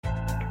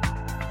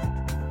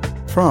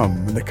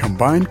From the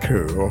combined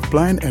crew of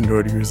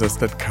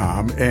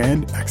blindandroidusers.com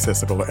and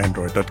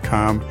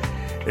accessibleandroid.com,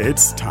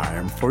 it's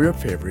time for your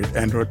favorite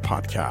Android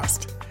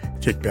podcast.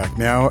 Kick back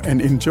now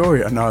and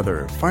enjoy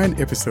another fine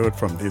episode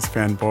from these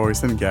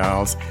fanboys and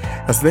gals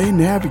as they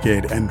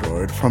navigate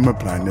Android from a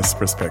blindness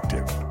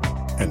perspective.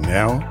 And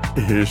now,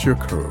 here's your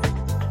crew.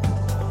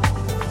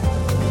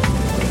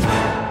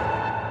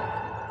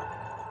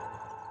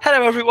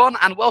 Hello, everyone,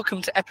 and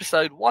welcome to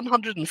episode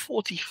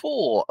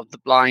 144 of the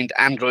Blind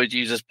Android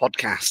Users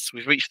podcast.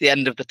 We've reached the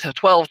end of the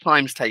 12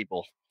 times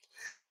table.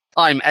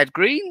 I'm Ed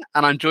Green,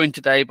 and I'm joined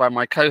today by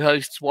my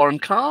co-hosts Warren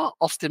Carr,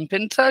 Austin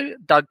Pinto,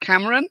 Doug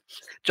Cameron,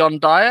 John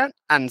Dyer,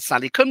 and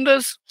Sally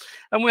Kunders,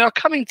 and we are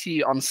coming to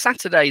you on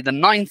Saturday, the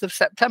 9th of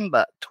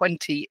September,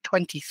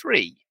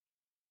 2023.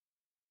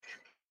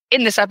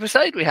 In this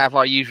episode, we have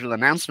our usual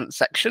announcement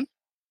section.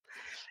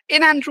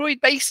 In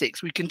Android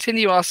Basics, we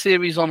continue our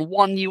series on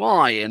One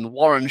UI, and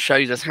Warren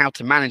shows us how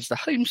to manage the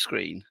home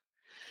screen.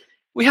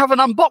 We have an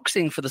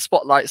unboxing for the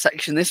Spotlight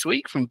section this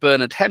week from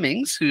Bernard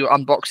Hemmings, who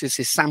unboxes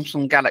his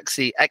Samsung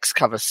Galaxy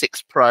Xcover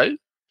 6 Pro.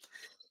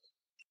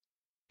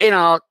 In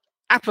our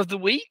App of the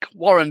Week,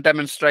 Warren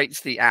demonstrates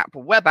the app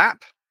Web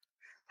App.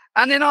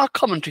 And in our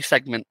commentary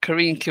segment,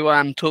 Karine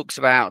Kiwan talks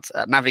about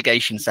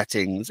navigation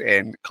settings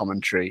in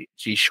Commentary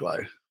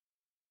Jishuo.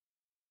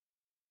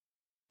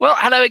 Well,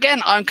 hello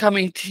again. I'm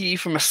coming to you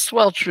from a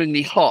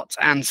swelteringly hot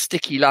and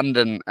sticky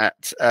London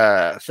at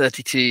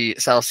 32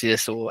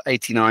 Celsius or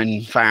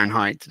 89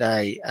 Fahrenheit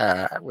today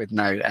with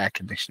no air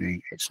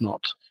conditioning. It's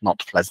not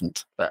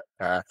pleasant, but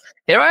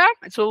here I am.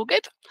 It's all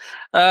good.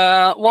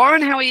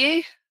 Warren, how are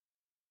you?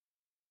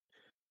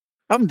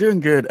 I'm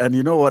doing good. And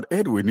you know what,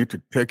 Ed? We need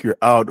to take you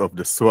out of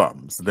the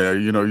swamps there.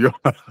 You know, you're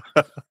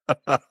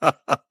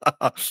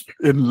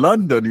in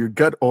London, you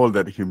get all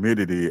that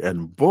humidity.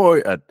 And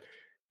boy, at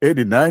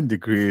 89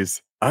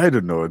 degrees, I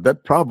don't know.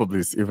 That probably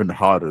is even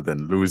hotter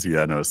than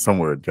Louisiana or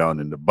somewhere down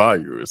in the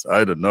bayous.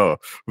 I don't know.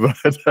 But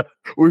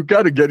we've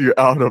got to get you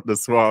out of the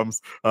swamps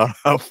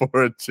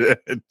for a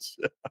change.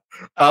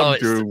 I'm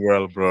doing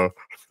well, bro.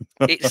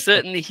 It's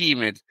certainly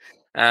humid.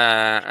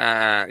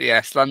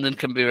 Yes, London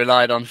can be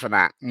relied on for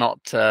that.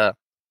 Not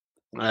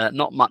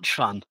much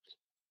fun.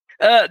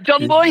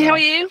 John Boy, how are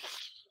you?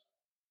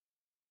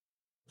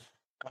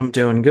 I'm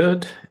doing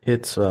good.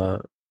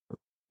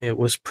 It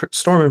was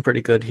storming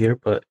pretty good here,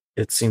 but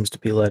it seems to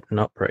be letting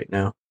up right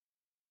now.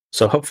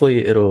 So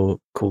hopefully it'll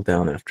cool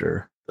down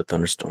after the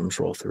thunderstorms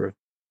roll through.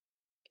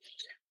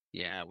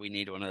 Yeah, we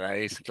need one of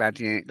those. Glad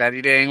you're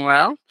doing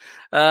well.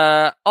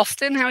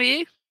 Austin, how are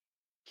you?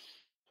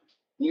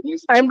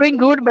 I'm doing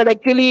good, but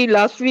actually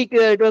last week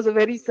it was a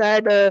very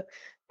sad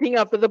thing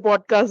after the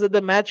podcast that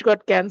the match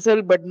got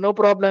cancelled, but no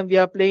problem. We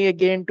are playing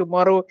again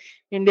tomorrow,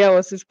 India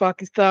versus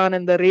Pakistan,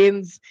 and the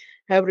rains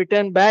have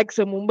returned back.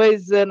 So Mumbai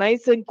is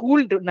nice and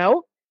cool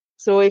now.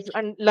 So if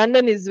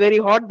London is very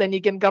hot, then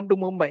you can come to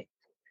Mumbai.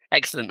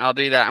 Excellent. I'll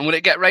do that. And will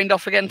it get rained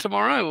off again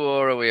tomorrow,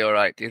 or are we all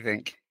right, do you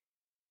think?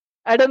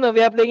 I don't know.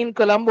 We are playing in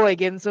Colombo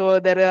again, so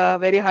there are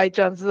very high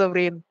chances of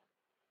rain.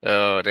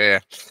 Oh,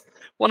 dear.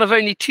 One of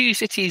only 2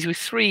 cities with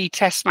 3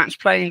 test match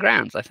playing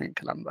grounds, I think,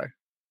 Colombo.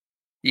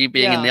 You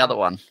being in the other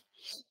one.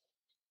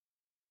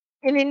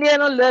 In India,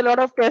 there are a lot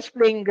of test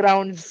playing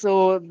grounds.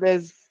 So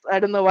I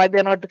don't know why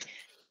they're not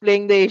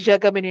playing the Asia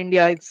Cup in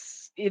India.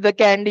 It's either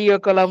Kandy or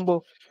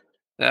Colombo.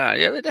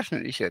 Yeah, they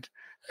definitely should.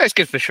 It's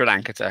good for Sri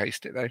Lanka to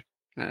host it, though.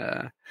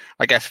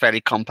 I guess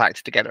fairly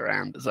compact to get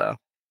around as well.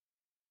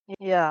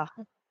 Yeah.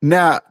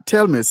 Now,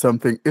 tell me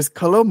something. Is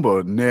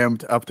Colombo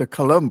named after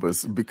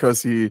Columbus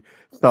because he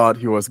thought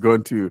he was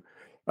going to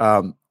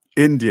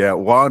India,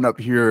 wound up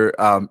here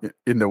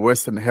in the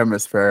Western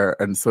Hemisphere,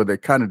 and so they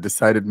kind of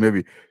decided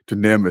maybe to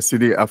name a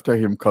city after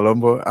him,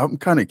 Colombo? I'm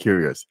kind of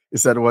curious.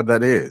 Is that what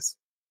that is?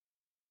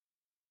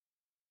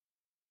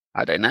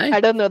 I don't know. I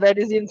don't know. That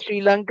is in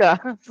Sri Lanka,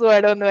 so I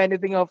don't know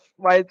anything of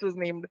why it was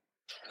named.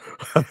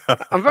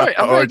 I'm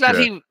very glad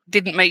he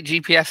didn't make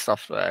GPS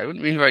software. It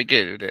wouldn't be very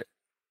good, would it?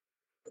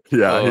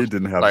 Yeah, he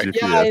didn't have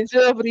GPS. Yeah,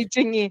 instead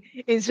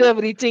of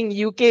reaching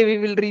UK, we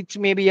will reach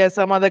maybe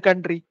some other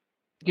country.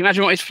 Can you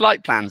imagine what his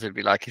flight plans would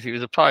be like if he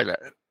was a pilot?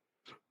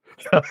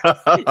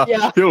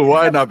 Yeah. He'll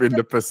wind up in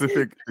the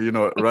Pacific,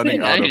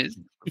 running out of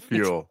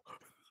fuel.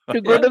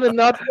 To go to the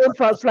North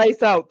Pole, fly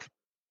south.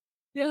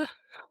 Yeah.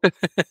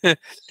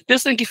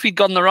 Just think if he'd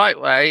gone the right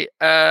way,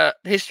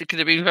 history could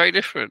have been very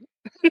different.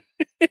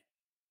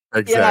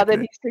 Exactly. Yeah,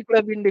 then history could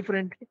have been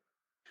different.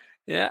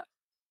 Yeah.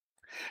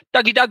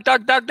 Doug,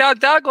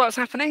 what's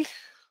happening?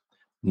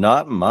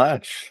 Not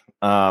much.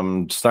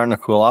 Starting to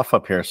cool off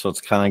up here, so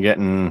it's kind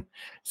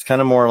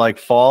of more like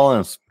fall,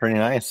 and it's pretty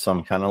nice. So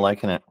I'm kind of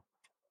liking it.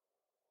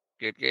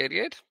 Good.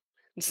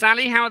 And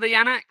Sally, how are the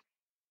Yanak?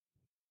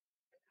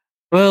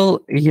 Well,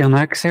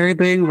 Yanaks are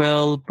doing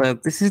well,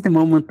 but this is the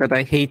moment that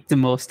I hate the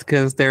most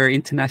because there are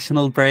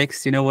international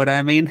breaks. You know what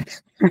I mean?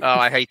 Oh,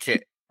 I hate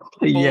it.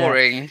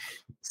 Boring. Yeah.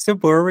 So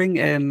boring.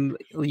 And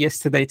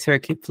yesterday,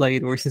 Turkey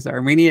played versus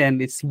Armenia,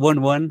 and it's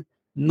 1-1.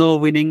 No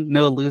winning,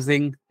 no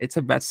losing. It's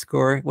a bad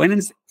score. When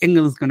is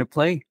England going to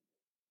play?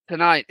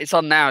 tonight. It's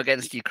on now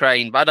against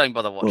Ukraine, but I don't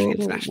bother watching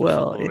international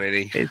football,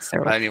 really. It's I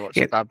only watch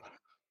the club.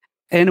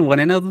 And one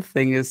another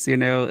thing is,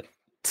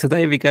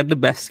 today we got the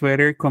best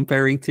weather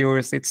comparing to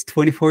yours. It's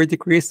 24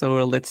 degrees,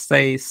 or let's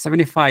say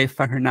 75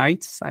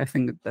 Fahrenheit. I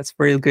think that's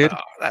very good. Oh,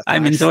 that's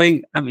I'm nice.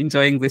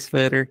 enjoying this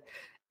weather.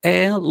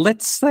 And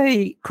let's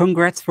say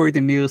congrats for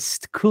the new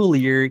school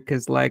year,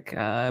 because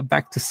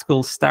back to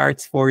school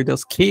starts for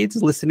those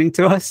kids listening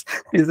to us,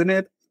 isn't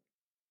it?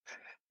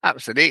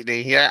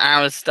 Absolutely. Yeah,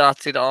 ours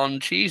started on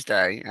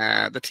Tuesday.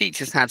 The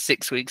teachers had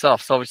 6 weeks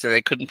off, so obviously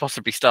they couldn't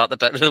possibly start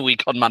the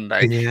week on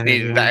Monday.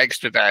 Needed that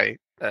extra day.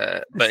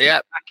 But yeah,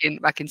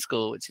 back in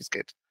school, which is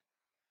good.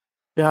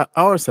 Yeah,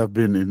 ours have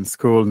been in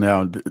school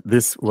now.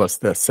 This was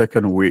their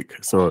second week,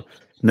 so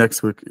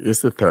next week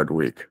is the third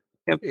week.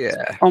 Yep.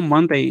 Yeah. On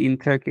Monday in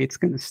Turkey, it's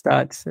going to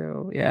start.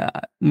 So yeah,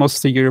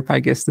 most of Europe, I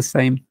guess, the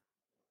same.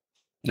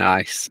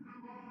 Nice.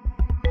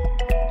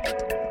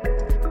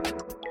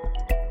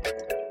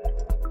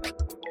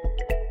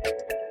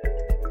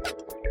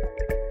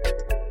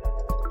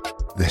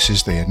 This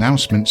is the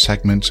announcement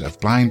segment of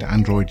Blind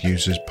Android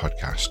Users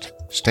podcast.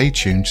 Stay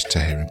tuned to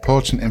hear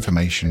important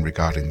information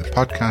regarding the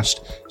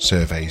podcast,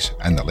 surveys,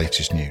 and the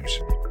latest news.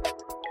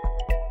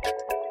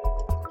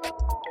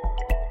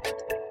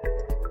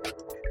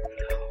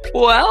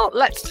 Well,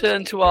 let's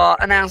turn to our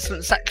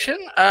announcement section.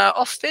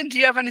 Austin, do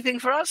you have anything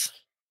for us?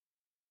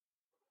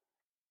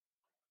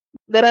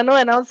 There are no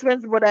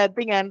announcements, but I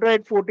think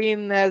Android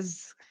 14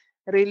 has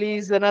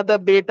released another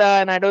beta,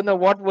 and I don't know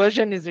what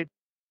version is it.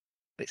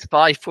 It's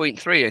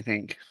 5.3, I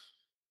think.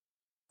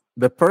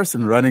 The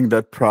person running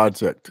that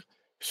project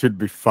should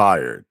be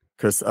fired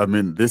because,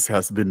 this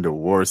has been the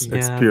worst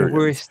experience. The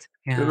worst.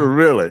 Yeah.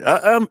 Really.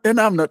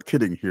 I'm not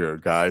kidding here,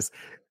 guys.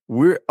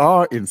 We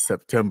are in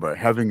September,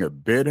 having a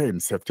beta in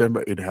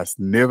September. It has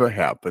never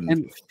happened.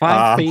 And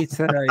 5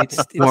 beta,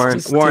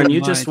 it's Warren,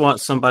 you just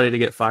want somebody to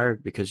get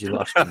fired because you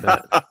lost your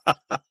bet.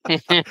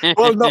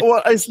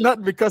 Well, it's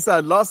not because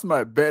I lost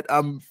my bet.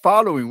 I'm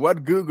following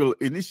what Google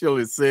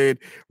initially said.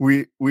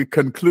 We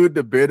conclude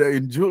the beta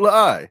in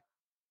July.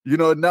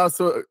 Now,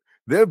 so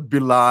they've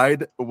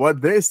belied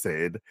what they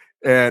said.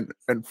 And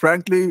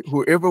frankly,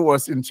 whoever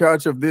was in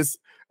charge of this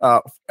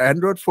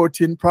Android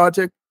 14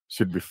 project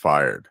should be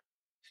fired.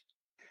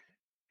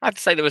 I have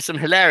to say there were some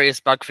hilarious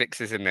bug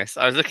fixes in this.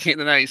 I was looking at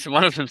the notes, and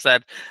one of them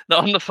said that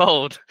on the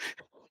Fold,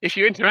 if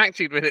you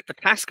interacted with it, the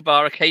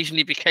taskbar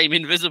occasionally became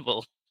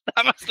invisible.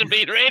 That must have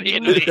been really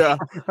annoying.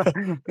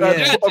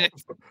 Yeah.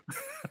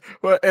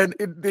 Well, and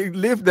they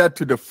leave that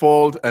to the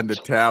Fold and the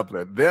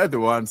tablet. They're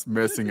the ones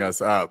messing us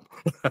up.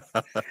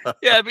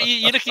 Yeah, but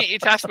you're looking at your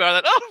taskbar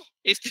and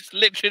it's just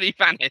literally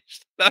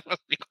vanished. That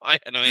must be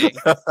quite annoying.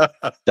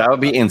 That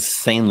would be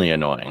insanely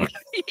annoying.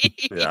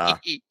 Yeah.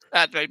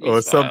 That made me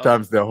Or smile.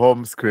 sometimes the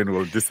home screen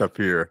will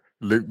disappear,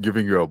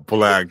 giving you a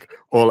blank,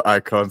 all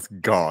icons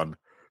gone.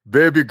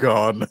 Baby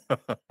gone.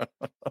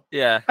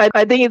 Yeah.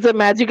 I think it's a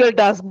magical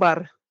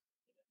taskbar.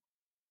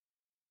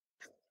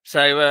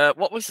 So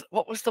what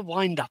was the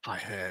wind up I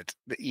heard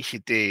that you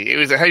should do? It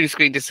was a home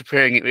screen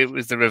disappearing. It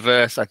was the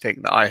reverse, I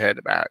think, that I heard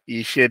about.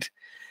 You put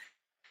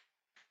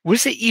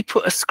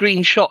a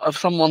screenshot of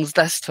someone's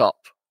desktop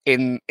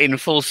in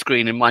full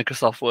screen in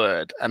Microsoft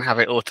Word and have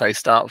it auto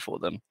start for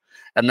them,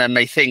 and then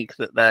they think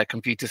that their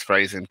computer's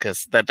frozen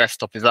because their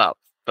desktop is up,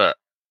 but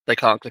they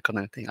can't click on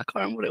anything. I can't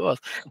remember what it was.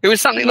 It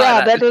was something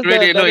like that. Was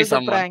really that annoy was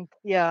someone. Prank.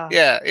 Yeah.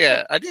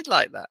 Yeah. I did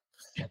like that.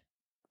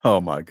 Oh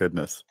my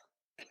goodness.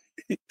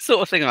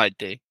 Sort of thing I'd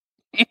do.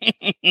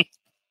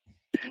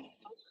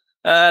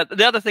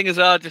 The other thing as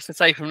well, just to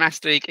say from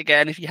last week,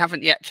 again, if you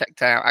haven't yet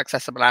checked out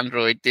Accessible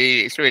Android, do.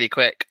 It's really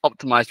quick,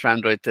 optimized for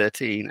Android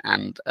 13,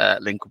 and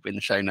link will be in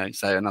the show notes,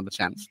 so another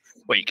chance.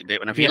 Well, you can do it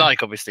whenever you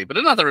like, obviously, but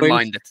another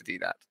reminder to do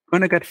that.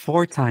 Gonna get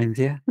 4 times,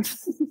 yeah.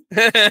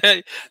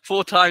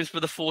 4 times for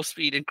the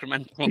 4-speed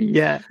incremental.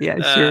 Yeah,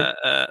 sure.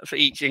 For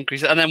each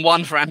increase, and then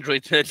 1 for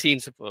Android 13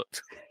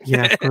 support.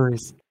 Yeah, of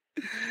course.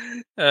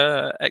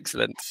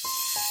 Excellent.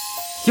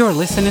 You're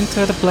listening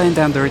to the Blind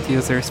Android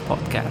Users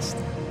podcast.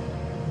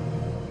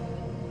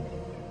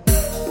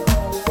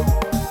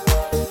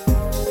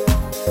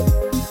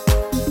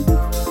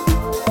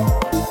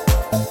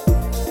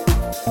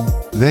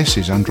 This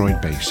is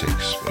Android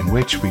Basics, in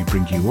which we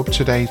bring you up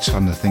to date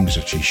on the things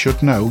that you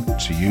should know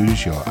to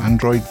use your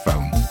Android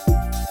phone.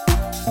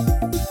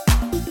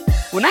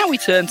 Well, now we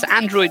turn to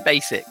Android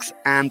Basics,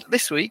 and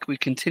this week we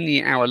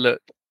continue our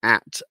look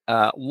at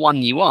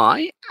One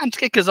UI. And to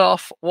kick us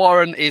off,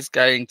 Warren is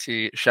going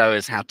to show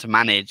us how to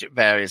manage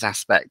various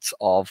aspects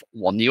of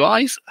One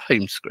UI's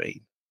home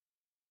screen.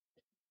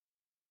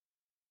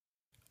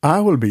 I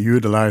will be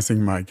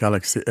utilizing my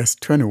Galaxy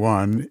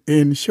S21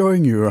 in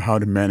showing you how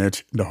to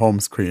manage the home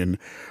screen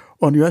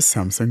on your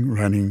Samsung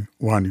running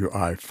One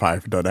UI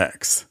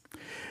 5.x.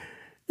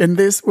 In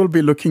this, we'll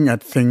be looking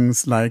at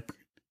things like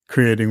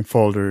creating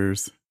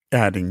folders,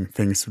 adding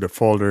things to the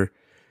folder,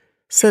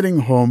 setting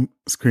home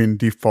screen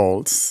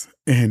defaults,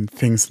 and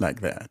things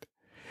like that.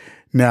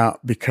 Now,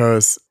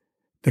 because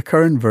The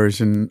current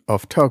version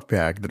of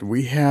TalkBack that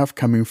we have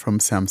coming from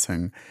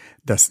Samsung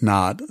does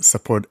not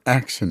support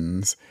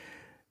actions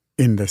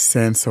in the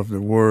sense of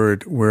the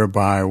word,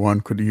 whereby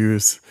one could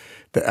use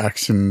the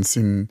actions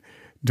in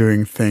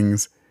doing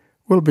things.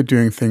 We'll be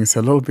doing things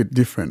a little bit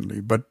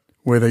differently, but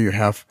whether you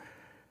have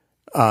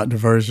the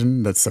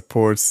version that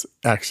supports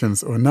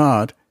actions or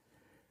not,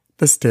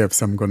 the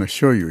steps I'm going to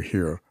show you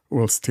here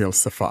will still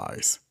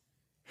suffice.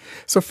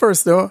 So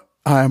first, though,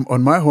 I'm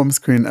on my home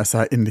screen as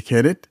I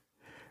indicated.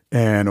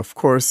 And of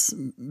course,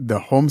 the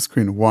home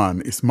screen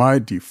 1 is my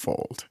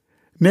default.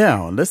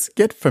 Now, let's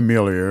get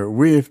familiar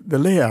with the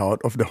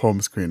layout of the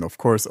home screen. Of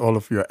course, all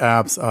of your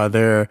apps are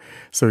there.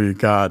 So you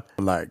got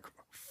like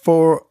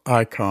 4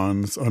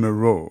 icons on a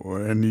row.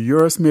 And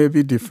yours may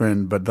be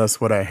different, but that's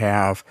what I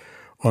have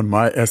on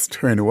my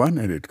S21.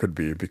 And it could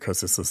be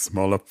because it's a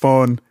smaller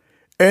phone.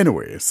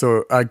 Anyway,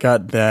 so I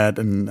got that,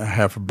 and I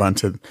have a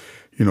bunch of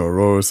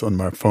rows on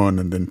my phone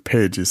and then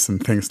pages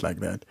and things like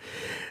that.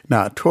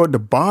 Now, toward the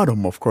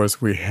bottom, of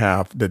course, we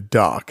have the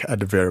dock at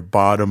the very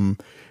bottom,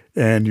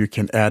 and you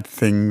can add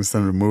things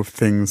and remove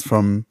things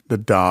from the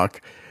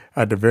dock.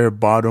 At the very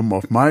bottom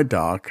of my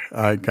dock,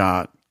 I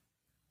got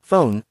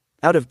Phone,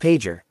 out of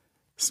pager.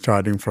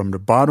 Starting from the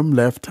bottom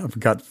left, I've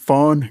got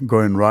phone.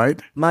 Going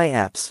right, My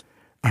apps.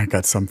 I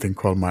got something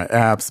called My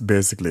Apps,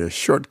 basically a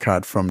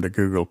shortcut from the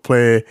Google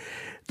Play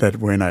that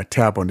when I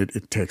tap on it,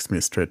 it takes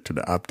me straight to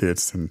the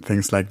updates and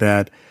things like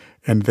that.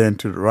 And then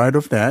to the right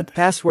of that,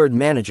 Password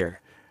manager.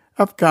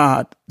 I've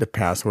got the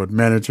Password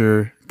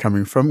Manager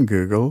coming from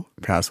Google,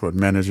 Password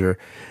Manager,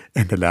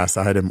 and the last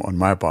item on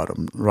my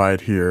bottom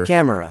right here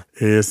Camera.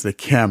 is the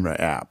Camera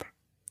app.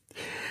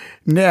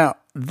 Now,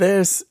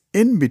 there's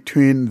in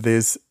between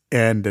this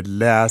and the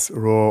last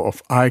row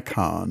of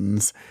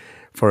icons.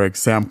 For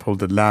example,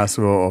 the last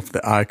row of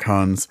the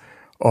icons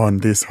on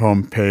this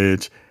home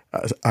page,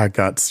 I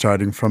got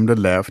starting from the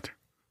left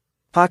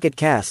Pocket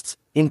casts,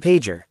 in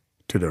pager.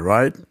 to the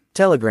right,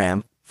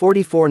 Telegram,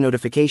 44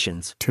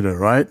 notifications. to the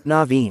right,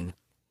 Naveen.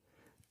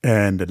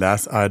 and the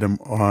last item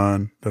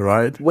on the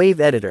right Wave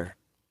editor.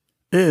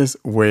 is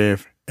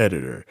Wave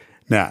Editor.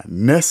 Now,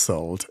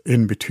 nestled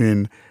in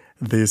between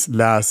this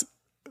last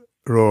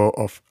row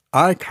of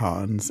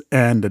icons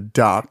and the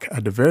dock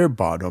at the very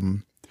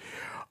bottom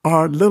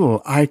are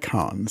little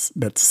icons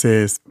that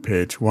says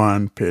page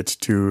 1, page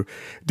 2,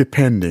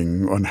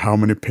 depending on how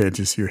many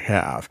pages you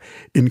have,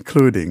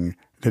 including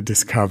the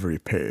discovery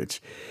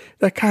page.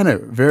 They're kind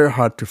of very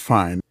hard to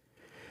find.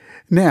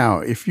 Now,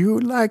 if you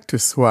like to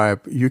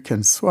swipe, you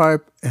can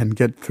swipe and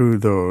get through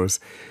those.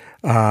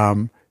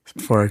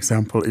 For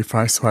example, if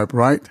I swipe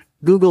right,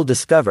 Google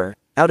Discover,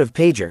 out of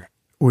pager.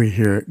 we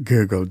hear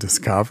Google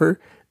Discover.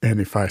 And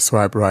if I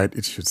swipe right,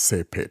 it should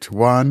say page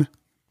 1.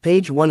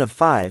 Page 1 of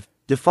 5,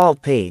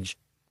 default page.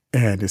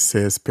 And it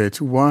says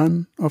page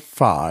 1 of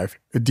 5,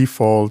 a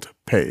default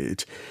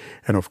page.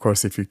 And of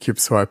course, if you keep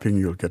swiping,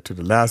 you'll get to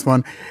the last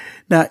one.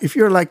 Now, if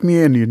you're like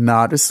me and you're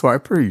not a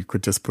swiper, you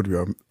could just put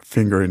your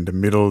finger in the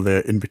middle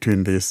there, in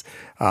between this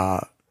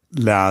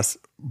last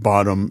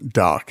bottom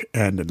dock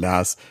and the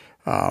last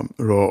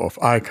row of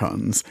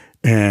icons.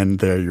 And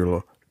there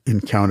you'll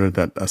encounter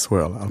that as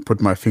well. I'll put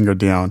my finger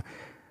down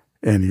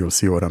and you'll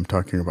see what I'm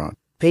talking about.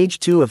 Page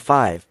 2 of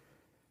 5.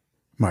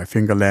 My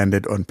finger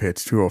landed on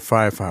page 2 of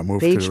 5. I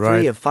moved Page to the right.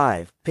 3 of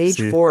 5. Page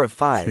See? 4 of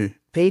 5. See?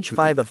 Page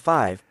 5 of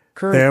 5. There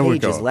Current we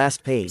page is go.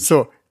 last page.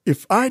 So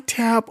if I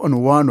tap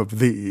on one of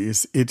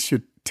these, it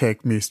should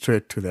take me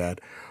straight to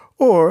that.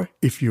 Or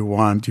if you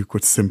want, you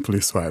could simply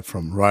swipe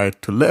from right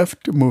to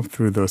left to move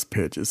through those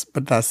pages.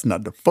 But that's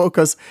not the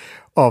focus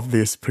of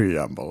this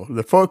preamble.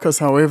 The focus,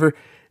 however,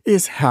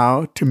 is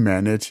how to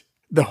manage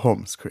the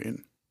home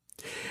screen.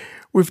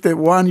 With the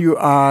One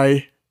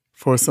UI,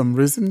 for some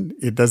reason,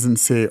 it doesn't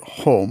say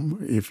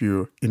home if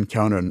you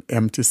encounter an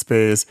empty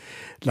space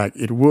like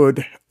it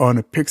would on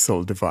a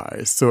Pixel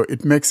device. So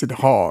it makes it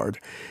hard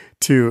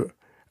to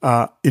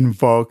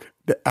invoke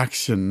the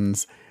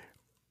actions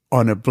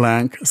on a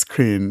blank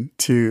screen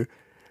to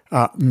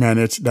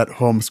manage that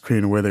home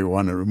screen, whether you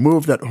want to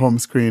remove that home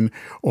screen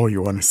or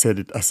you want to set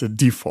it as a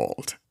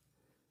default.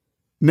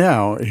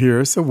 Now,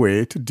 here's a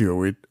way to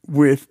do it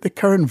with the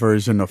current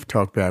version of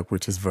TalkBack,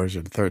 which is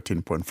version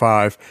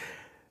 13.5,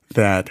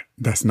 that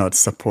does not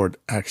support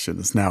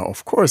actions. Now,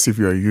 of course, if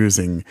you're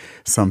using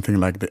something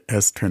like the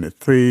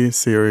S23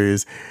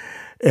 series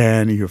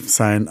and you've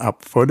signed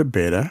up for the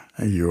beta,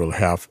 you will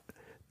have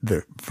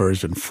the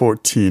version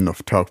 14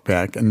 of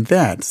TalkBack, and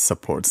that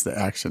supports the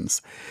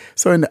actions.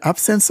 So in the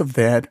absence of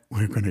that,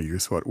 we're going to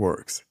use what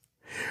works.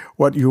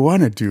 What you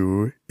want to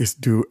do is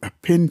do a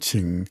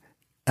pinching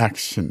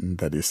action,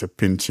 that is a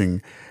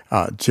pinching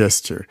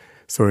gesture.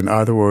 So in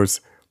other words,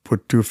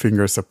 put 2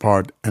 fingers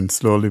apart and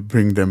slowly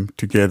bring them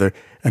together,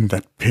 and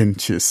that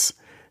pinches.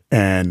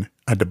 And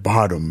at the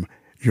bottom,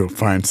 you'll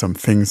find some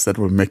things that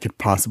will make it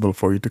possible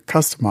for you to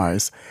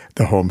customize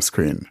the home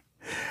screen.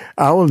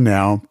 I will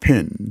now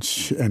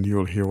pinch, and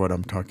you'll hear what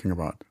I'm talking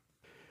about.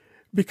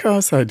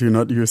 Because I do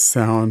not use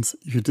sounds,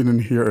 you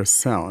didn't hear a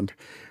sound.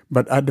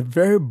 But at the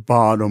very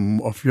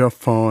bottom of your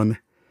phone,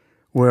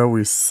 where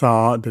we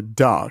saw the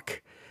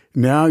dock,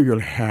 now you'll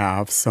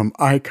have some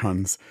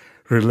icons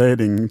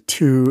relating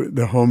to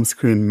the home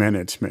screen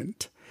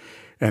management.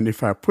 And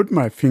if I put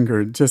my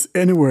finger just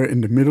anywhere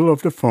in the middle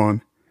of the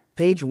phone,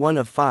 Page 1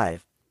 of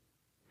 5.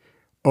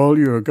 all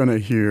you're going to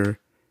hear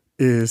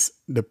is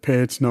the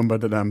page number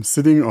that I'm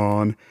sitting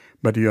on,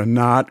 but you're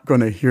not going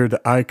to hear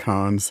the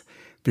icons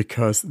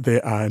because they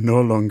are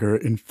no longer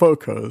in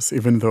focus,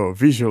 even though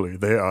visually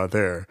they are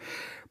there.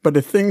 But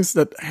the things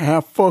that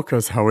have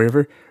focus,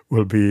 however,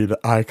 will be the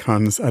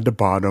icons at the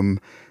bottom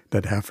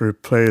that have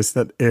replaced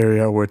that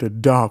area where the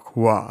dock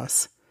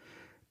was.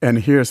 And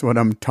here's what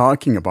I'm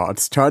talking about,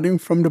 starting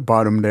from the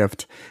bottom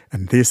left,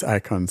 and these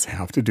icons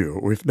have to do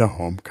with the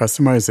home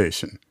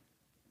customization.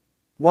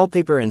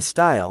 Wallpaper and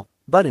style,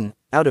 button,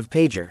 out of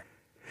pager.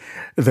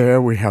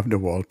 There we have the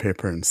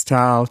wallpaper and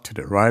style. To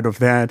the right of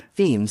that,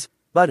 Themes,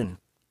 button.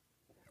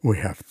 we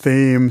have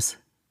themes.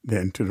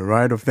 Then to the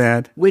right of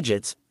that,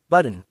 Widgets,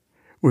 button.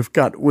 we've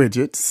got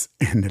widgets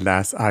in the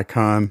last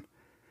icon.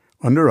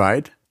 On the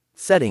right,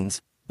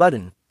 Settings,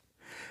 button.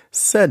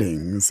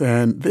 settings,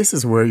 and this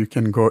is where you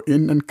can go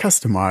in and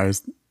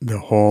customize the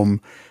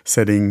home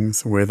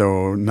settings, whether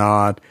or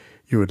not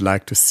you would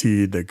like to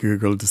see the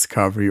Google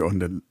Discovery on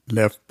the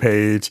left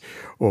page,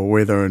 or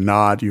whether or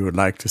not you would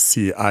like to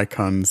see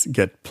icons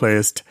get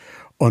placed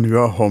on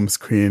your home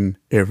screen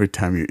every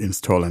time you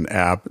install an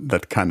app,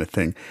 that kind of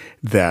thing.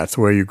 That's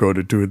where you go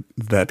to do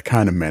that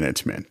kind of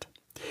management.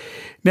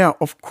 Now,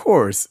 of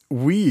course,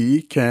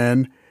 we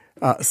can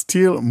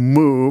still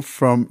move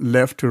from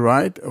left to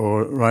right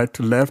or right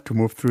to left to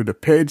move through the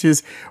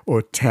pages,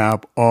 or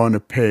tap on a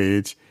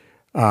page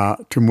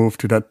to move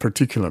to that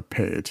particular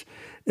page.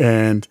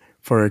 And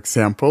for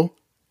example,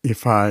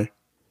 if I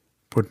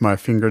put my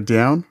finger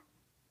down,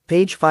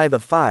 Page 5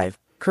 of 5,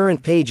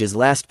 current page is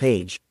last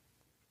page.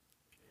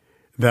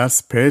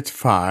 that's page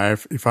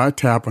 5. If I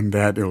tap on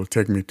that, it will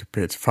take me to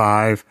page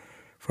 5,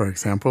 for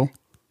example.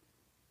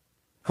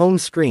 Home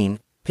screen,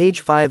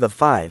 page 5 of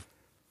 5.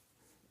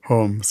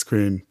 Home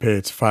screen,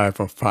 page 5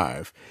 of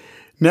 5.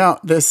 Now,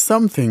 there's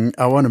something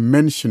I want to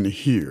mention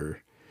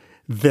here,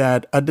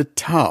 that at the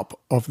top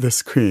of the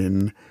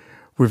screen,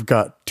 we've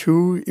got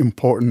two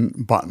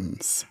important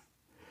buttons.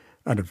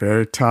 At the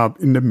very top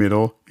in the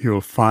middle,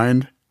 you'll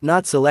find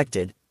Not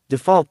selected,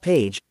 default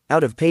page,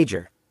 out of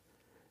pager.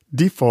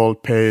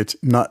 default page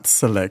not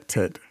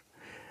selected.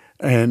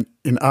 And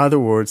in other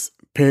words,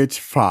 page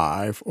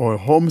 5 or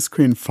home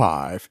screen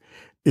 5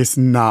 is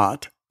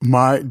not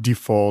my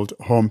default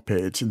home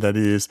page. That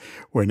is,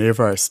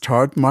 whenever I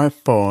start my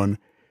phone,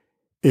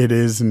 it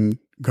isn't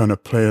going to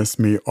place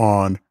me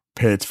on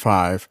page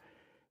 5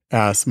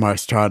 as my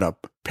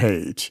startup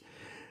page.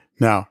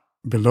 Now,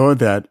 below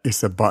that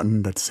is a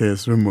button that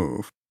says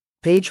remove.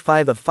 Page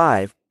 5 of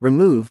 5,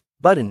 remove,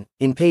 button,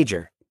 in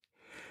pager.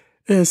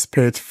 Is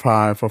page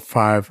 5 of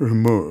 5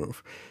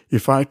 remove?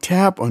 If I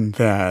tap on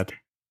that,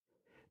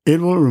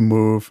 it will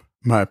remove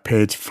my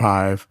page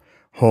 5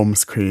 home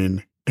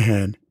screen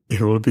and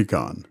it will be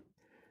gone.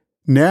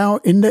 Now,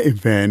 in the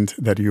event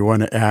that you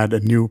want to add a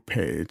new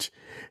page,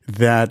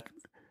 that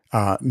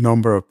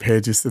number of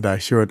pages that I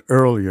showed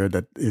earlier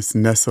that is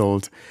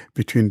nestled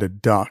between the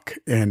dock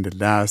and the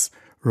last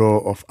row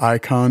of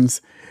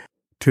icons,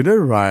 to the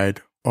right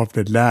of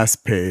the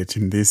last page,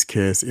 in this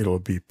case, it'll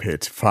be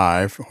page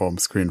 5, home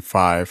screen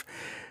 5.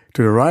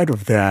 To the right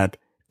of that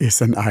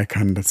is an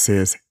icon that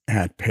says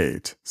Add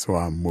Page. So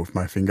I'll move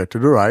my finger to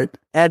the right,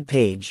 Add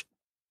page.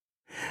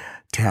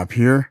 tap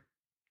here,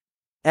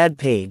 Add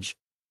page.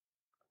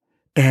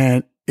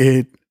 and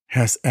it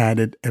has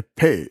added a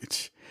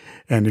page.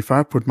 And if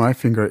I put my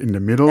finger in the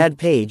middle, Add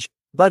page,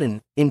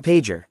 button, in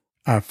pager.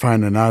 I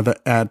find another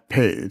Add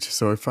Page.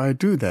 So if I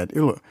do that,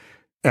 it'll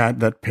add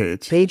that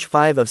page. Page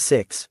 5 of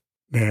 6.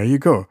 There you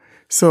go.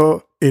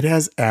 So it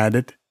has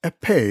added a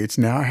page.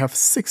 Now I have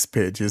 6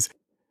 pages.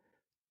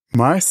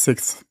 My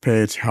 6th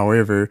page,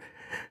 however,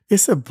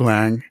 is a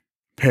blank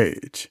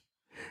page.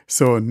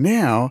 So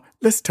now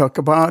let's talk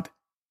about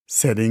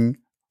setting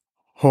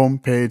home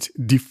page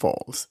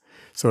defaults.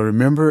 So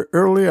remember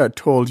earlier I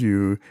told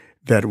you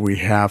that we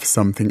have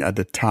something at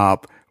the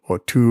top, or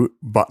 2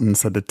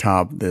 buttons at the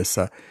top. There's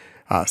a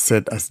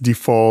set as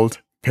default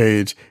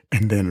page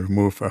and then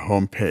remove a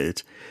home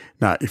page.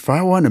 Now, if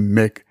I want to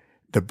make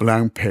the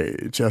blank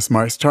page as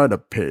my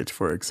startup page,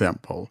 for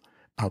example,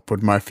 I'll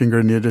put my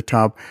finger near the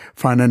top,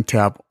 find and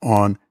tap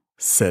on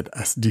Set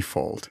as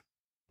Default.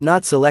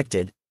 Not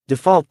selected,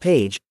 default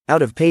page,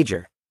 out of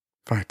pager.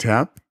 If I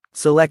tap,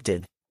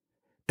 Selected.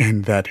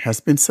 and that has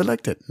been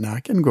selected. Now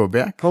I can go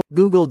back.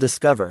 Google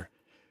Discover.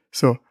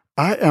 So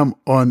I am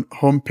on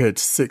home page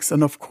 6,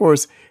 and of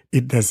course,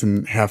 it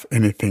doesn't have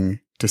anything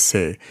to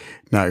say.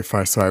 Now, if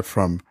I swipe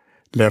from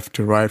left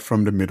to right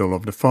from the middle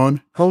of the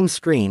phone, Home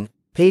screen,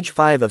 page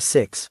 5 of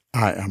 6.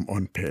 I am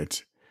on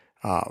page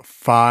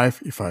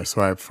 5. If I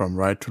swipe from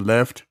right to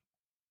left,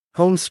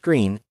 Home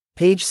screen,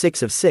 page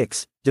 6 of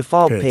 6,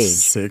 default page page.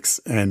 6,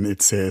 and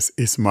it says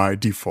is my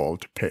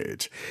default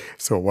page.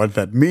 So what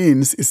that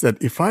means is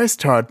that if I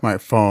start my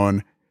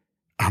phone,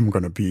 I'm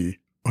going to be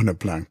on a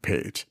blank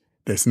page.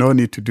 There's no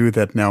need to do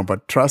that now,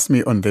 but trust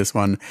me on this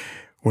one.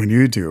 When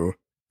you do,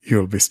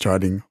 you'll be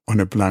starting on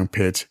a blank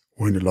page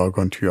when you log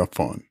onto your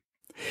phone.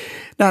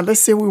 Now, let's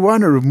say we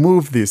want to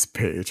remove this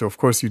page. Of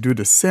course, you do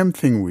the same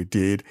thing we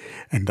did,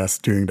 and that's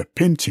doing the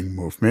pinching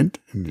movement.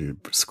 And you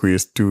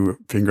squeeze two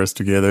fingers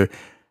together.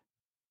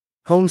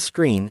 Home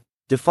screen,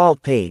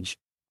 default page.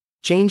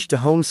 Change to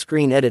home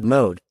screen edit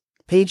mode.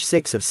 Page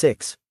 6 of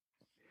 6.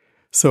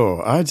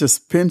 So I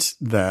just pinched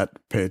that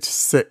page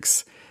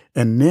 6.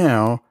 And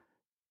now,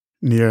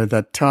 near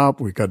that top,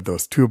 we got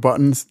those two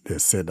buttons. They're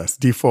set as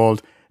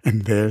default,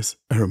 and there's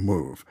a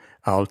remove.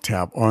 I'll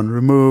tap on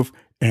remove,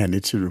 and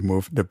it should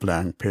remove the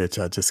blank page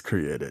I just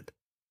created.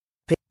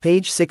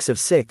 Page 6 of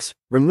 6,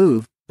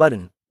 remove,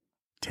 button.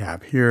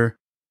 Tap here.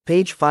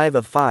 Page 5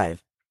 of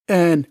 5.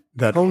 And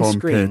that home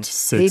screen, page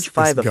 6 page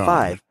 5 is of gone.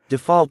 5,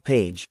 default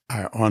page.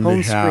 I only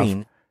Home have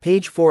screen,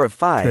 page 4 of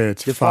 5,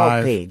 page default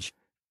 5, page.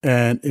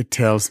 And it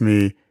tells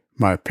me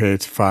my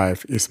page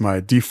 5 is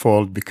my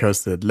default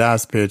because the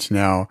last page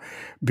now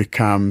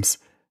becomes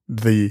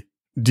the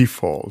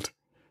default.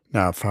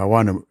 Now, if I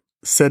want to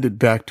set it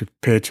back to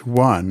page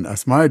 1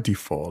 as my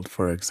default,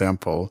 for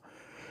example,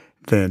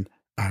 then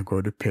I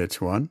go to page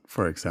 1,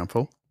 for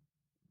example.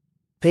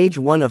 Page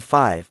 1 of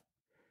 5.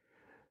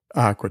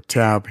 I could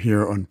tab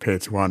here on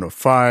page 1 of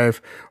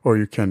 5, or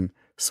you can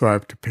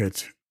swipe to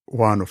page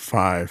 1 of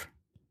 5.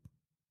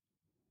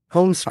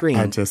 Home screen,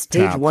 I just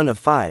page tapped. 1 of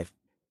 5.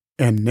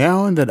 And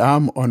now that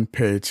I'm on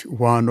page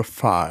 1 of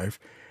 5,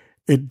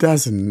 it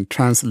doesn't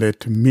translate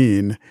to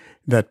mean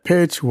that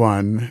page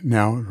 1,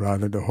 now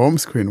rather the home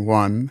screen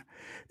 1,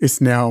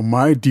 is now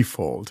my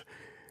default.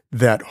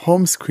 That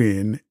home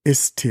screen is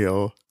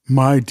still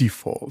my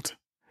default.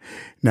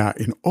 Now,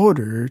 in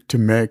order to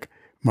make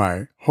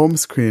my home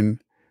screen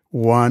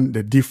 1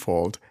 the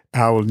default,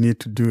 I will need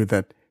to do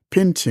that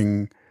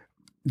pinching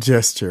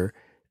gesture.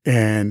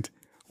 And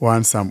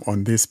once I'm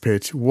on this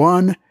page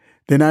 1,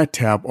 then I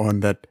tap on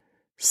that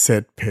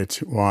set page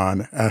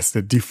 1 as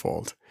the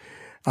default.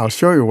 I'll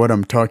show you what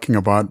I'm talking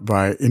about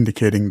by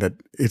indicating that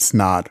it's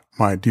not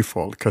my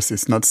default, because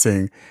it's not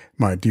saying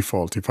my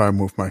default. If I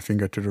move my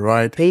finger to the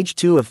right, Page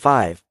 2 of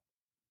 5.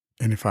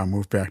 and if I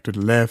move back to the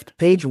left,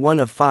 Page 1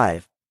 of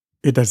 5.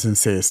 it doesn't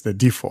say it's the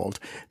default.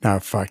 Now,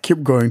 if I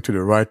keep going to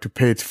the right to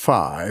page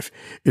 5,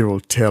 it will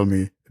tell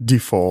me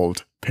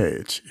default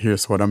page.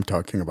 Here's what I'm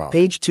talking about.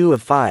 Page 2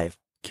 of 5.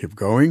 Keep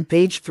going.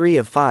 Page 3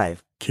 of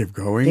 5. Keep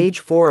going. Page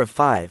 4 of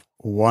 5.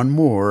 One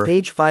more.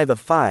 Page 5 of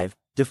 5.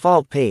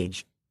 Default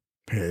page.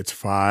 Page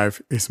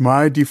 5 is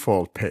my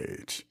default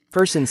page.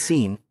 Person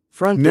scene.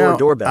 Front Now,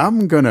 door doorbell.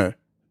 I'm going to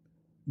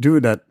do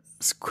that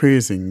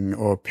squeezing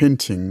or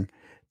pinching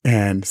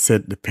and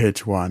set the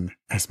page 1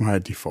 as my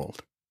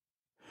default.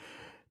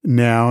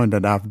 Now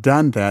that I've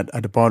done that,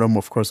 at the bottom,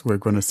 of course, we're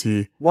going to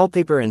see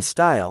Wallpaper and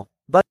style.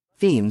 But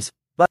themes.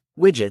 But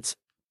widgets.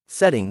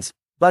 Settings.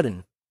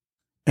 Button.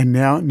 And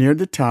now near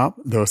the top,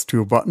 those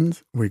two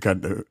buttons, we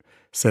got the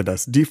set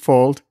as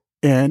default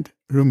and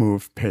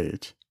remove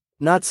page.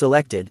 Not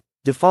selected.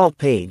 Default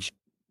page.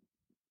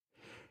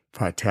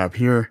 If I tap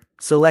here,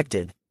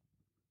 Selected.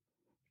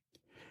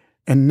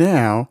 and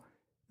now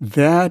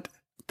that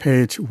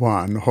page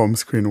 1, home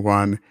screen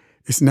 1,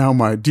 is now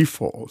my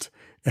default.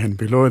 And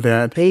below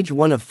that, Page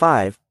 1 of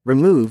 5.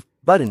 Remove.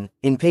 Button.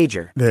 In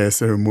pager.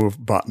 there's a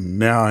remove button.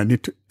 Now I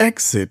need to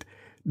exit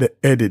the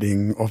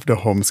editing of the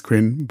home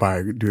screen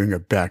by doing a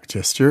back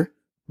gesture.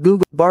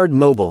 Google. Bard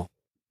mobile.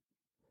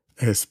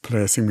 It's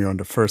placing me on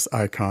the first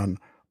icon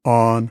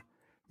on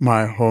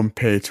my home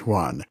page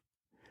 1.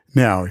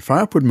 Now, if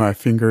I put my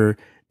finger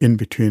in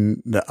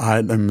between the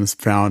items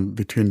found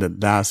between the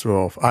last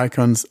row of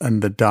icons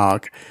and the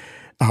dock,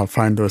 I'll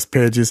find those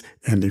pages,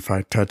 and if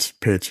I touch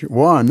page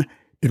 1,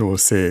 it will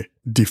say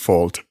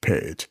default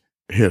page.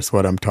 Here's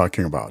what I'm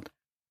talking about.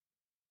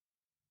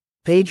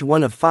 Page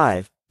 1 of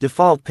 5.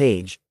 Default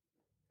page.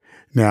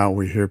 Now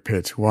we hear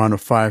page 1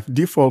 of 5,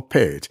 default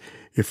page.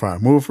 If I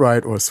move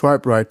right or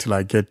swipe right till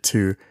I get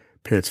to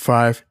page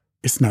 5,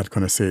 it's not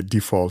going to say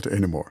default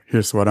anymore.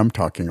 Here's what I'm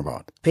talking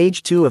about.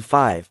 Page 2 of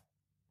 5.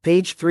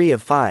 Page 3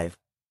 of 5.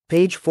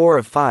 Page 4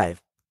 of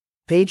 5.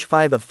 Page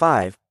 5 of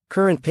 5.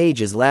 Current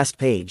page is last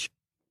page.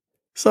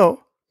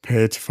 So,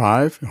 page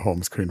 5,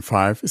 home screen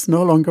 5, is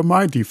no longer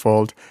my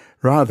default.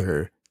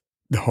 Rather,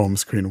 the home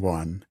screen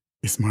 1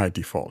 is my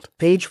default.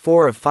 Page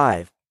 4 of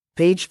 5.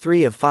 Page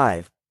 3 of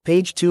 5.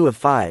 Page 2 of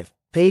 5.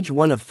 Page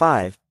 1 of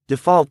 5.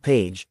 Default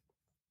page.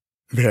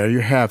 There you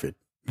have it.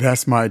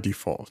 That's my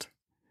default.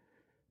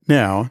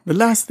 Now, the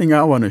last thing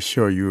I want to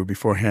show you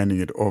before handing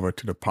it over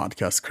to the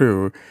podcast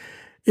crew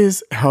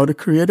is how to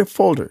create a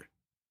folder.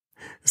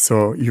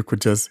 So you could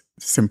just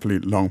simply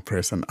long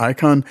press an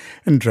icon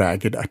and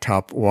drag it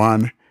atop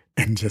one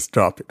and just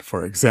drop it.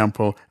 For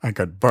example, I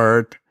got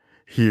Bard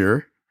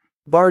here.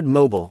 Bard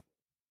mobile.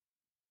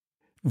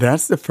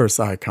 That's the first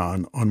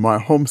icon on my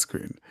home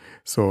screen.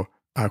 So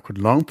I could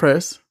long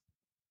press.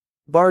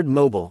 Bard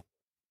mobile.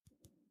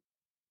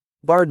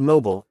 Bard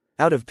mobile.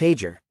 Out of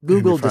pager.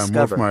 Google and if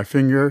Discover. I move my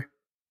finger,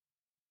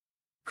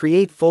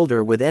 Create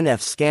folder with NF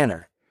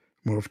scanner.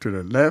 move to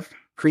the left.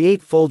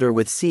 Create folder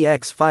with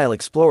CX File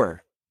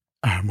Explorer.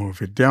 I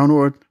move it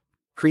downward.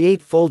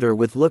 Create folder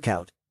with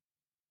Lookout.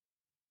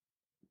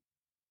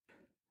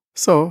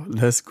 So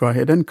let's go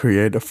ahead and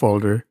create a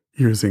folder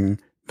using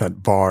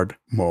that Bard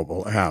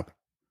mobile app.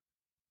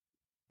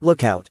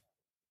 Lookout.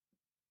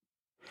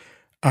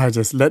 I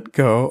just let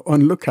go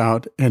on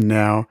Lookout, and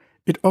now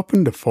it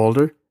opened the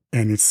folder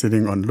and it's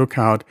sitting on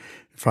Lookout.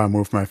 If I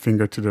move my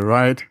finger to the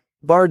right,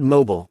 Bard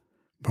Mobile.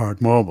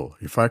 Bard Mobile.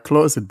 If I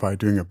close it by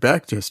doing a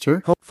back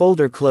gesture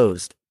Folder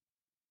closed.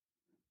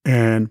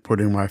 and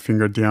putting my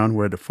finger down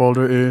where the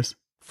folder is,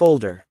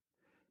 Folder.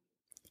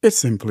 it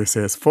simply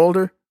says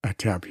folder. I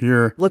tap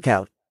here.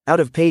 Lookout. Out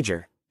of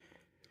pager.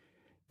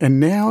 And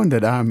now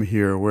that I'm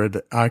here where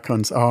the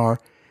icons are,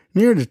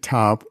 near the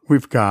top,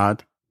 we've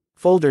got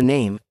Folder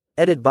name.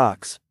 Edit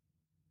box.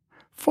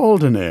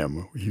 folder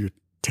name. You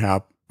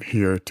tap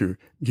here to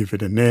give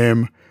it a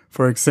name.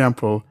 For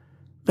example,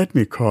 let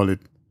me call it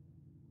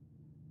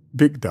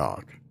Big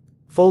Dog.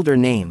 Folder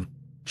name.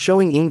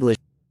 Showing English.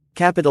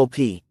 Capital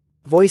P.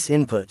 Voice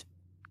input.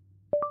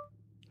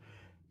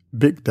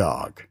 Big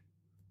Dog.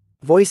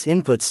 Voice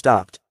input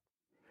stopped.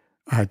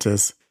 I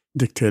just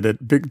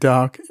dictated Big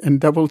Dog and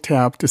double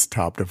tap to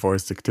stop the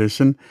voice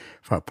dictation.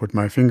 If I put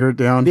my finger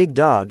down, Big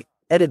Dog.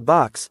 Edit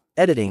box.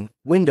 Editing.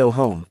 Window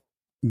home.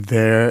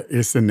 there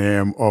is the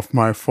name of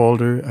my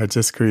folder I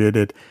just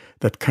created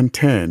that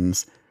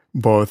contains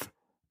both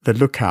the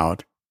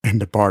Lookout and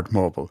the Bard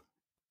Mobile.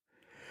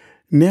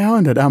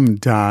 Now that I'm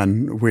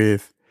done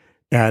with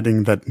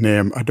adding that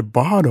name, at the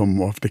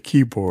bottom of the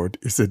keyboard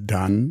is a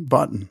Done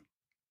button.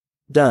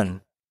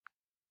 Done.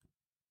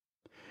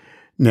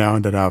 Now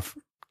that I've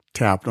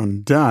tapped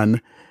on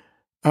Done,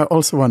 I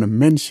also want to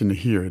mention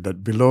here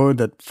that below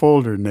that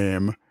folder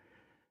name,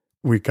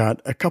 we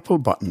got a couple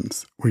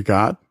buttons. We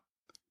got,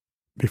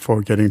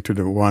 before getting to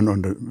the one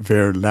on the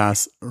very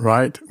last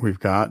right, we've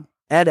got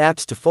Add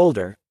apps to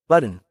folder.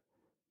 Button.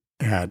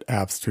 Add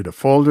apps to the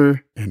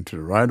folder, and to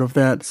the right of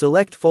that,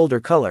 Select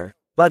folder color.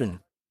 Button.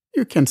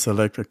 you can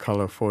select a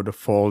color for the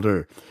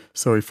folder.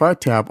 So if I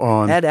tap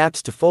on, Add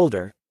apps to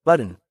folder.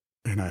 Button.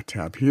 and I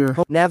tap here,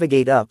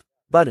 Navigate up.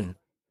 Button.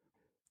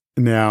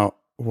 now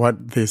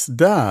what this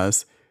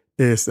does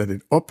is that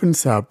it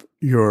opens up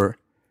your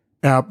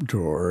app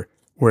drawer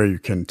where you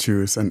can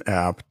choose an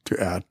app to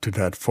add to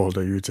that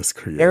folder you just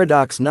created.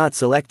 AirDocs not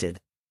selected.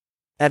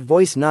 Add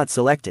voice not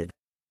selected.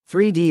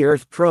 3D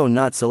Earth Pro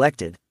not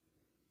selected.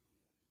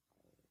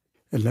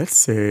 And let's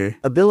say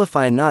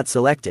Abilify not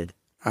selected.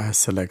 I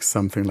select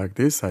something like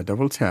this, I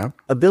double tap,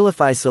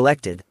 Abilify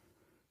selected.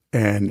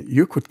 and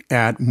you could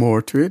add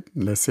more to it.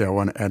 Let's say I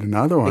want to add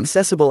another one.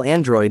 Accessible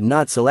Android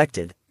not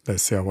selected.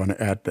 Let's say I want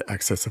to add the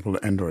accessible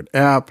Android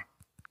app.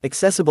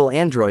 Accessible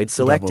Android Double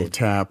selected.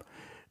 tap.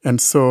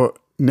 And so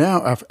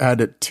now I've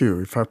added two.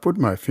 If I put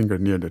my finger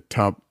near the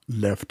top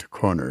left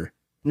corner,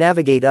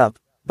 Navigate up.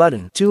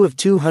 Button. 2 of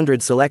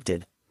 200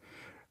 selected.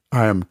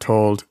 I am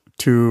told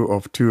 2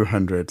 of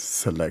 200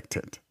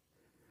 selected.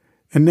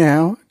 And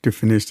now, to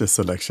finish the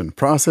selection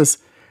process,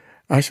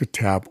 I should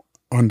tap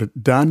on the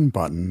Done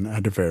button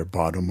at the very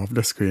bottom of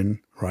the screen,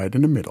 right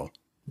in the middle.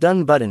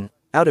 Done button.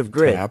 Out of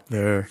grid. Tap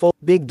there.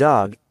 Big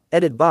Dog.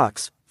 Edit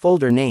box.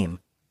 Folder name.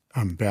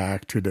 I'm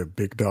back to the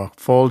Big Dog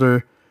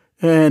folder,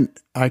 and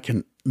I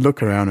can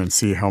look around and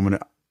see how many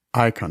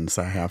icons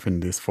I have in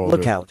this folder.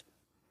 Lookout.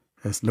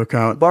 Let's look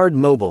out. Bard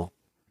Mobile.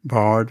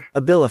 Bard,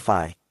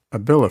 Abilify.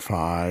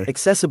 Abilify,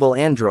 Accessible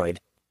Android.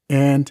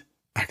 and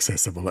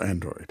Accessible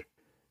Android.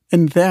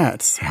 And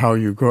that's how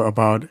you go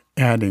about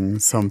adding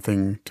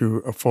something to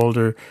a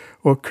folder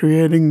or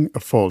creating a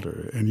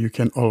folder. And you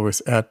can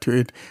always add to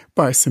it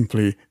by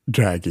simply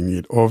dragging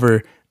it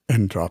over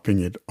and dropping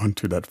it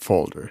onto that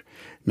folder.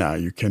 Now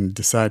you can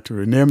decide to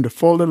rename the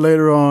folder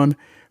later on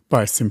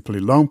by simply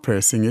long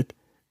pressing it,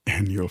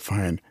 and you'll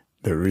find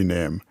the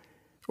rename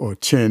or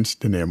change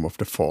the name of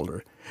the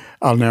folder.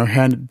 I'll now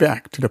hand it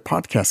back to the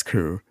podcast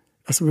crew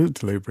as we'll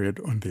deliberate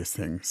on these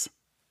things.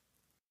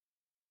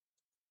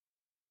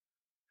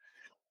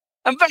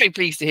 I'm very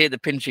pleased to hear the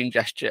pinching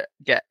gesture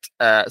get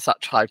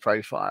such high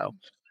profile.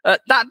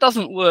 That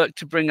doesn't work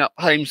to bring up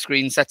home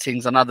screen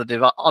settings on other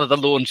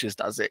launchers,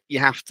 does it? You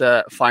have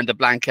to find a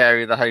blank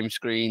area of the home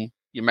screen.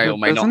 You may or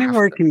may not. Doesn't it have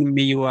work to. in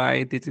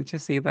MIUI? Didn't you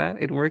say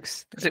that? It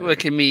works. Does it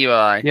work in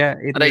MIUI? Yeah,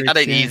 I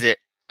don't use it.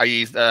 I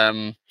use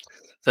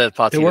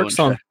third-party It works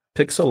launcher. on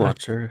Pixel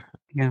Launcher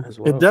Yeah. as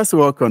well. It does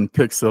work on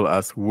Pixel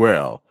as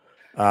well.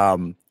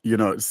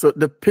 So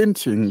the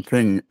pinching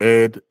thing,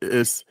 Ed,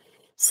 is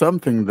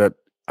something that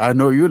I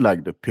know you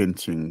like the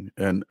pinching,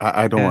 and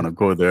I don't Yeah. want to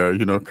go there,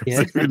 because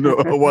Yeah. you know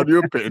what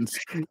you pinch.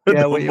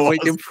 Yeah, the when you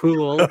most.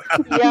 pull.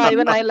 Yeah,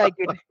 even I like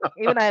it.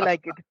 Even I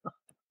like it.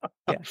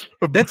 That's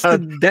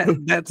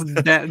But- that's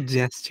that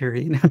gesture,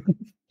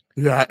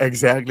 Yeah,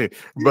 exactly.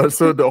 But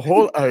so the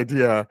whole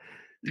idea,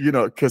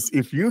 because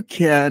if you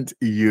can't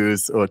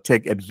use or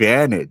take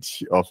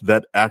advantage of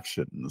that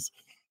actions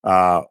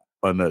on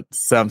a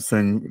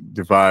Samsung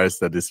device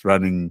that is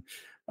running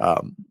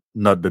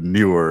not the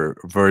newer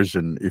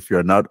version, if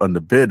you're not on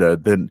the beta,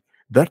 then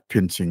that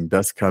pinching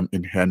does come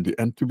in handy.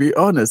 And to be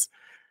honest,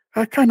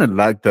 I kind of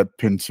like that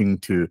pinching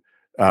to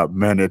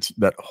manage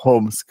that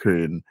home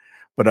screen.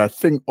 But I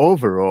think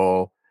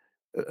overall,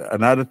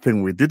 another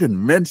thing we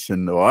didn't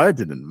mention, or I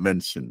didn't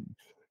mention,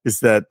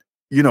 is that,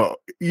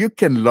 you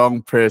can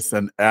long press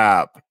an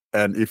app,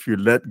 and if you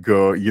let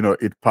go,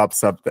 it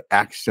pops up the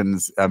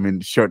actions,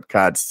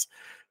 shortcuts,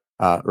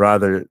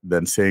 rather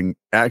than saying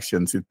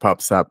actions, it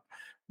pops up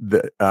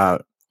the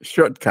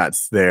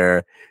shortcuts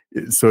there.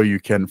 So you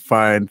can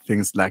find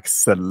things like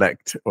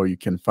select, or you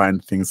can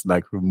find things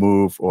like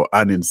remove or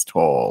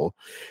uninstall,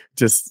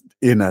 just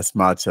in as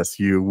much as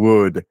you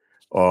would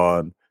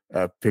on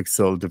a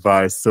Pixel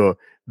device. So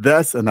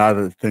that's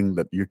another thing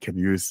that you can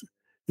use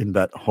in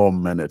that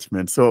home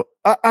management. So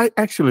I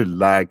actually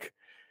like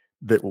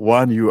the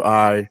One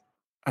UI.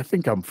 I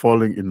think I'm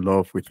falling in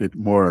love with it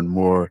more and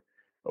more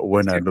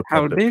when I look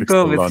How at the do you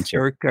go Pixel with launcher.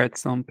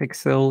 shortcuts on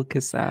Pixel?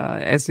 Because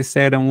as you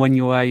said on One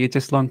UI, you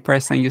just long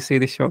press and you see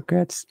the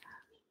shortcuts.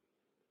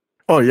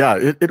 Oh, yeah,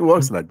 it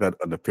works like that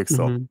on the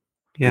Pixel. Mhm.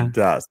 Yeah. It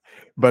does.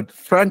 But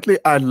frankly,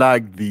 I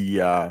like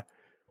the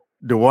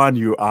One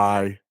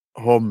UI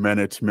home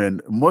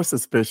management, most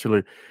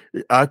especially.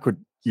 I could,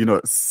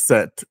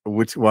 set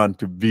which one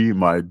to be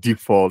my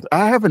default.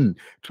 I haven't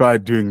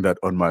tried doing that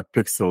on my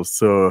Pixel,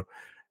 so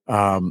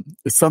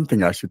it's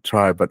something I should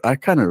try. But I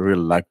kind of really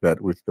like that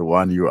with the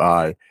One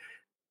UI.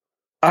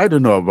 I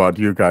don't know about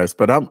you guys,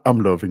 but I'm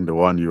loving the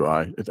One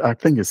UI. I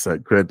think it's a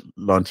great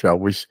launcher. I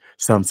wish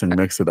Samsung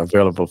makes it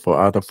available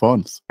for other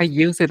phones. I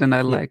use it and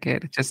I like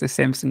it. Just a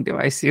Samsung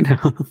device, Yeah, and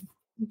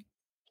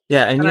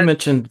And you I-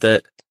 mentioned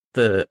that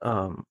the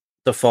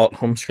default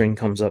home screen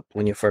comes up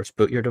when you first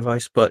boot your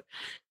device, but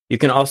you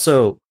can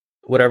also,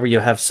 whatever you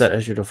have set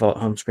as your default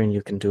home screen,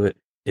 you can do it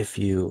if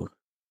you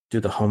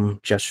do the home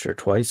gesture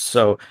twice.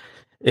 So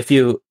if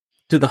you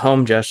do the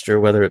home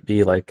gesture, whether it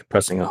be like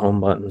pressing a home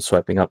button,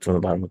 swiping up from the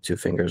bottom with 2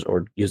 fingers,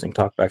 or using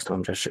TalkBack's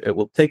home gesture, it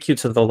will take you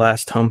to the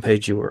last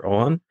homepage you were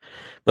on.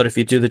 But if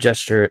you do the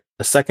gesture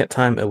a second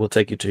time, it will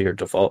take you to your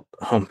default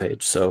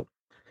homepage. So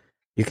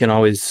you can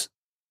always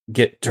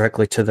get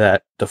directly to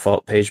that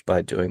default page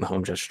by doing the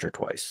home gesture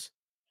twice.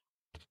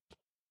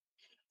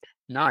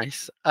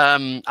 Nice.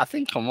 I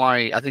think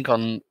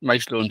on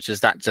most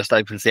launchers that just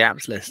opens the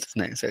apps list,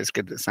 doesn't it? So it's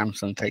good that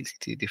Samsung takes you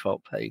to your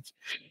default page.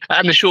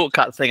 And the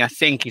shortcut thing, I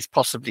think, is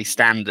possibly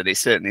standard. It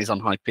certainly is on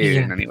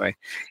Hyperion anyway.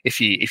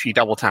 If you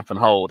double tap and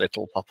hold,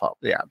 it'll pop up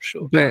the app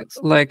shortcuts.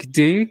 But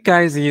do you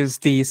guys use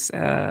these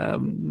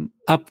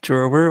up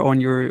drawer on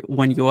your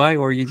One UI,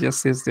 or you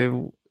just use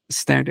the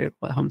standard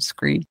home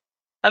screen?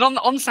 And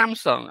on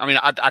Samsung,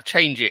 I'd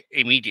change it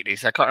immediately.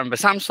 So I can't remember.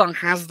 Samsung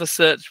has the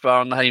search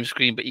bar on the home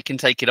screen, but you can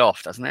take it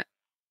off, doesn't it?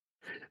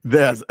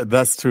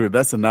 That's true.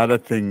 That's another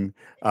thing.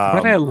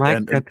 But I like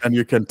and, that. and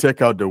you can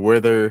take out the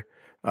weather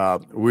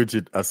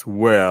widget as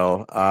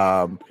well.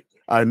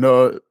 I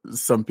know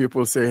some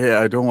people say, "Hey,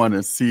 I don't want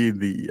to see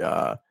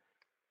the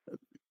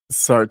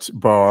search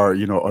bar,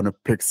 on a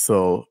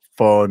Pixel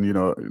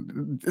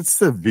phone."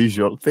 It's a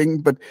visual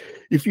thing, but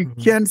if you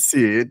can't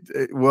see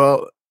it,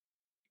 well,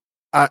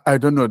 I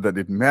don't know that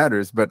it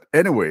matters, but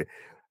anyway,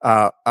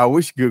 I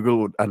wish Google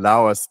would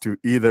allow us to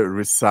either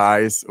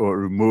resize or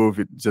remove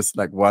it, just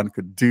like one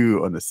could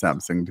do on a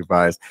Samsung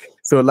device.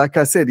 So, like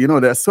I said,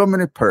 there are so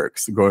many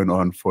perks going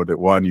on for the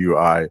One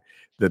UI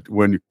that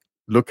when you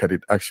look at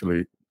it,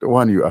 actually, the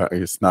One UI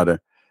is not a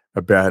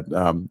bad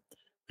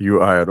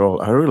UI at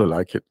all. I really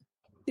like it.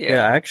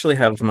 Yeah, I actually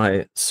have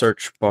my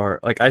search bar.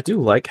 Like, I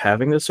do like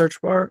having the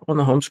search bar on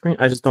the home screen.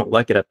 I just don't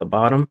like it at the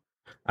bottom.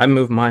 I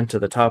move mine to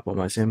the top on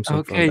my Samsung phone.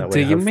 Okay, That way do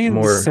I you have mean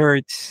the more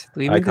search?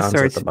 Do you mean the icons at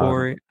search the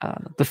bottom.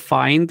 for the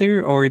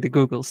Finder or the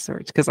Google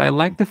search? Because I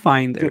like the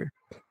Finder.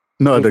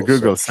 No, the Google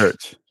Google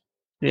search. search.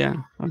 Yeah.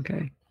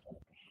 Okay.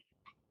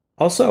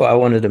 Also, I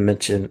wanted to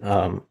mention,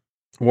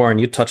 Warren,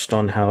 you touched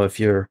on how if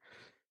you're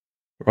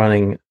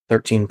running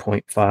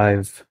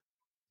 13.5,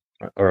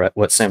 or at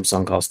what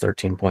Samsung calls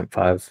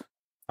 13.5,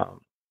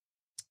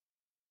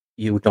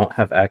 you don't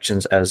have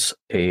actions as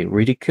a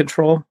reading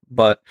control,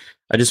 but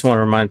I just want to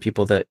remind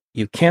people that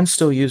you can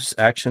still use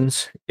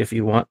actions if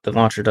you want. The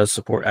launcher does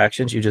support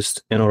actions. You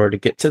just, in order to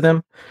get to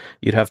them,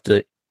 you'd have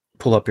to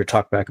pull up your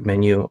TalkBack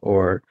menu,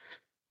 or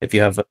if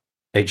you have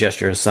a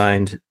gesture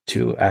assigned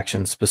to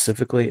actions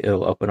specifically,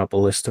 it'll open up a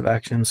list of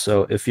actions.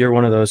 So if you're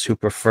one of those who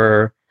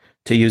prefer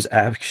to use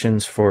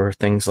actions for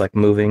things like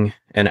moving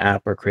an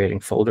app or creating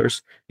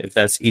folders, if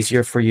that's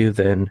easier for you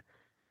than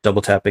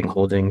double tapping,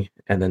 holding,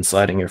 and then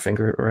sliding your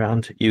finger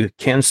around, you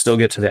can still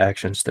get to the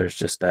actions. There's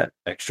just that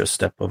extra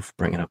step of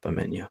bringing up a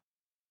menu.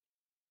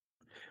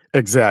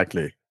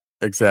 Exactly.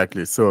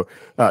 So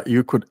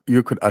you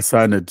could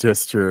assign a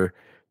gesture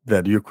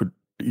that you could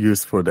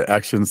use for the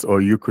actions, or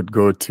you could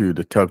go to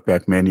the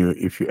TalkBack menu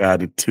if you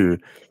add it to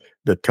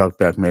the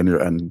TalkBack menu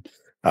and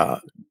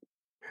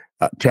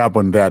tap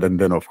on that, and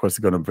then of course it's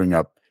going to bring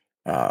up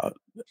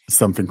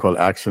something called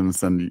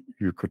actions, and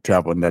you could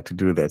tap on that to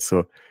do that.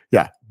 So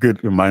yeah,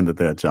 good reminder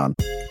there, John.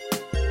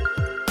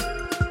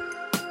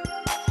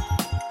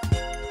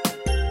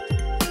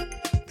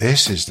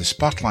 This is the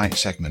Spotlight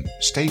segment.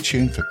 Stay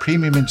tuned for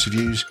premium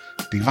interviews,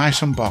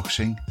 device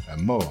unboxing,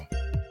 and more.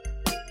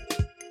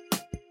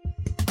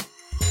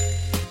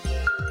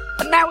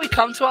 And now we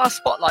come to our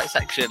Spotlight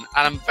section,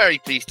 and I'm very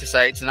pleased to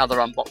say it's another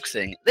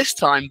unboxing. This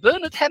time,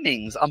 Bernard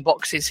Hemmings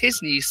unboxes his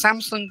new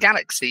Samsung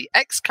Galaxy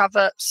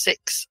X-Cover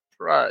 6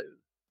 Pro.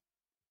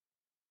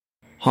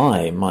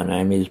 Hi, my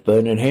name is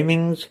Bernard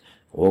Hemmings,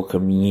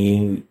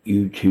 welcoming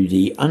you to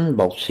the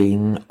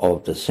unboxing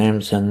of the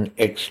Samsung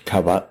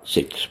X-Cover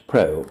 6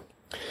 Pro.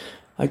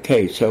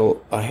 Okay,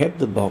 so I have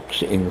the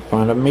box in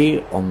front of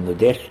me on the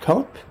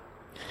desktop,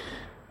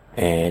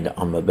 and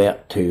I'm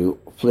about to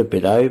flip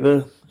it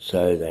over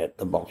so that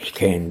the box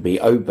can be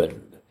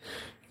opened.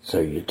 So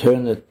you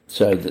turn it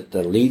so that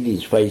the lid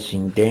is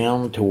facing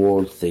down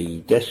towards the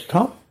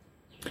desktop,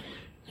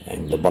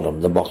 and the bottom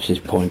of the box is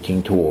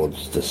pointing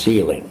towards the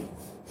ceiling.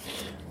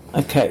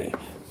 Okay,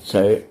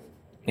 so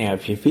now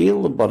if you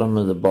feel the bottom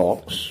of the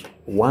box,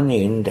 one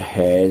end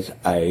has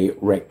a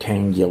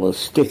rectangular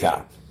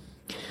sticker.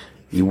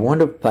 You want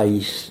to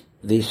face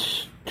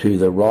this to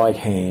the right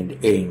hand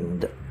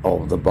end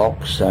of the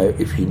box, so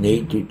if you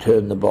need to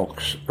turn the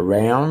box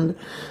around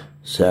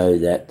so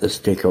that the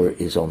sticker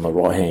is on the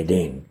right hand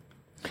end.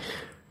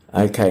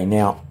 Okay,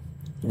 now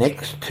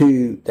next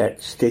to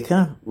that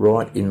sticker,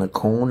 right in the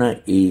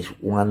corner, is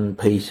one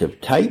piece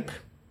of tape,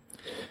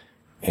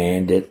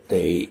 and at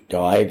the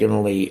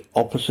diagonally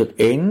opposite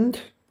end,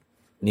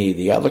 near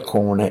the other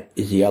corner,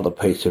 is the other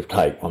piece of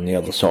tape on the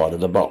other side of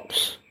the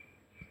box.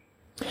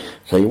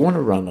 So you want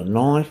to run a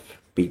knife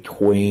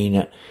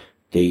between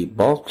the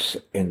box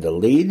and the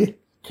lid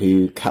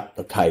to cut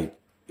the tape.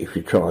 If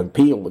you try and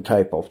peel the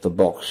tape off the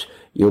box,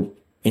 you'll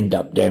end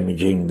up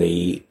damaging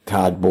the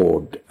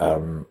cardboard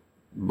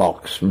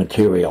box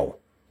material.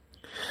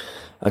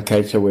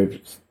 Okay, so we've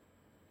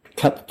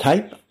cut the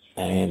tape,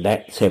 and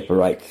that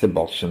separates the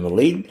box from the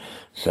lid.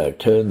 So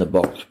turn the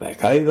box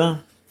back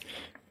over,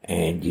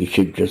 and you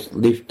should just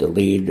lift the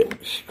lid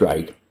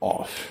straight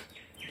off.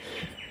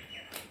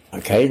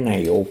 Okay, now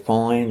you'll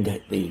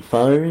find the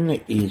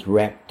phone is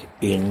wrapped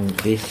in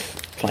this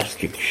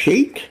plastic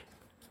sheet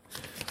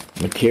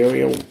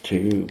material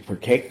to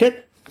protect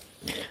it.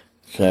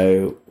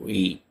 So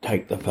we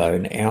take the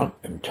phone out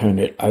and turn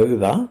it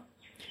over.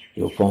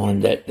 You'll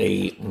find that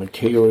the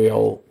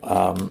material,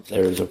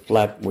 there is a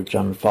flap which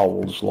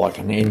unfolds like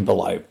an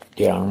envelope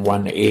down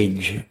one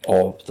edge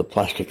of the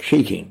plastic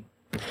sheeting.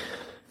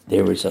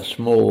 There is a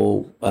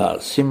small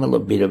similar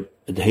bit of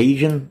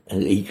adhesion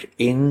at each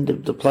end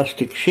of the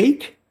plastic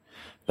sheet,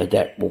 but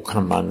that will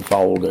come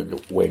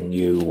unfolded when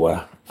you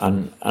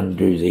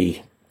undo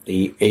the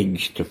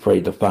edge to free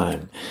the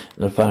phone.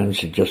 The phone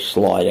should just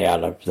slide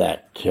out of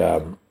that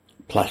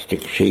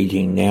plastic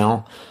sheeting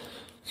now,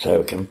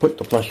 so we can put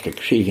the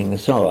plastic sheeting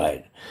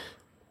aside.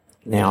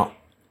 Now,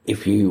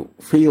 if you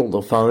feel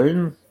the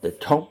phone, the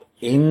top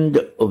end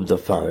of the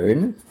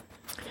phone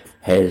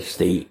has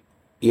the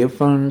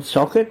earphone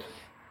socket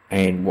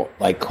and what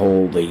they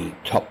call the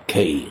top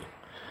key,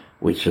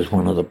 which is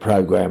one of the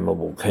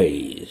programmable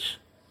keys.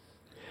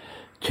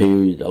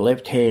 To the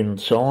left-hand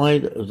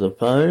side of the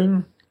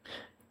phone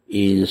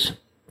is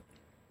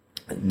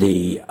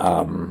the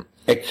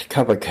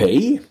X-Cover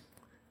key,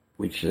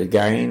 which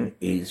again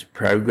is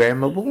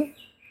programmable.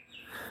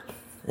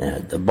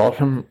 The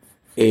bottom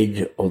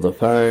edge of the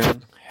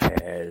phone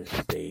has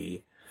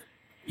the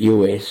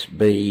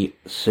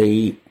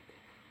USB-C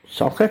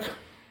socket,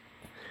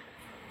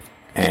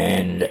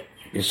 and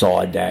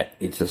beside that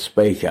it's a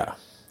speaker.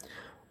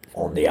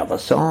 On the other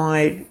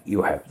side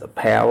you have the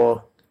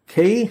power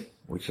key,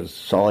 which is a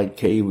side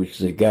key, which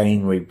is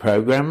again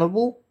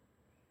reprogrammable,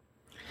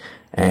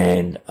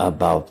 and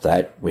above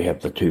that we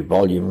have the two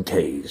volume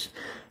keys.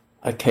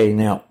 Okay,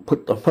 now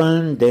put the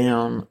phone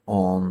down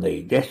on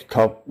the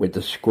desktop with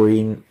the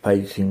screen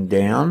facing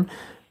down.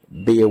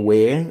 Be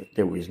aware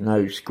there is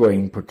no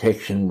screen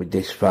protection with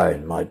this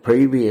phone. My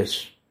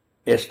previous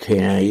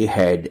S10e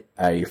had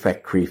a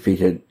factory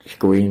fitted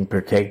screen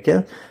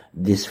protector.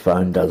 This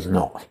phone does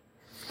not.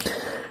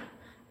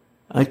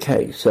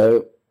 Okay,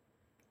 so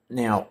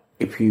now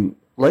if you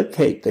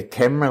locate the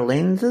camera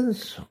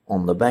lenses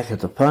on the back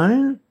of the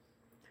phone,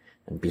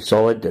 and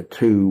beside the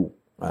two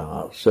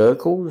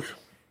circles,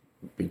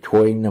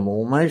 between them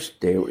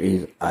almost, there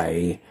is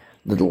a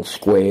little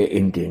square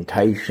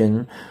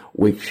indentation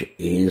which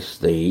is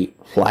the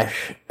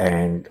flash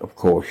and of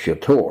course your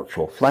torch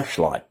or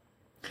flashlight.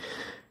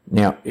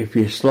 Now if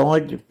you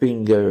slide your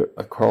finger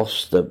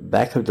across the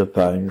back of the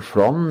phone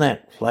from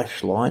that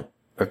flashlight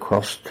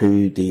across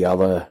to the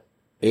other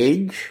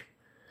edge,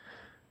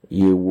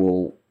 you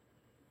will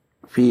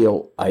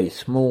feel a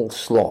small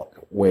slot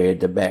where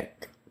the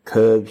back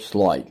curves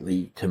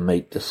slightly to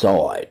meet the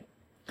side.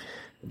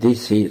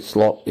 This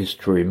slot is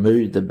to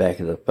remove the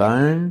back of the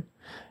phone,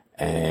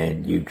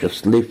 and you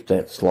just lift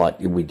that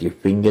slightly with your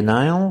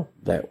fingernail.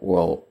 That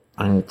will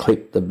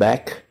unclip the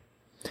back,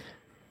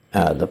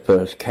 the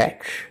first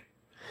catch.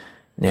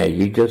 Now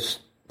you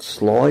just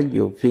slide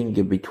your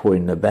finger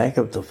between the back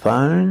of the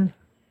phone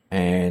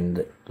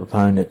and the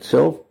phone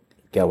itself,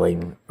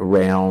 going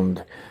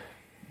around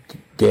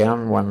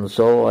down one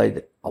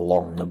side,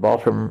 along the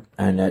bottom,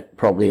 and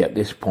probably at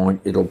this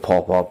point it'll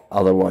pop up.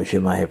 Otherwise,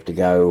 you may have to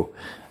go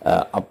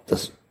up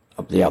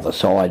the other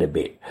side a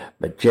bit.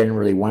 But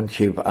generally, once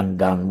you've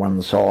undone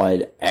one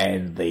side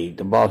and the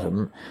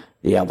bottom,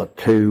 the other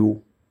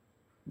two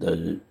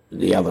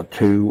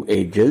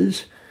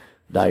edges,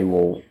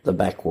 the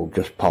back will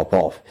just pop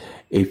off.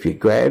 If you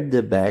grab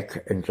the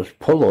back and just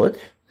pull it,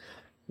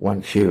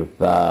 once you've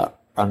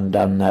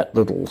undone that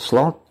little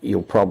slot,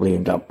 you'll probably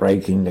end up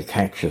breaking the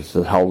catches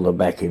that hold the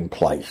back in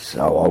place,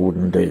 so I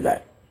wouldn't do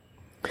that.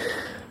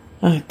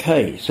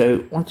 Okay,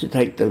 so once you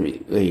take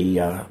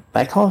the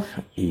back off,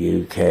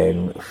 you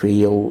can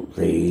feel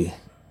the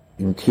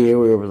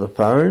interior of the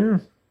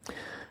phone,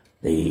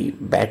 the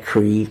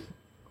battery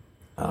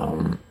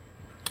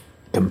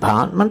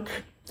compartment,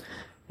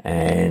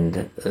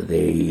 and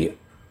the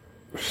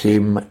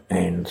SIM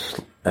and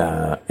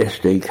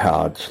SD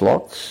card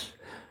slots.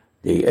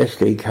 The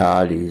SD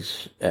card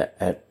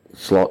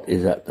slot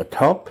is at the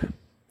top,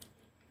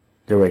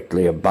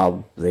 directly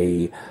above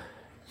the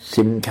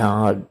SIM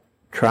card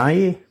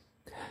tray.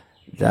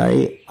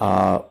 They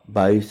are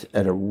both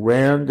at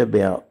around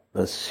about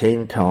the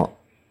centre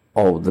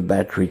of the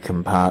battery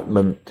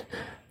compartment,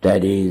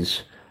 that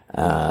is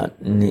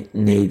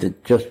near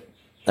just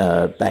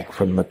back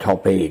from the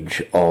top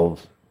edge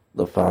of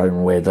the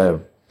phone,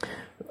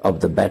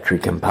 of the battery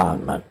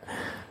compartment.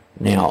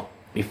 Now,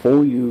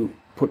 before you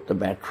put the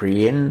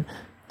battery in,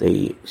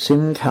 the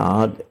SIM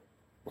card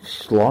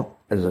slot,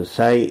 as I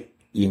say,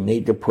 you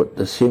need to put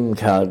the SIM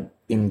card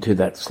into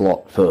that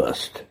slot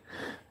first.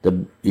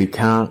 You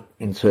can't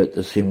insert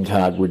the SIM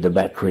card with the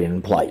battery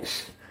in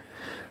place.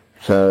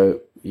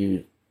 So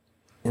you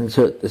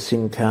insert the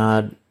SIM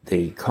card,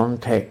 the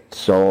contact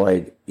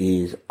side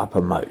is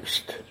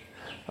uppermost,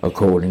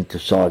 according to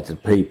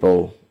sighted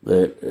people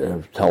that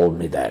have told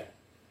me that.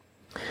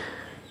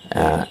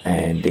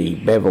 And the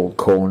beveled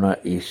corner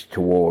is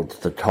towards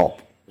the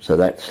top, so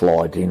that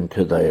slides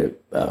into the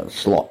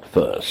slot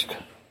first.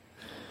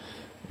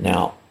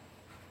 Now,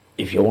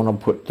 if you want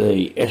to put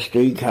the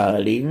SD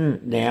card in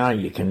now,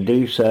 you can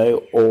do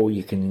so, or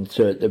you can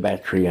insert the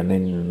battery and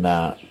then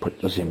put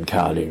the SIM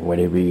card in,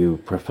 whatever you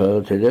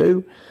prefer to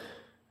do.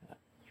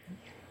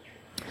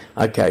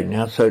 Okay,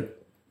 now so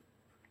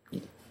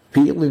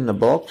feel in the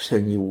box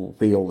and you will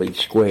feel the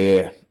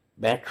square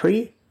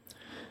battery.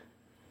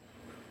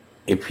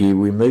 If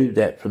you remove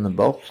that from the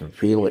box and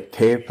feel it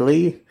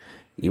carefully,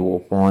 you will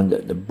find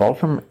that the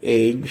bottom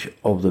edge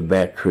of the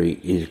battery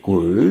is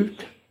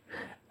grooved,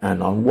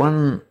 and on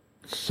one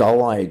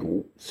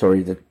surface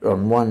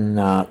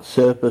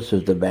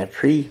of the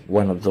battery,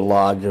 one of the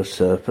larger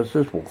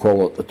surfaces, we'll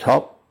call it the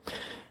top,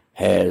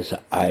 has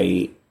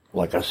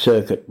like a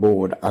circuit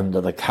board under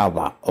the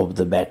cover of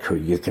the battery.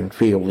 You can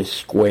feel this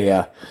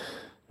square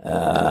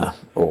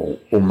or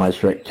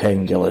almost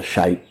rectangular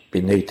shape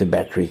beneath the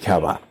battery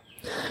cover.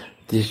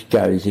 This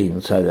goes in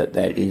so that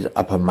is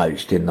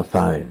uppermost in the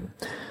phone.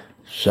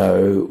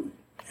 So,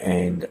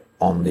 and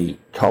on the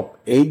top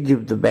edge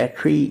of the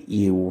battery,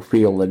 you will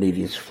feel that it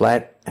is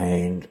flat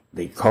and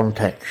the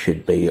contact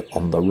should be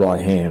on the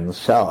right-hand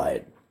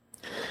side.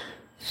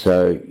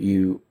 So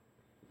you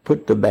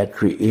put the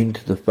battery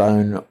into the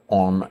phone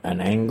on an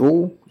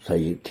angle, so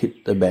you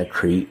tip the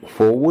battery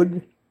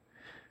forward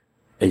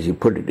as you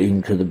put it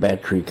into the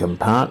battery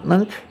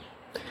compartment,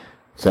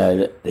 so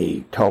that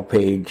the top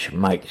edge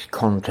makes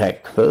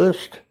contact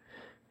first.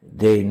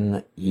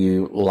 Then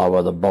you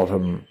lower the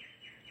bottom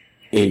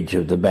edge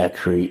of the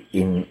battery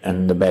in,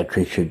 and the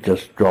battery should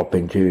just drop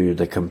into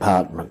the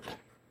compartment.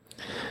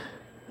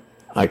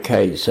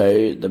 Okay,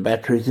 so the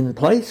battery's in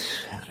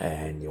place,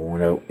 and you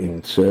want to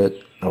insert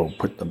or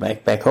put the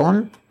back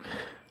on,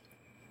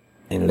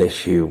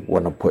 unless you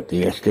want to put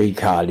the SD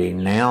card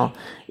in now.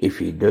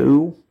 If you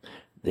do,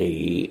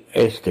 the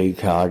SD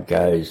card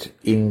goes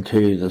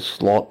into the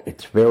slot.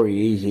 It's very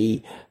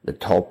easy.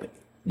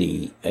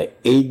 The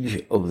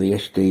edge of the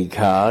SD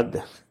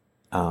card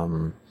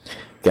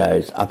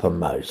goes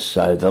uppermost.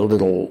 So the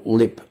little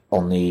lip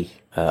on the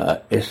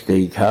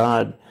SD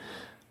card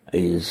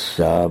is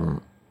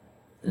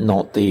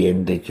not the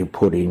end that you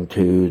put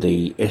into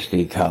the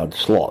SD card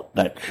slot.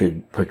 That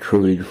should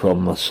protrude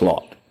from the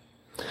slot,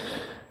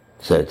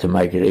 so to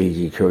make it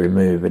easy to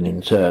remove and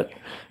insert.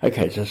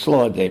 Okay, so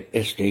slide that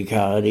SD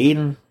card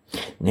in.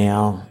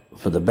 Now,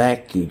 for the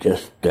back, you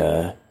just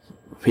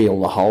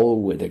feel the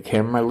hole where the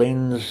camera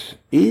lens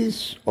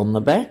is on the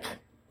back.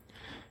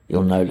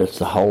 You'll notice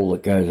the hole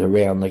that goes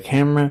around the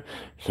camera,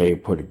 so you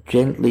put it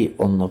gently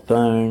on the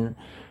phone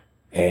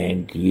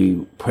and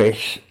you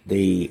press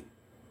the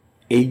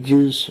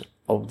edges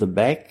of the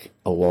back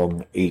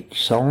along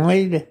each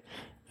side,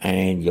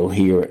 and you'll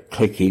hear it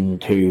click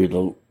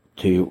into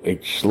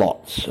its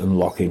slots and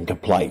lock into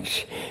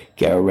place.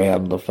 Go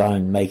around the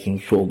phone making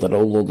sure that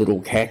all the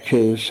little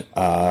catches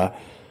are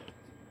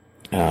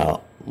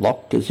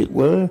locked, as it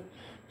were.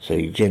 So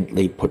you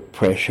gently put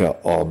pressure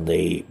on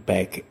the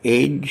back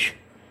edge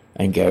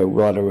and go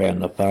right around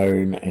the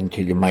phone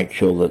until you make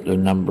sure that the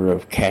number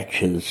of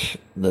catches,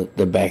 that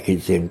the back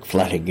is then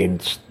flat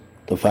against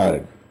the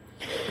phone.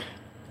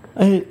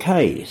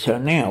 Okay, so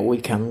now we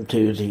come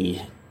to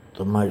the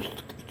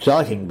most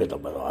exciting bit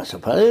of it, I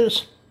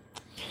suppose.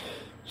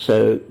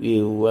 So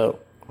you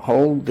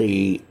hold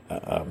the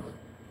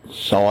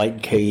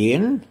side key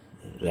in,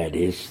 that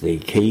is the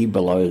key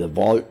below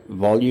the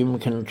volume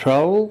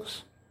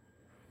controls,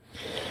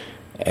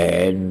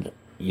 and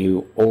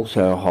you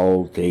also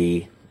hold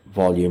the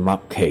volume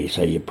up key,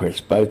 so you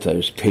press both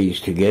those keys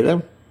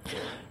together.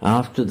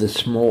 After the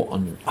small,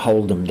 and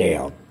hold them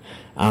down.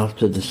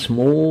 After the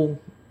small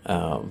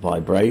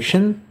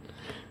vibration,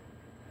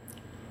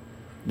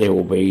 there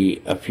will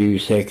be a few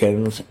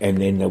seconds, and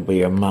then there'll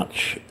be a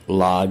much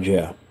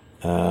larger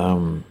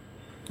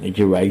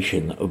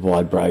duration of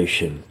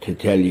vibration to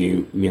tell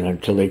you,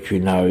 to let you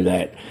know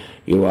that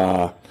you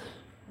are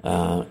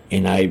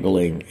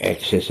enabling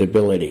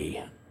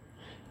accessibility.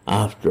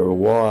 After a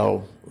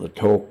while, the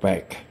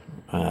talkback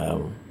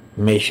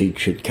message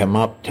should come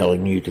up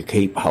telling you to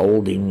keep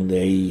holding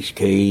these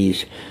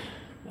keys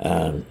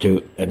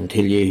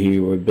until you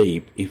hear a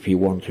beep if you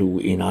want to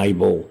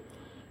enable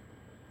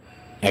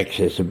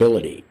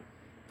accessibility.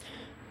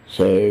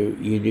 So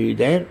you do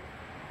that,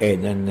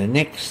 and then the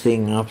next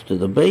thing after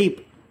the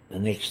beep, the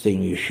next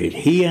thing you should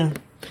hear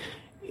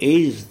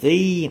is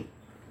the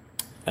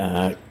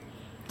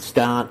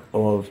start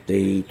of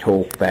the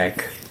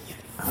talkback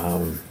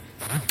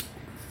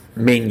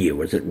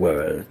menu, as it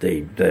were,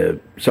 the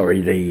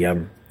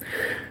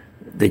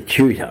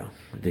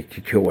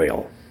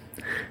tutorial,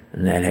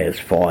 and that has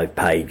 5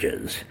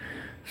 pages.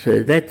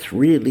 So that's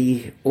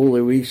really all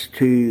there is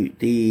to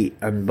the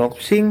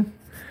unboxing.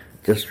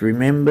 Just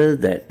remember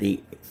that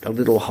the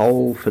little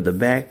hole for the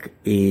back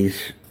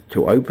is,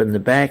 to open the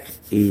back,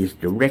 is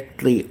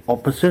directly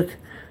opposite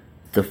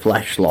the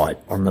flashlight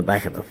on the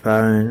back of the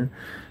phone.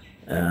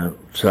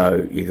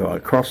 So you go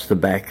across the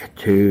back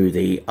to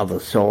the other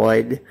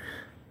side,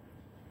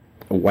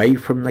 away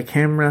from the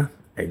camera,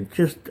 and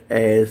just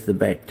as the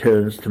back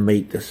turns to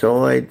meet the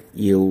side,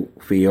 you'll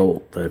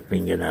feel the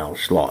fingernail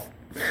slot.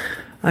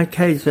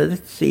 Okay, so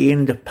that's the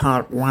end of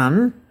part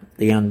 1,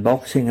 the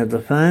unboxing of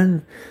the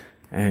phone,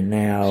 and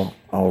now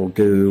I'll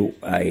do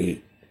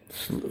a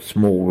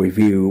small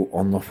review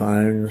on the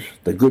phones,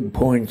 the good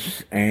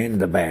points and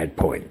the bad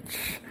points.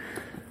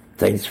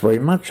 Thanks very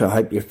much. I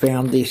hope you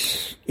found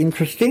this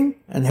interesting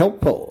and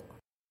helpful.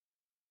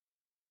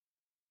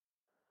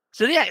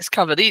 So the X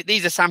cover,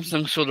 these are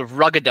Samsung's sort of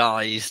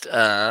ruggedized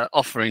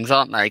offerings,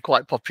 aren't they?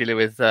 Quite popular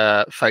with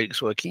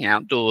folks working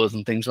outdoors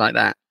and things like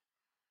that.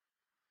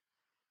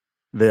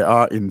 They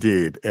are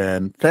indeed.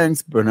 And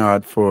thanks,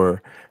 Bernard,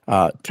 for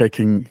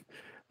taking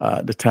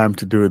the time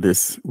to do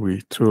this.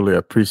 We truly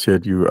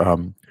appreciate you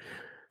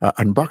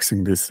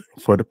unboxing this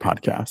for the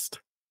podcast.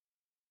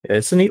 Yeah,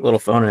 it's a neat little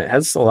phone. It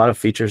has a lot of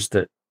features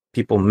that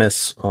people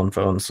miss on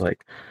phones,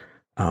 like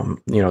I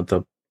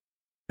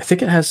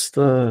think it has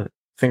the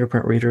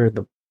fingerprint reader,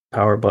 the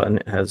power button.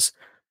 It has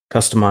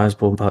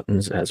customizable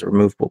buttons. It has a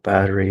removable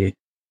battery,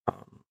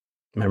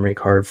 memory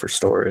card for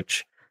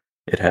storage.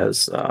 It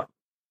has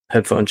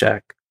headphone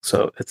jack.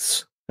 So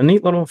it's a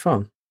neat little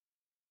phone.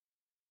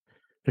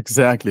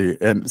 Exactly.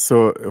 And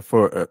so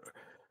for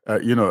a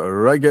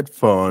rugged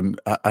phone,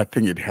 I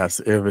think it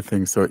has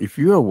everything. So if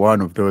you are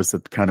one of those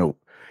that kind of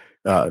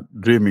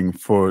dreaming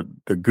for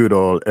the good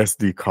old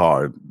SD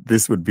card,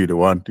 this would be the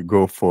one to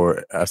go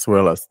for, as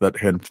well as that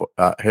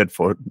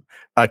headphone.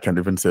 I can't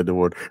even say the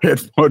word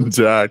headphone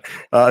jack.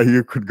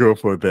 You could go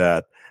for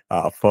that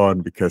phone,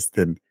 because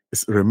then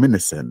it's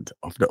reminiscent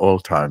of the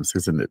old times,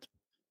 isn't it?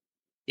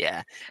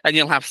 Yeah, and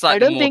you'll have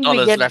slightly more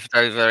dollars left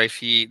over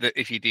if you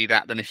do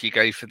that than if you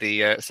go for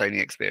the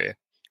Sony Xperia.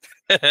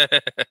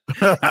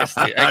 Because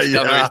the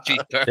Xperia is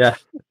cheaper. Yeah,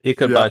 you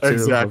could buy 2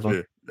 exactly,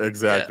 of them.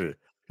 Exactly. Yeah.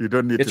 You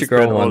don't need Get to your girl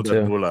spend all one that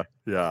too. moolah.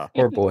 Yeah.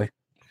 Or boy.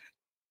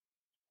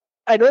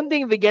 I don't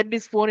think we get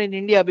this phone in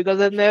India because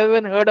I've never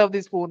even heard of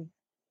this phone.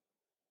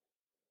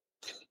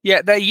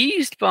 Yeah, they're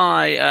used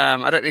by,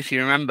 I don't know if you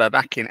remember,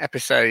 back in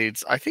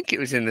episodes, I think it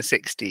was in the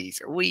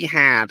 60s, we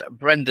had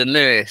Brendan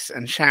Lewis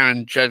and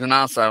Sharon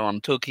Giordanato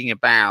on talking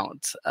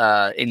about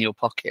In Your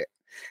Pocket,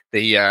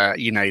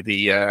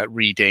 the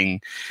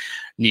reading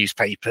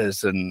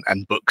newspapers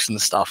and books and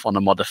stuff on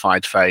a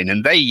modified phone,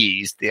 and they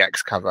used the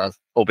X cover,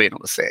 albeit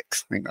not the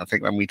 6. I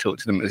think when we talked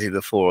to them it was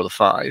either 4 or the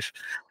 5.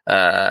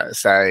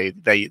 So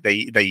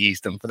they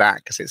used them for that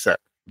because it's a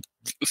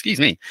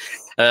they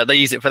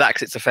use it for that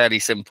because it's a fairly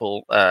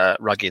simple,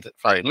 rugged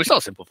phone. Well, it's not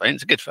a simple phone;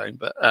 it's a good phone,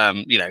 but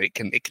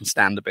it can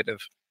stand a bit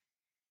of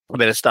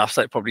stuff.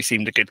 So it probably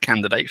seemed a good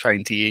candidate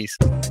phone to use.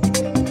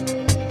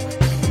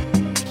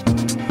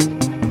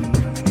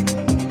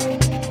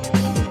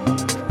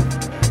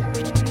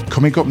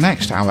 Coming up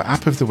next, our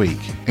app of the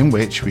week, in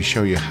which we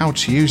show you how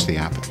to use the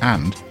app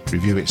and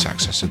review its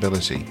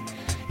accessibility.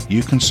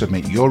 You can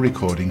submit your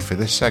recording for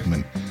this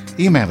segment.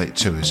 Email it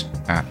to us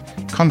at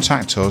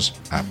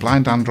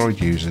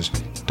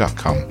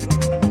contactus@blindandroidusers.com.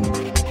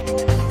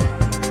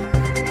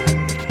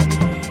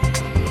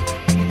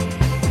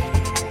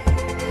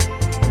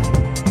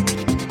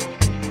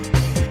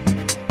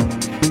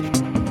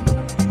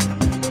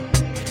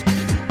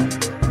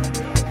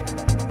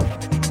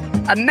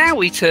 And now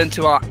we turn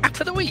to our app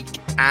of the week,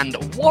 and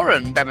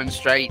Warren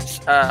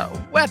demonstrates a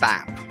web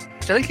app,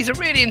 which I think is a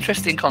really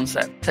interesting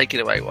concept. Take it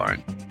away,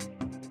 Warren.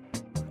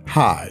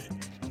 Hi,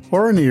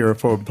 Warren here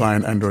for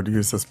Blind Android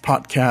Users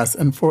Podcast,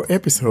 and for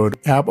episode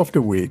App of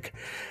the Week,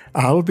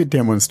 I'll be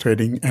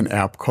demonstrating an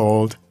app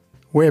called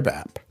Web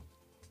App.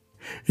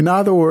 In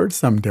other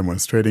words, I'm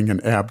demonstrating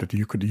an app that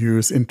you could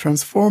use in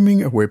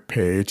transforming a web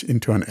page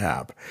into an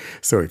app.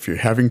 So if you're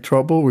having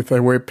trouble with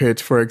a web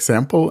page, for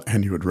example,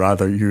 and you would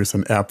rather use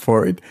an app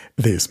for it,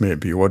 this may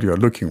be what you're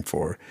looking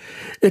for.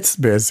 It's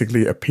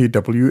basically a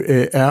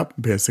PWA app,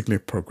 basically a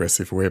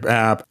progressive web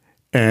app,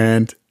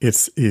 and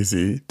it's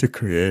easy to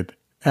create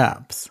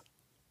apps.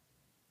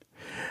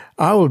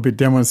 I will be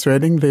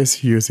demonstrating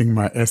this using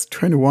my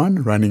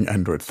S21 running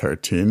Android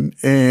 13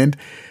 and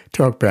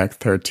TalkBack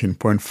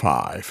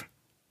 13.5.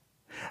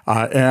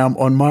 I am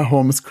on my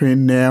home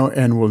screen now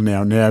and will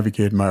now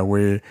navigate my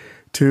way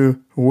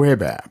to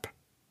Web App.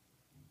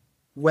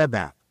 Web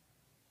App.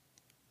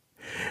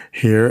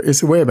 Here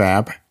is Web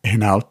App,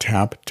 and I'll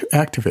tap to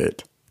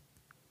activate.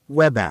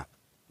 Web App.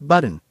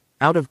 Button.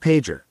 Out of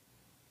pager.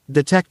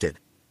 Detected.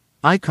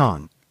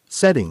 Icon.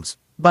 Settings.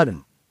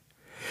 Button.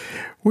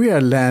 We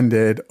are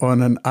landed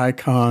on an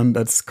icon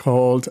that's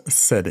called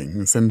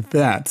Settings, and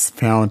that's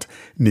found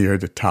near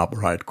the top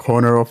right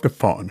corner of the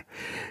phone.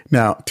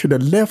 Now, to the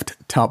left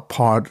top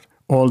part,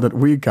 all that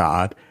we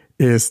got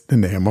is the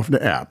name of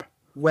the app.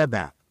 Web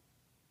App.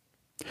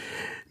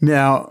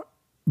 Now,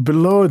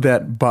 below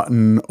that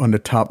button on the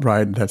top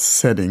right, that's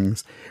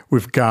Settings,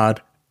 we've got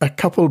a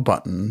couple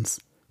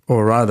buttons,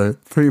 or rather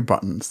 3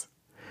 buttons.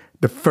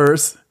 The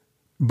first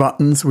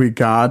buttons we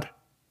got,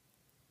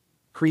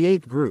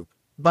 Create Group.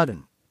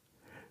 Button.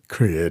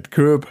 Create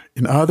Group.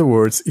 In other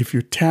words, if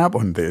you tap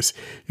on this,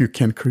 you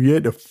can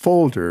create a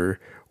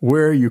folder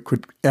where you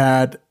could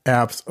add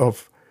apps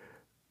of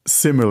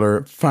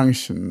similar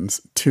functions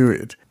to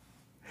it.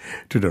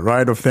 To the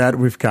right of that,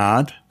 we've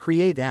got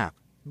Create App.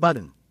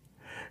 Button.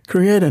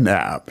 Create an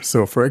app.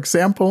 So, for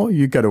example,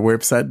 you got a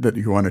website that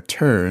you want to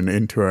turn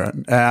into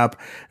an app.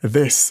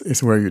 This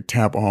is where you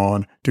tap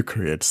on to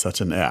create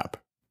such an app.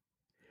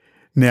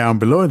 Now,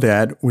 below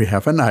that, we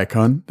have an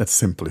icon that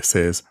simply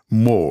says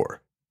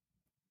More.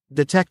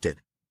 Detected.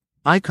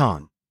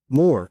 Icon.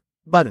 More.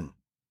 Button.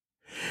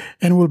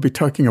 And we'll be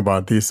talking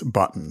about these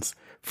buttons.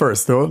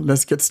 First, though,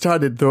 let's get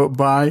started,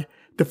 by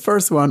the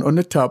first one on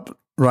the top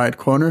right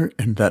corner,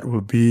 and that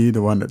will be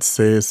the one that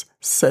says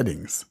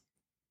Settings.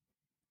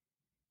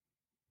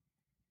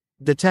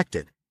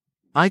 Detected.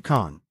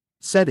 Icon.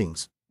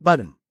 Settings.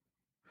 Button.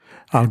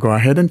 I'll go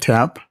ahead and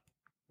tap.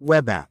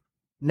 Web App.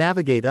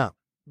 Navigate up.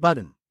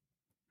 Button.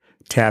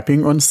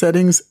 Tapping on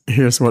Settings,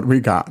 here's what we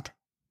got.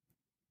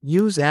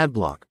 Use ad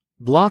block.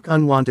 Block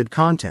unwanted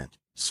content.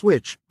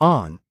 Switch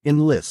on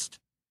in list.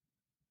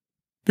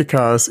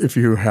 Because if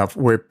you have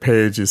web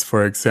pages,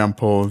 for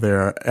example,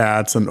 there are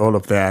ads and all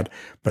of that,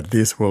 but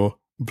this will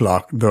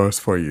block those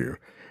for you.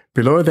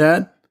 Below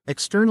that,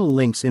 External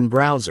links in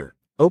browser.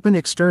 Open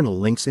external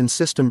links in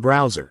system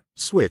browser.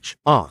 Switch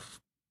off.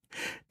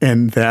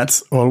 and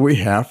that's all we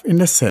have in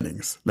the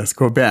settings. Let's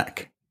go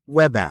back.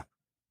 Web App.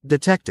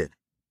 Detected.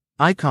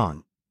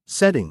 Icon.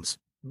 Settings.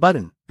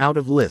 Button. Out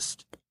of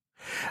list.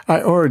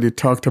 I already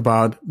talked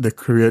about the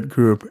create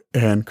group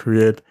and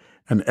create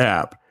an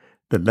app.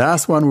 The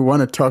last one we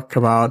want to talk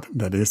about,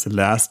 that is the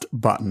last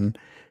button,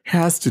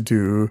 has to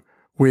do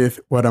with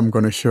what I'm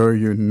going to show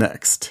you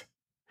next.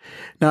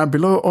 Now,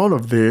 below all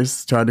of this,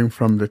 starting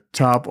from the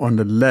top on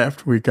the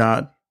left, we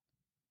got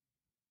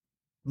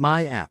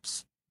My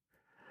Apps.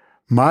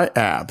 My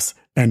Apps.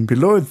 And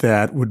below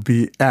that would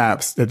be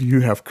apps that you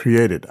have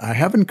created. I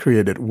haven't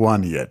created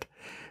one yet.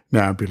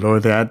 Now, below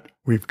that,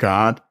 we've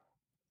got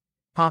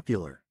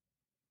Popular.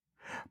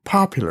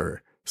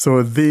 Popular.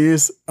 So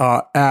these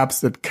are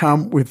apps that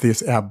come with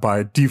this app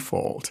by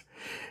default.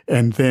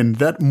 And then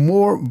that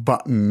More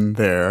button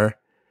there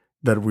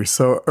that we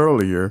saw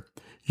earlier,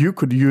 you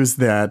could use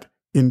that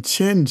in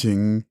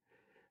changing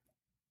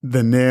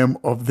the name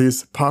of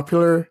this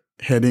Popular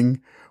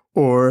heading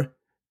or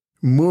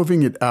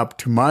moving it up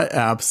to My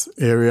Apps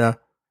area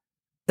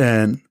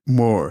and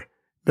More.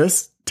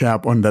 Let's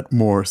tap on that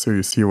More so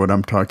you see what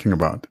I'm talking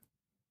about.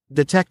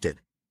 Detected.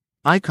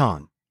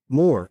 Icon.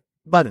 More.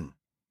 Button.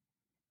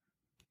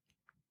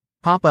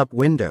 Pop-up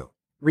window.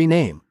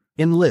 Rename.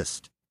 In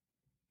list.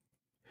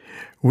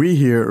 We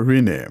hear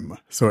rename.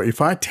 So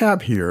if I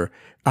tap here,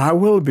 I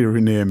will be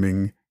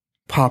renaming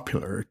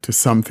Popular to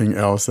something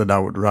else that I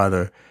would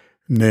rather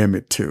name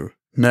it to.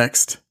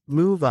 Next.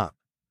 Move up.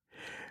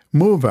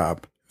 Move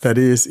up. That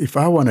is, if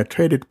I want to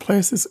trade it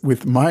places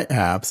with My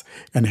Apps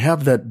and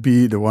have that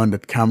be the one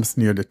that comes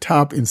near the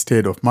top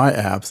instead of My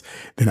Apps,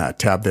 then I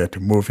tap there to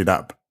move it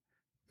up.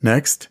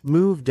 Next.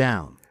 Move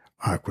down.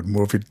 I could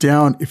move it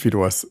down if it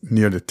was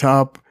near the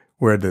top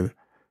where the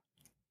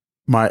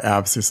My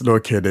Apps is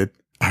located.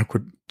 I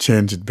could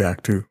change it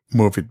back to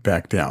move it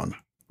back down.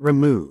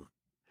 Remove.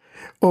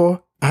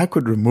 Or I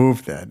could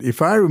remove that.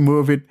 If I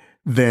remove it,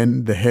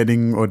 then the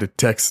heading or the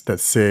text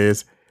that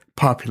says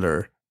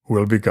Popular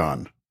will be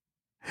gone.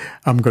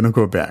 I'm going to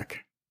go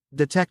back.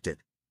 Detected.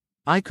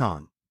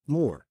 Icon.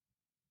 More.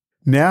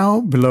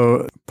 Now,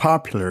 below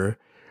popular,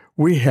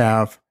 we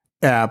have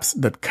apps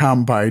that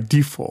come by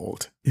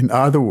default. In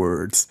other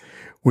words,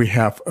 we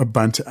have a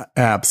bunch of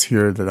apps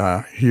here that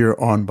are here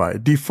on by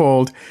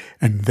default,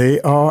 and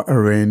they are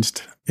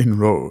arranged in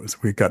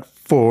rows. We got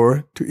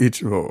 4 to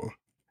each row.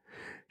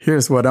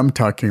 Here's what I'm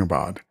talking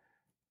about.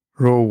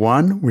 Row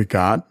 1, we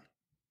got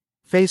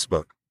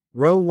Facebook.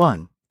 Row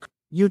 1.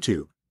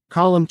 YouTube.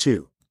 Column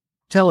 2.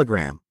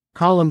 Telegram.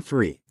 Column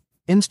 3.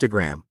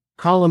 Instagram.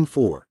 Column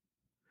 4.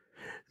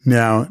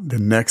 now the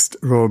next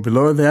row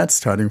below that,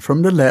 starting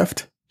from the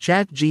left.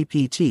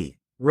 ChatGPT.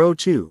 Row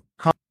 2.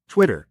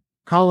 Twitter.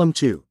 Column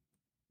 2.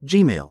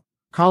 Gmail.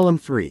 Column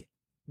 3.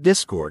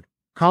 Discord.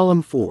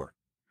 Column 4.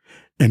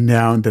 And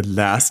now the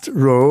last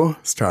row,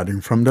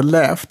 starting from the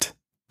left.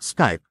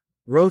 Skype.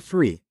 Row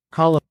 3.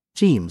 Column.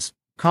 Teams.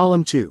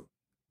 Column 2.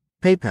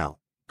 PayPal.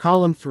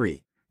 Column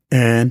 3.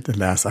 And the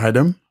last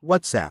item,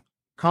 WhatsApp.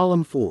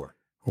 Column 4.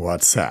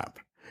 WhatsApp.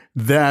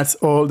 That's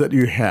all that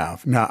you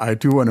have. Now, I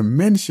do want to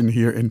mention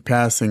here in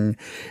passing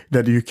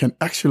that you can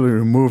actually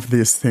remove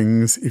these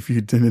things if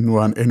you didn't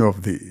want any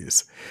of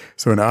these.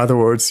 So in other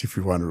words, if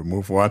you want to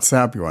remove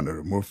WhatsApp, you want to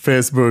remove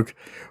Facebook,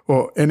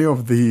 or any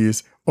of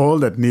these, all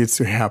that needs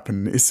to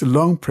happen is to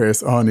long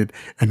press on it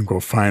and go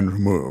find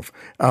remove.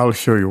 I'll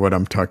show you what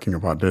I'm talking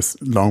about. This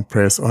long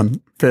press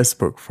on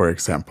Facebook, for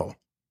example.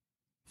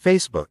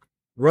 Facebook.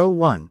 Row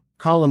 1.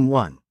 Column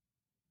 1.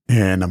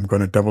 And I'm going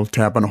to double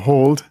tap and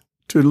hold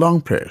to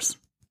long press.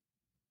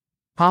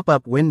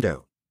 Pop-up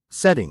window.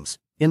 Settings.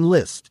 In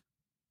list.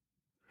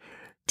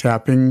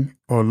 Tapping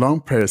or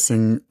long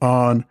pressing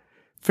on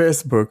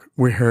Facebook,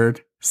 we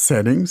heard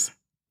settings.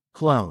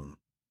 Clone.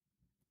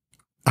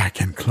 I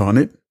can clone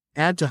it.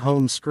 Add to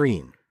home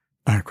screen.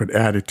 I could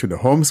add it to the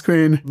home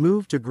screen.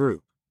 Move to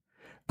group.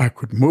 I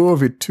could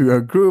move it to a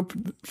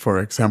group. For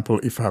example,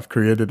 if I've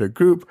created a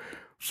group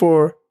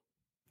for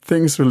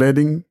things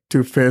relating to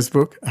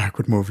Facebook, I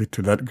could move it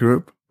to that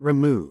group.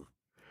 Remove.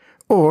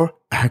 Or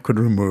I could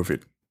remove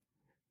it.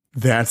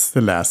 That's the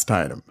last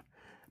item.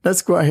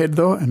 Let's go ahead,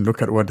 though, and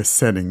look at what the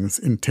settings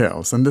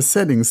entails. And the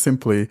settings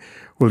simply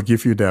will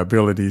give you the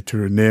ability to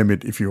rename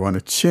it if you want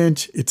to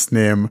change its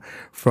name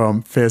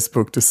from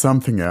Facebook to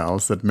something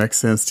else that makes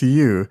sense to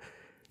you.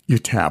 You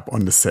tap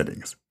on the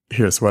settings.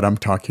 Here's what I'm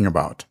talking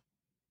about.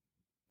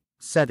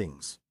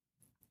 Settings.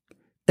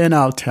 And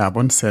I'll tap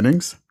on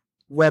settings.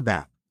 Web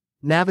app.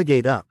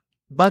 Navigate up.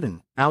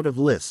 Button. Out of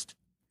list.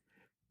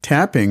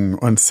 Tapping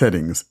on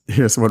settings.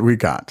 Here's what we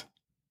got.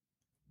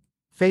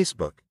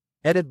 Facebook.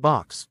 Edit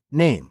box.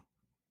 Name.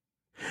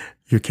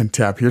 You can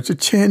tap here to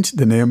change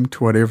the name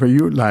to whatever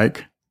you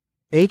like.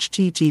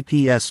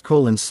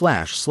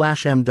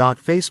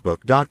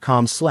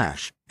 https://m.facebook.com/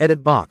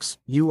 edit box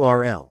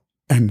URL.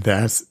 And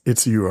that's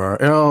its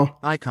URL.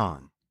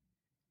 Icon.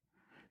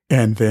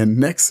 And then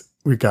next,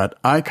 we got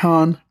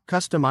icon.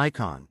 Custom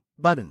icon.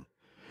 Button.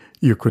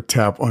 You could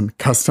tap on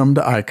custom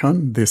the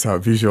icon. These are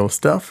visual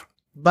stuff.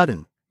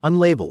 Button.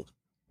 Unlabeled.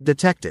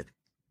 Detected.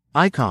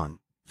 Icon.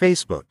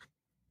 Facebook.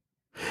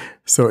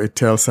 So it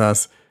tells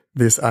us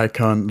this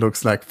icon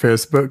looks like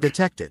Facebook.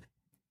 Detected.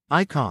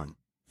 Icon.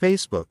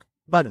 Facebook.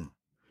 Button.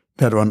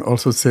 That one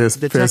also says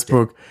Detected.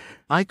 Facebook.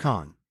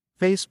 Icon.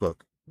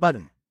 Facebook.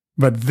 Button.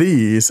 But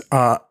these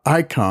are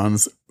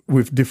icons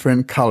with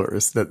different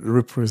colors that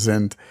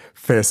represent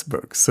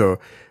Facebook. So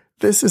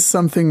this is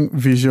something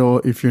visual.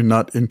 If you're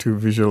not into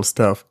visual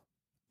stuff,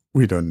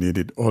 we don't need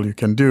it. All you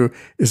can do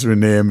is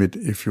rename it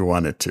if you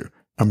wanted to.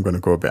 I'm going to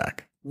go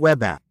back.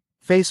 Web app.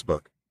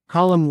 Facebook.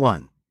 Column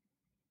 1.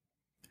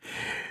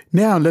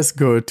 Now let's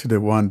go to the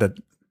one that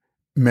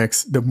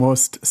makes the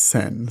most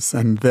sense,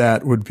 and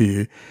that would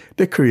be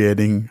the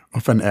creating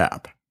of an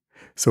app.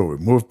 So we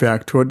move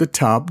back toward the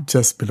top,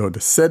 just below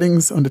the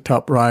settings on the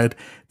top right,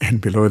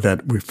 and below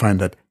that we find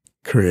that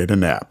create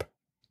an app.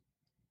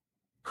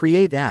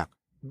 Create app.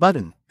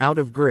 Button. Out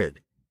of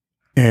grid.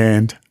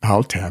 And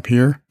I'll tap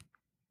here.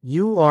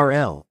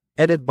 URL.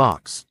 Edit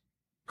box.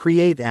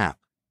 Create app.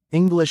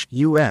 English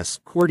US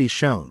QWERTY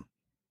shown.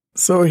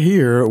 So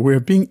here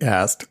we're being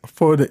asked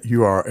for the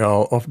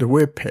URL of the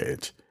web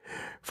page.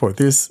 For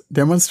this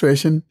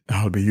demonstration,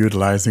 I'll be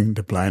utilizing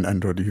the Blind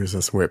Android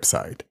Users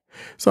website.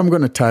 So I'm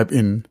going to type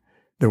in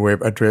the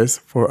web address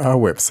for our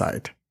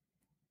website.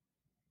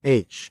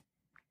 H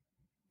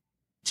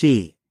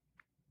T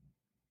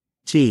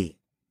T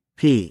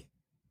P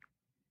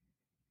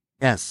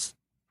S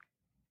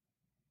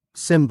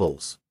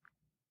symbols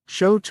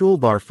show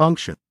toolbar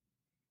function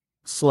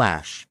 /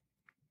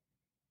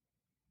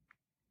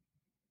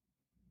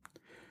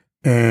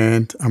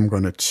 And I'm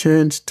going to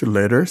change to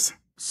letters.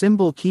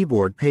 symbol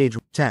keyboard page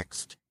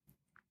text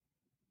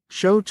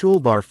show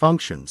toolbar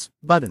functions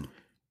button.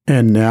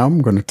 And now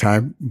I'm going to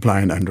type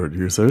Blind Android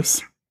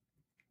Users.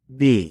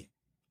 B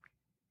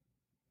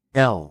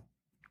L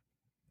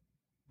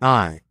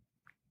I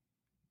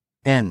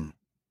N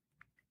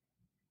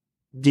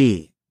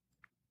D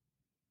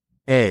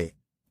A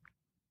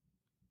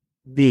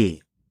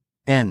B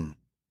N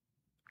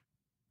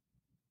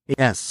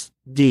S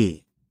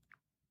D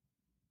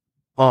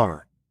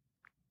R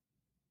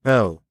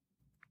O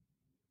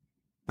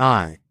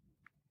I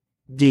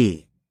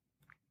D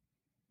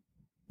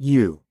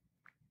U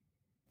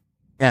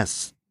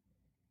S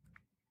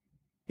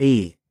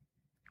E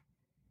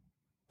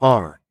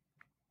R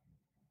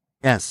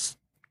S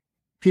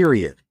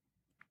period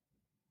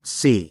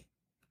C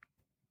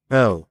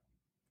O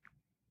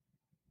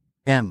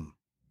M.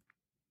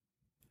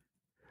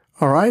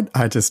 All right,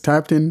 I just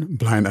typed in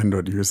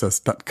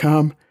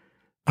blindandroidusers.com.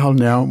 I'll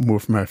now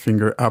move my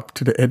finger up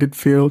to the edit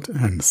field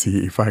and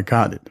see if I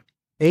got it.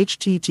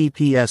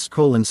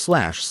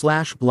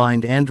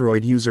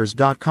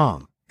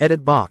 https://blindandroidusers.com.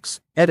 Edit box.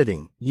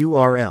 Editing.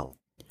 URL.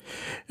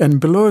 And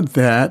below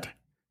that,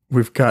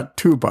 we've got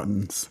two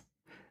buttons.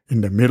 In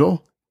the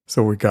middle,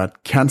 so we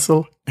got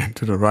cancel, and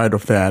to the right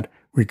of that,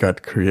 we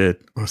got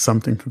create or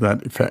something to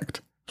that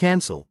effect.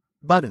 Cancel.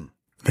 Button.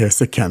 There's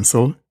the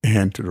cancel,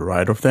 and to the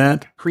right of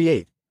that,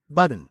 Create.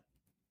 Button.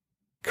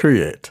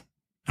 create.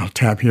 I'll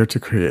tap here to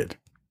create.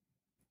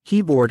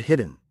 Keyboard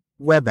hidden.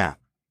 Web app.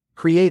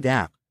 Create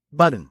app.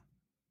 Button.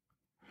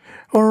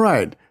 All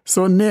right,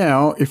 so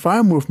now if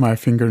I move my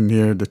finger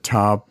near the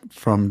top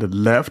from the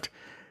left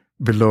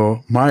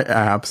below my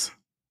apps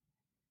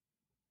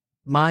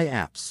My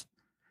apps.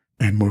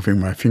 and moving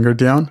my finger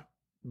down,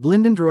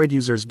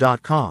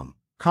 blindandroidusers.com.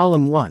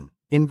 Column 1.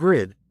 In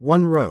grid.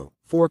 1 row.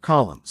 4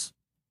 columns.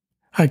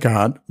 I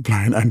got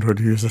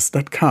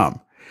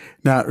blindandroidusers.com.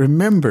 Now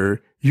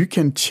remember, you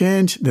can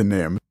change the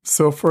name.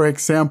 So for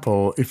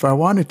example, if I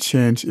want to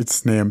change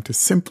its name to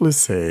simply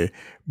say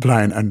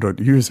Blind Android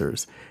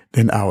Users,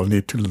 then I will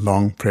need to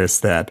long press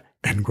that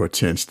and go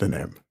change the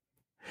name.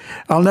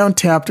 I'll now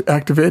tap to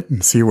activate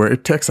and see where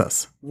it takes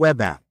us.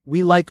 Web app.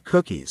 We like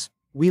cookies.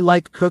 We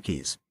like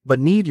cookies, but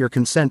need your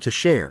consent to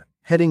share.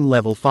 Heading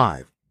level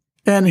 5.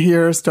 And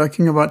here's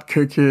talking about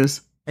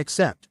cookies.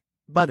 Accept.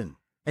 Button.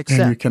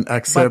 Accept. And you can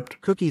accept,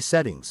 Cookie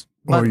settings.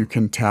 or Button. you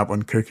can tap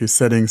on cookie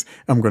settings.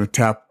 I'm going to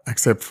tap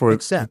accept for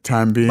Accept. the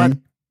time being.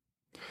 Button.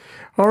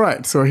 All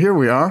right, so here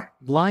we are.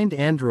 Blind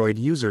Android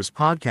Users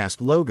Podcast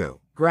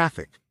logo.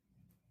 Graphic.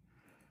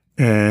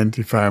 And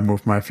if I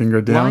move my finger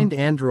down, Blind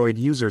Android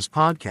Users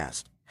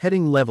Podcast.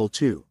 Heading level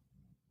 2.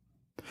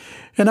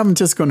 and I'm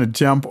just going to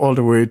jump all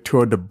the way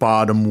toward the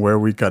bottom where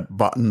we got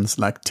buttons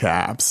like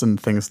tabs and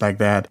things like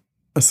that.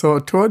 So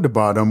toward the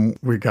bottom,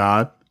 we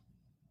got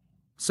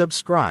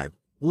Subscribe.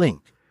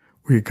 Link.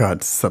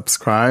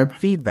 subscribe,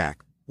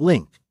 Feedback.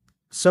 Link.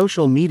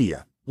 Social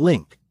media.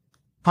 Link.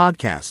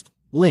 Podcast.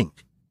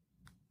 Link.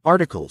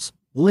 Articles.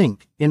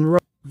 Link. In row.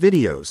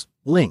 Videos.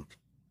 Link.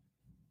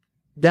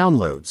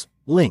 Downloads.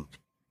 Link.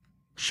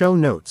 Show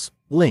notes.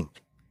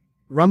 Link.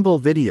 Rumble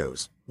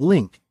videos.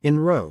 Link. In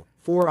row.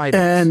 4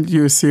 items. and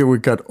you see we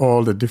got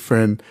all the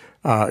different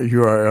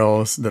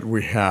URLs that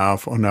we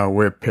have on our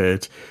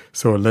webpage.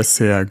 So let's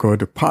say I go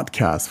to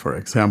podcast, for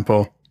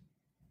example,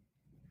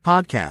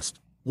 Podcast.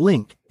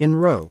 Link. In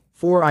row.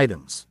 4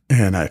 items.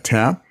 and I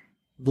tap.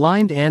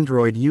 Blind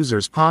Android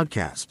Users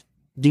Podcast.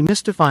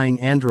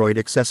 Demystifying Android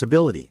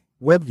Accessibility.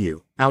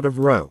 WebView. Out of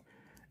row.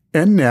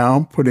 And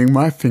now, putting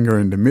my finger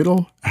in the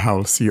middle,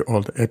 I'll see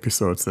all the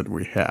episodes that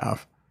we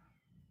have.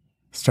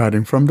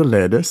 Starting from the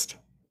latest,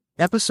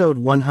 Episode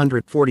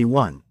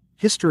 141.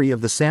 History of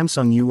the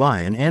Samsung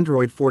UI and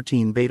Android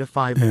 14 Beta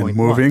 5.1. And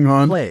moving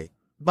on. Play.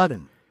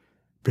 Button.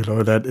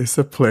 below that is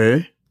a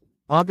play,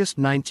 August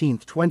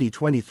 19th,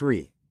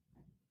 2023.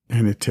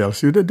 and it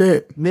tells you the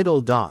date.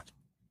 Middle dot.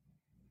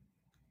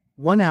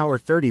 1 hour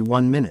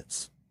 31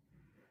 minutes.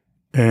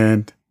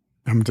 And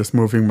I'm just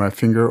moving my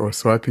finger or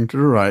swiping to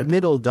the right.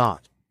 Middle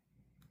dot.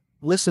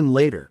 Listen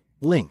later.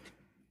 Link.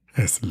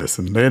 Let's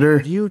listen later.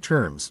 View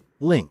terms.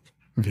 Link.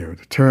 View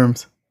the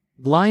terms.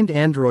 Blind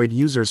Android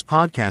Users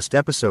Podcast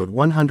Episode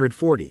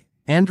 140.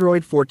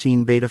 Android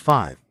 14 Beta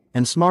 5.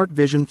 And Smart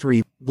Vision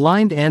 3.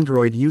 Blind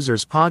Android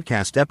Users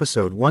Podcast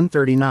Episode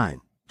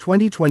 139.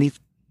 2020.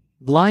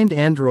 Blind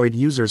Android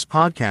Users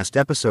Podcast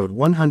Episode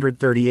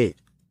 138.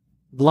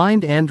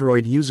 Blind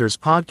Android Users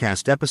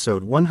Podcast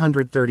Episode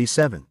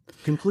 137.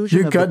 Conclusion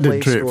You of got the the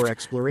Play Store drift.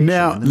 exploration.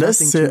 Now, and the let's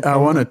Nothing say to I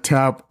want to Phone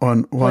tap on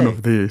one Play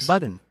of these,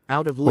 Button.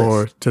 Out of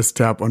or list. just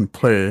tap on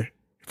play.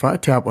 If I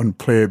tap on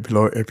play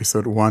below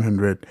episode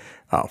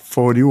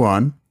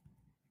 141,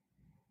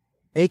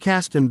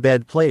 Acast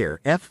Embed Player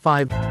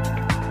F5.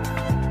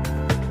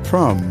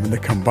 from the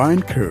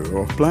combined crew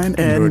of Blind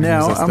Android And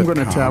now Users I'm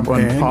gonna .com tap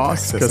on and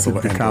pause because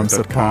it becomes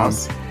a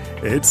pause.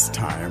 It's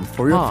time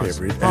for your Pause,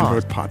 favorite pause.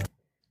 Android podcast.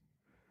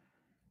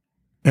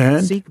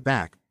 And Seek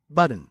back.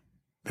 Button.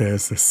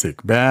 there's the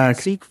seek back.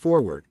 Seek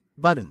forward.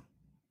 Button.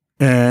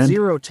 And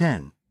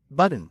 010.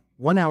 Button.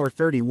 1 hour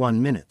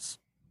 31 minutes.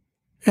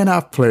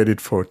 I've played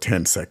it for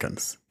 10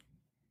 seconds.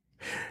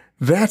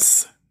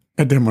 That's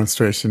a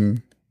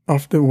demonstration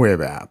of the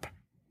web app.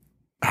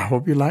 I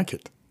hope you like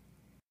it.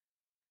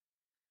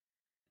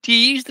 Do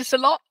you use this a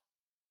lot?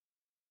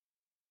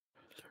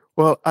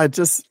 Well, I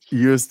just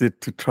used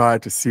it to try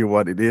to see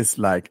what it is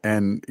like.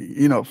 And,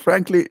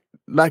 frankly,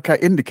 like I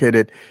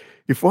indicated,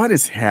 if one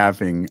is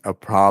having a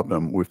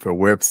problem with a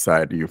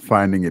website, you're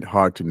finding it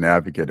hard to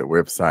navigate a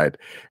website,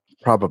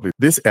 probably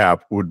this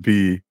app would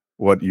be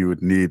what you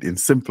would need in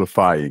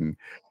simplifying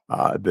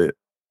the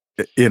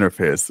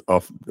interface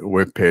of the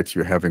web page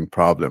you're having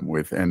problem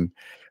with. And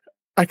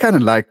I kind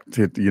of liked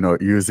it,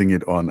 using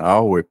it on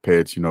our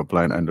webpage,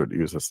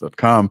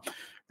 blindandroidusers.com,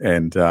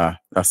 and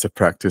as a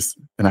practice,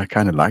 and I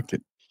kind of liked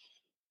it.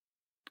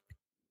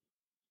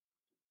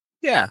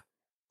 Yeah.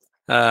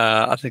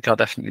 I think I'll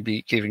definitely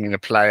be giving it a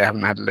play. I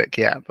haven't had a look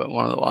yet, but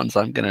one of the ones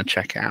I'm going to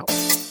check out.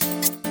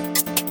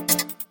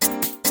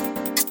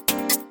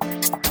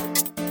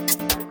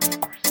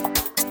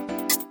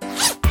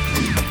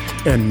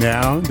 And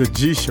now the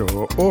G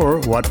Show, or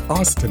what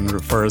Austin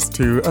refers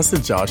to as the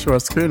Joshua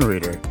Screen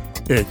Reader,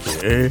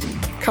 aka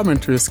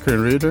Commentary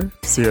Screen Reader,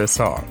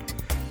 CSR.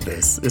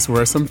 This is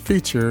where some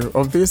feature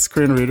of this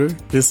screen reader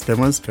is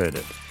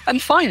demonstrated. And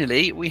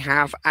finally, we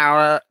have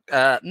our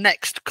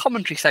next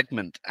commentary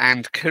segment,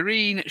 and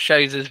Karine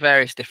shows us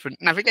various different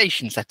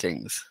navigation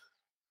settings.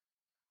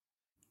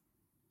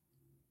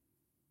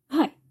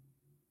 Hi.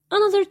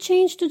 Another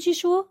change to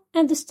Joshua,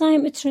 and this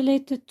time it's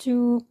related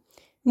to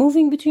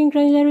moving between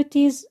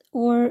granularities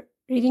or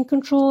reading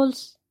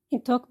controls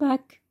in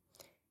TalkBack.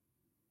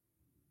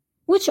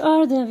 Which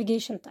are the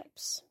navigation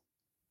types?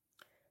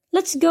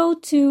 Let's go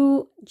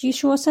to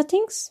Joshua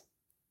settings.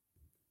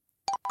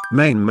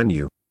 Main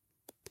menu.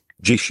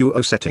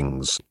 Joshua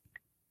settings.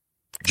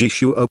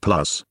 Joshua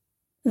Plus.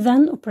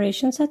 Then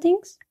operation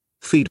settings.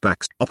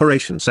 Feedbacks.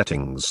 Operation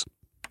settings.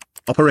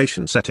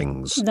 Operation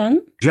settings.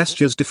 Then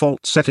Gestures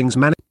default settings.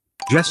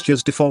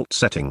 Gestures default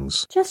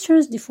settings.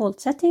 Gestures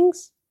default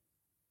settings.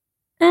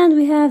 And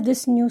we have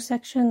this new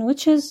section,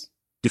 which is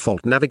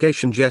Default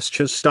navigation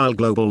gestures style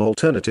global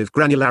alternative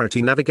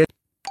granularity navigate.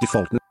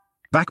 Default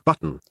back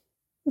button.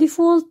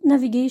 Default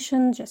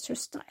navigation gesture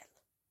style.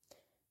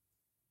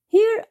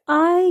 Here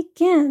I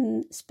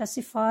can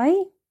specify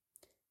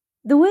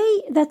the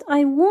way that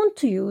I want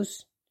to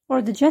use,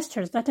 or the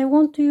gestures that I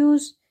want to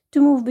use to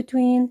move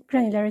between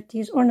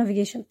granularities or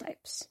navigation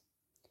types.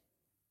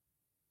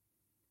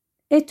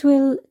 It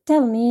will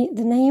tell me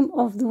the name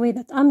of the way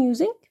that I'm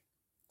using.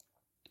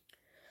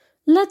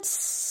 Let's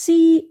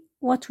see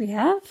what we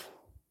have.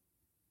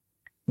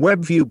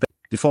 Web view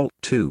default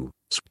 2.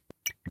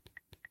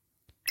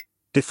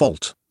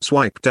 Default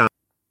swipe down.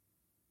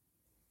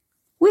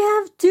 We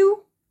have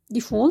two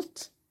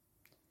default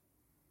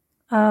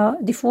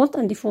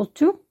and default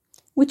 2,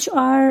 which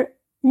are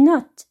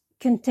not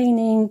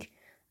containing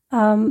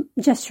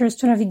gestures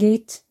to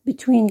navigate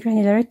between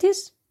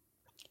granularities.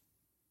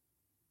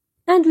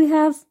 And we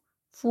have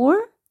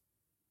 4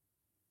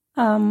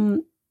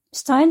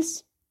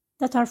 styles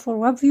that are for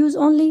web views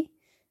only,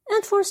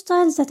 and 4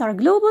 styles that are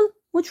global,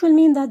 which will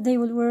mean that they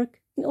will work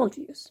in all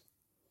views.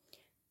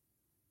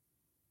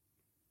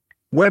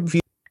 Web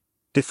view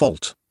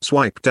default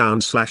swipe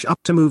down / up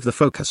to move the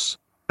focus,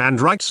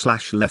 and right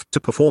 / left to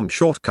perform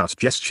shortcut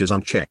gestures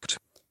unchecked.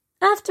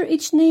 After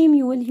each name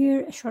you will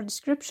hear a short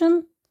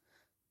description,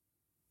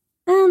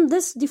 and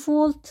this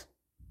default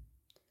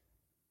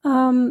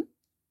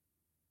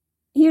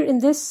here in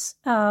this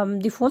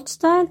default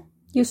style,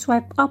 you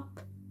swipe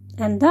up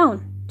and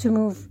down to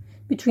move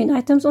between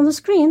items on the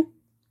screen,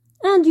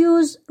 and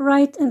use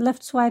right and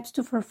left swipes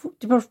to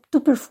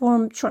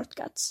perform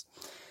shortcuts,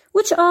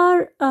 which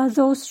are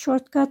those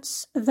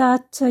shortcuts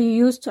that you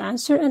use to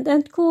answer and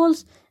end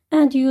calls,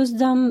 and use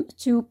them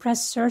to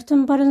press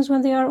certain buttons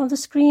when they are on the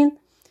screen,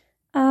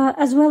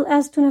 as well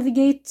as to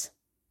navigate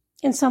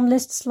in some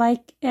lists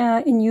like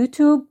in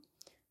YouTube,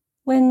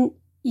 when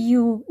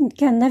you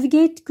can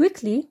navigate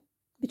quickly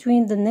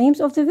between the names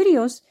of the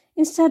videos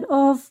instead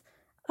of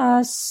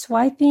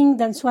swiping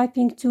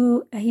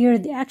to hear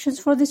the actions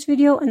for this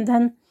video and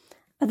then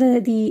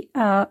the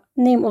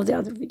name of the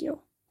other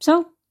video.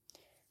 So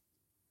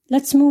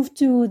let's move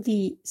to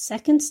the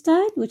second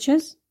style, which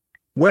is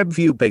Web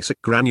view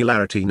basic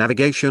granularity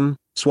navigation.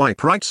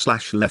 Swipe right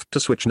 / left to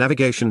switch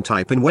navigation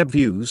type in web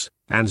views,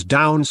 and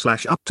down /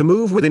 up to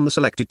move within the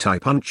selected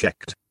type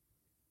unchecked.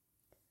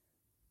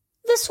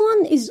 This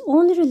one is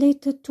only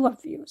related to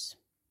web views,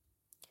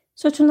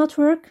 so it will not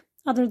work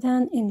other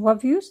than in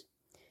web views.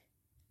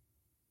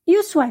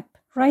 You swipe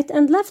right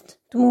and left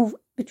to move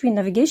between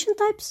navigation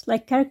types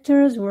like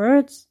characters,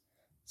 words,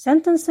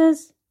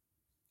 sentences,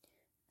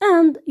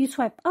 and you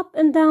swipe up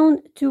and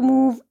down to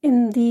move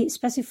in the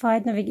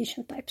specified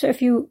navigation type. So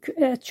if you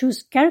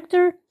choose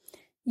character,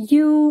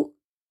 you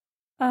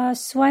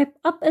swipe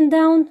up and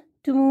down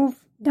to move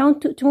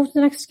to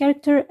the next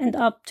character, and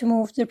up to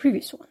move to the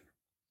previous one.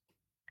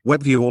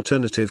 Web view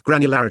alternative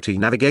granularity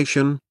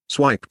navigation.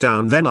 Swipe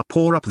down then up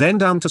or up then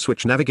down to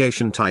switch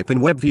navigation type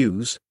in web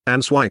views,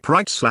 and swipe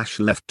right /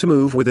 left to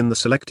move within the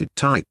selected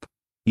type.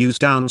 Use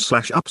down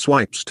 / up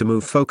swipes to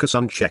move focus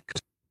unchecked.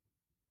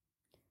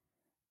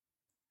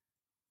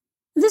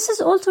 This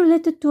is also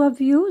related to web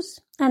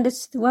views, and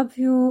it's the web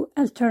view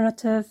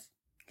alternative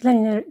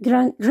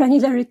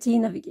granularity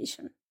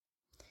navigation.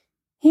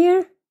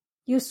 Here,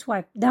 you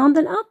swipe down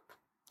then up,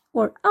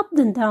 or up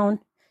then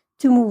down,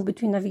 to move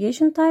between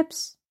navigation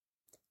types.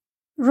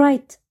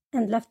 Right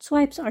and left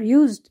swipes are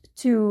used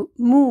to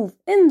move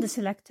in the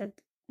selected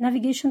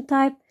navigation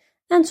type,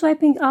 and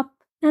swiping up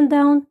and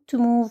down to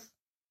move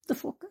the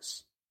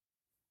focus.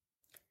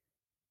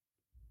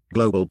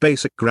 Global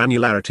Basic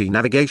Granularity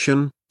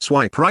Navigation,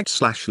 swipe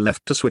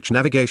right/left to switch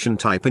navigation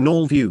type in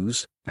all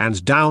views,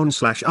 and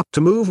down/up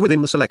to move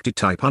within the selected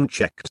type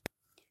unchecked.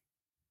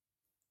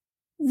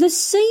 The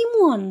same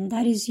one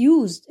that is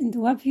used in the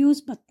web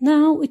views, but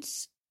now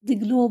it's the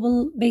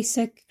Global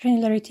Basic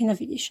Granularity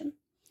Navigation.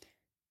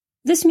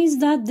 This means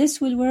that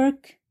this will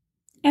work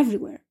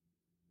everywhere.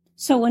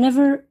 So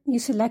whenever you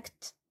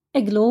select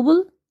a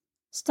global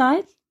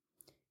style,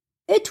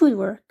 it will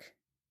work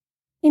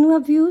in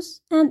web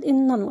views and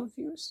in non-web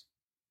views.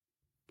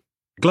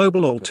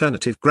 Global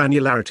Alternative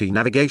Granularity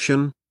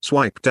Navigation,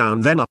 swipe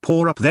down then up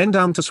or up then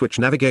down to switch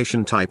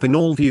navigation type in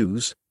all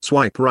views,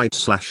 swipe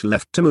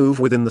right/left to move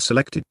within the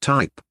selected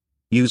type.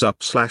 Use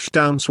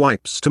up/down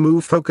swipes to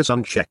move focus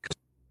unchecked.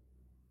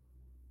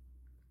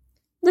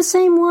 The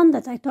same one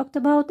that I talked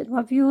about in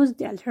web views,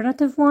 the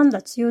alternative one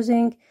that's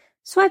using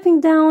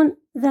swiping down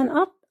then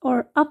up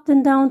or up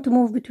then down to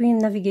move between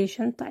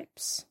navigation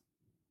types.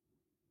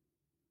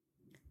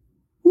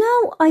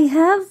 Now I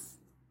have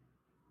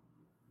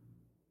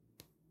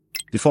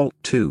Default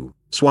 2,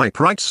 swipe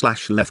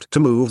right/left to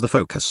move the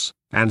focus,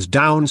 and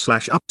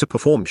down/up to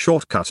perform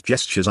shortcut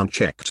gestures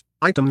unchecked.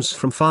 Items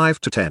from 5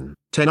 to 10,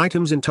 10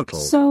 items in total.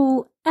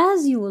 So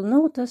as you will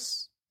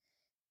notice,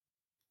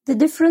 the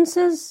difference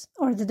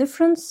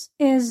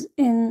is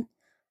in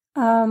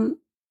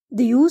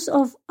the use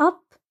of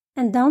up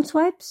and down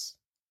swipes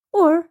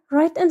or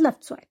right and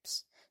left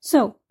swipes.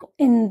 So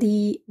in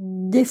the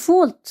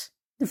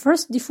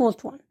first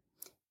default one,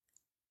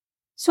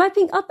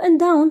 swiping up and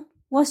down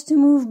was to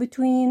move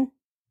between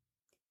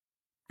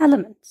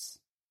elements,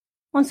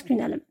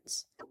 on-screen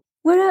elements.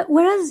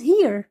 Whereas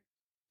here,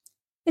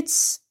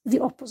 it's the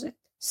opposite.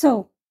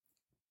 So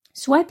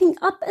swiping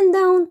up and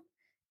down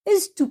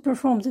is to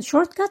perform the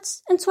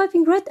shortcuts, and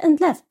swiping right and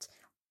left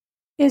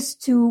is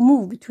to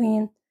move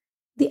between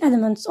the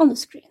elements on the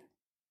screen.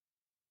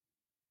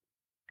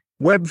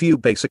 Web View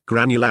Basic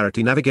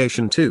Granularity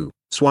Navigation 2,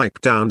 swipe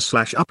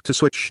down/up to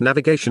switch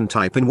navigation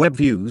type in web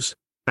views,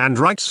 and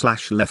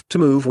right/left to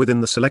move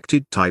within the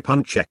selected type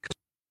unchecked.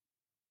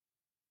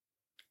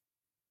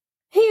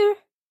 Here,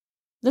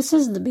 this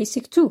is the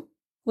basic 2,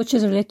 which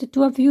is related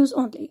to web views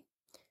only.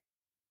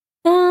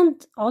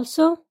 And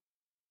also,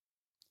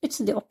 it's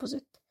the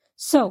opposite.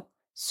 So,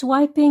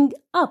 swiping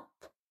up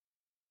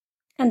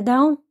and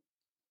down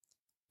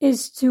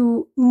is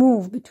to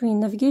move between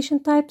navigation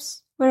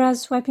types,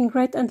 whereas swiping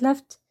right and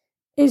left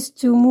is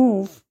to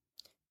move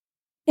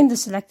in the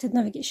selected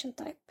navigation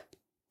type.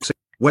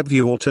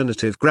 WebView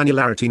Alternative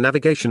Granularity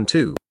Navigation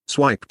 2,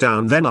 swipe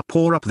down then up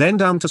or up then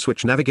down to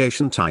switch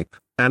navigation type,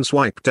 and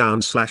swipe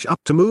down/up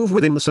to move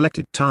within the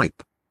selected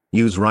type.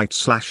 Use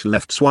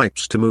right/left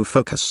swipes to move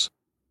focus.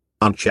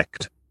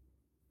 Unchecked.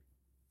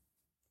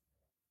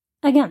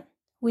 Again,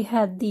 we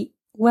had the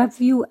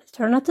WebView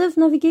Alternative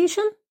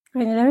Navigation,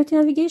 Granularity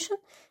Navigation,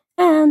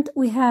 and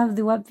we have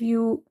the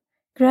WebView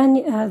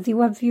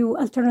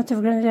Alternative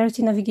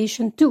Granularity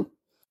Navigation 2.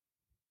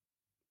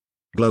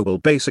 Global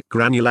Basic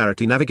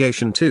Granularity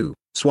Navigation 2,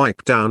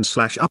 swipe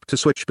down/up to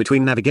switch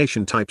between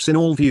navigation types in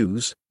all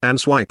views, and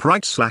swipe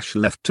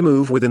right/left to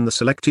move within the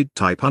selected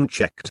type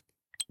unchecked.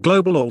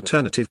 Global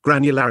Alternative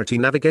Granularity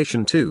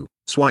Navigation 2,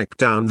 swipe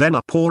down then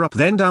up or up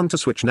then down to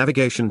switch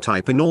navigation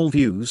type in all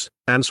views,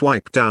 and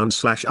swipe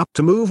down/up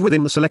to move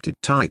within the selected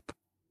type.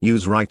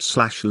 Use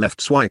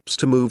right/left swipes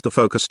to move the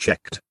focus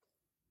checked.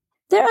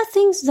 There are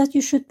things that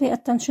you should pay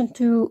attention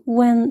to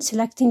when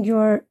selecting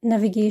your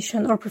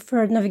navigation or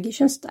preferred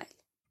navigation style.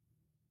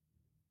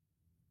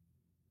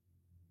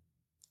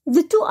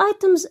 The 2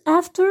 items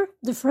after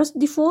the first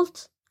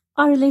default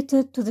are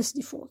related to this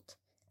default,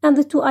 and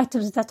the 2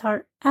 items that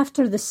are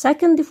after the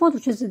second default,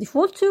 which is the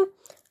default 2,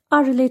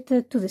 are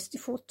related to this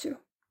default 2.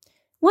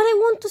 What I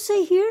want to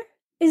say here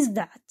is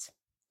that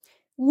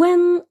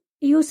when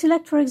you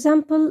select, for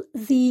example,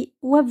 the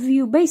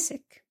WebView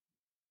Basic,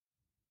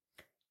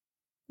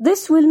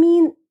 this will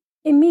mean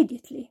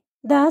immediately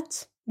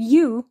that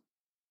you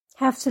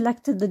have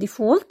selected the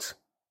default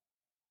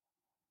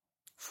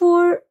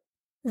for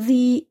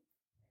the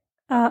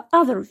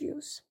other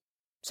views.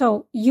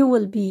 So you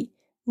will be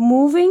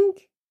moving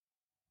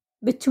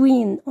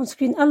between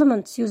on-screen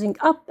elements using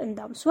up and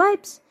down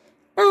swipes,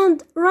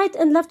 and right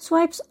and left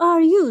swipes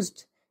are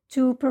used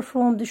to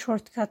perform the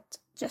shortcut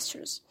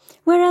gestures.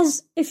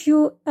 Whereas if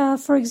you,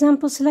 for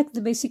example, select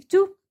the basic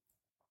 2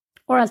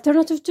 or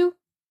alternative 2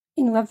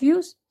 in web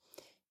views,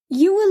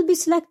 you will be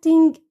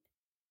selecting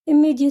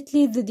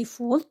immediately the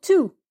default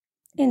 2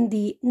 in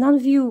the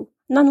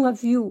non-web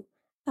view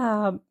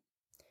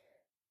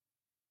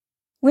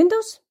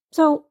windows.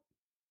 So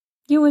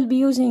you will be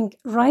using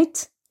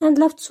right and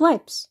left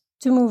swipes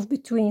to move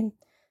between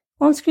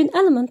on-screen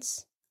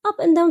elements. Up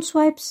and down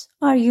swipes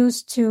are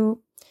used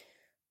to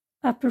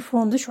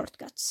perform the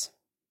shortcuts.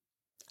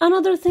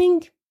 Another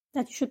thing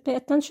that you should pay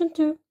attention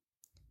to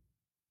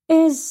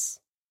is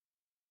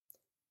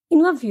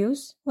in web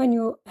views, when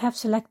you have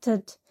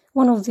selected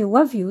one of the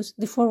web views,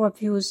 the 4 web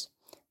views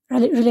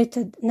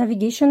related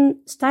navigation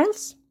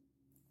styles,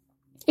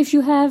 if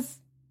you have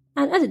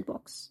an edit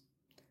box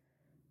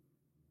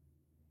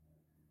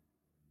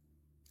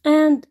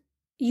and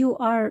you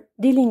are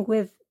dealing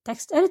with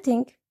text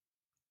editing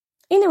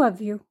in a web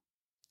view,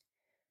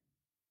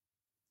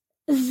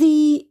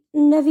 the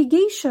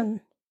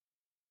navigation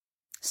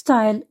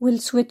style will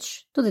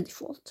switch to the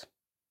default.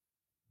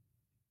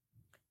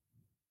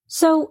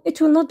 So it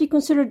will not be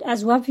considered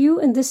as web view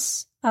in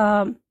this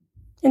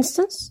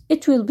instance.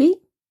 It will be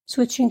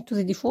switching to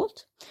the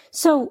default.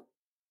 So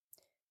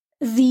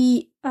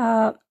the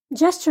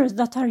gestures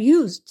that are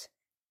used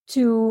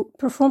to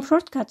perform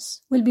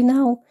shortcuts will be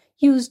now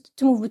used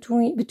to move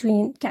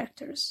between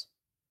characters.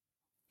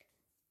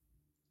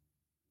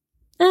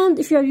 And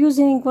if you are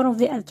using one of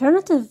the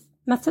alternative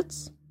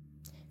methods,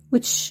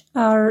 which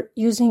are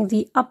using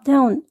the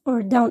up-down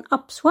or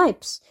down-up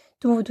swipes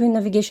to move between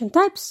navigation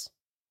types,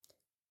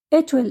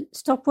 it will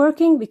stop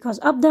working because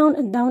up-down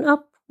and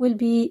down-up will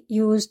be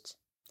used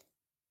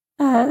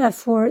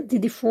for the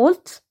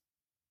default,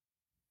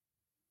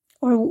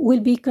 or will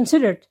be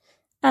considered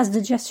as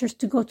the gestures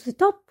to go to the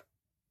top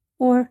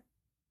or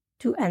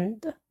to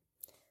end.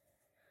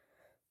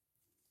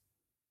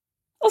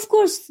 Of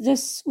course,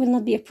 this will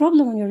not be a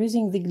problem when you're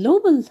using the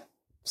global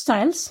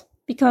styles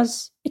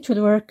because it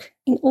will work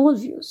in all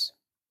views.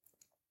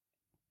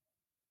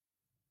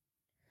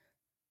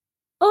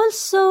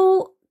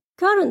 Also,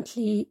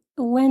 currently,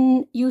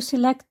 when you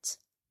select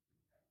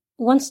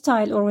one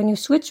style or when you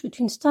switch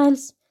between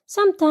styles,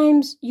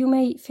 sometimes you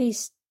may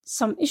face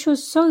some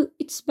issues, so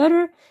it's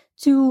better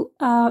to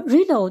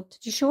reload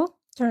the show,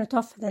 turn it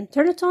off, then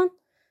turn it on,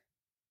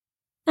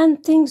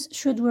 and things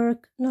should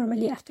work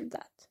normally after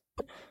that.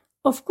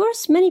 Of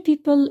course, many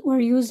people were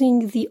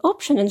using the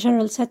option in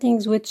general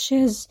settings, which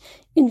is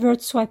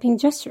invert swiping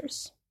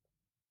gestures,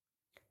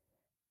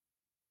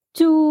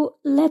 to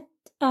let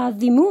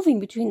the moving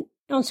between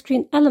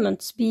on-screen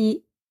elements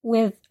be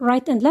with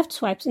right and left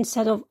swipes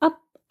instead of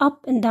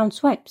up and down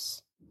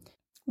swipes.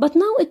 But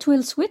now it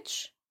will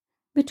switch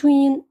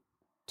between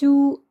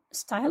 2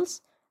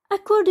 styles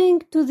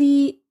according to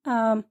the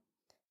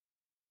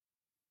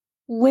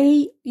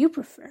way you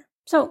prefer.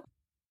 So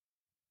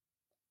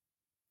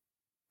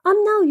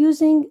I'm now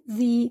using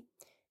the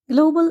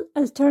Global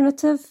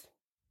Alternative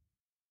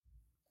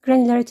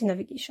Granularity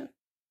Navigation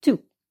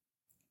 2,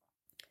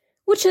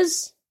 which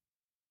is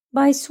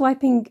by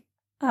swiping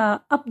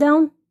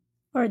up-down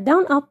or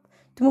down-up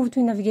to move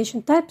between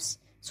navigation types,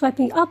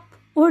 swiping up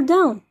or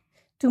down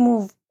to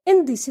move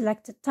in the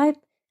selected type,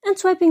 and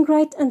swiping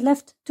right and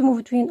left to move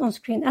between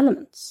on-screen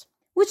elements,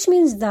 which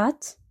means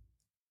that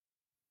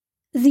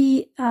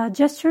the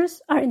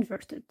gestures are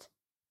inverted.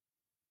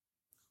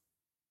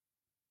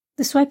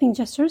 The swiping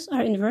gestures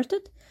are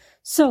inverted.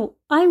 So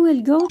I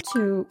will go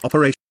to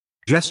Operation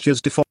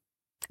Gestures Default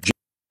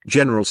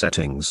General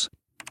Settings.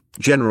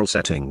 General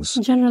Settings.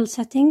 General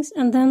Settings,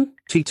 and then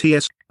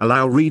TTS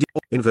Allow read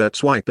invert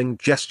swiping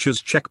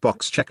gestures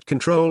checkbox checked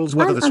controls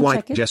whether the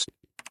swipe gesture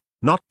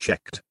not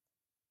checked.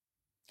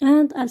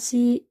 And I'll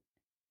see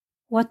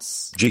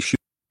what's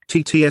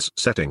TTS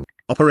setting.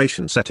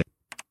 Operation setting.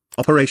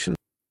 Operation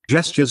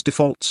gestures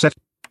default set.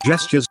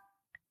 Gestures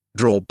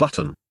draw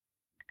button.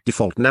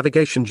 Default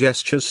navigation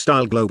gestures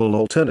style global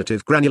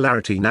alternative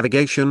granularity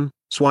navigation,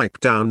 swipe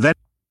down then.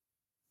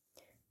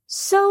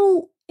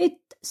 So it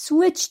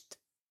switched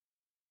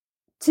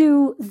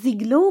to the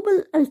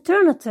global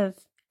alternative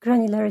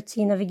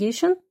granularity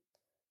navigation,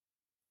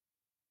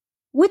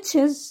 which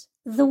is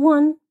the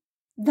one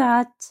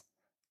that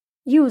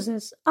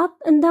uses up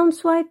and down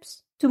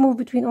swipes to move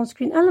between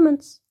on-screen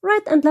elements,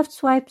 right and left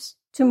swipes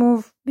to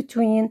move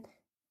between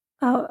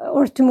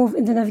or to move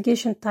in the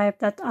navigation type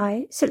that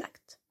I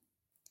select.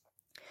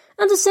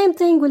 And the same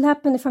thing will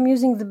happen if I'm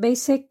using the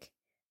basic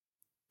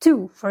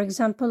 2. For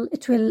example,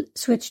 it will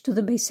switch to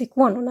the basic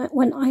 1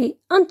 when I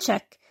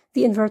uncheck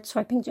the invert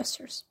swiping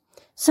gestures.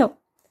 So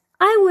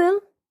I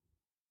will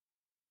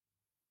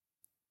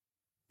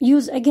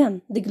use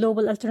again the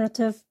global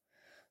alternative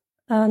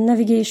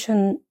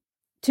navigation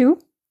 2.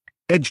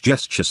 Edge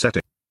gesture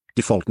setting.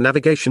 Default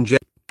navigation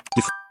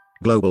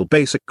global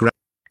basic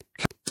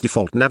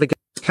default navigation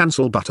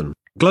cancel button.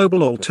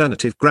 Global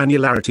alternative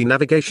granularity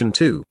navigation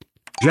 2.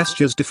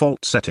 Gestures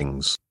default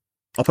settings.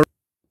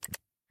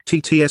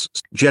 TTS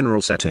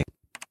general setting.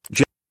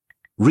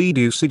 Read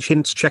usage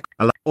hints check.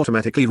 Allow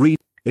automatically read.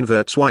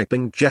 Invert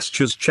swiping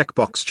gestures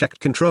checkbox checked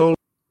control.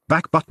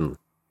 Back button.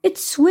 It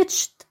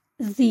switched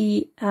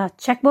the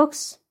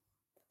checkbox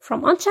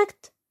from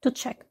unchecked to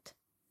checked.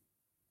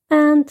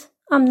 And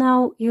I'm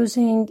now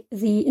using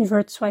the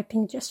invert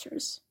swiping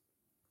gestures.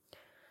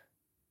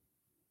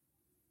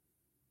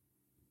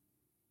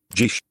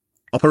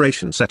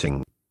 Operation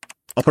setting.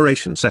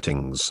 Operation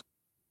settings.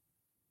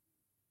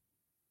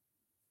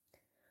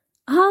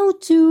 How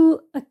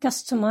to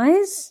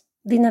customize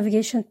the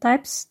navigation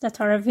types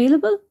that are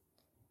available?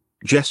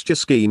 Gesture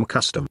scheme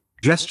custom.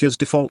 Gestures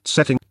default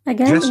setting.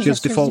 Again, in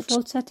Gestures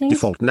default settings.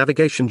 Default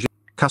navigation.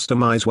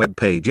 Customize web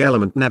page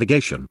element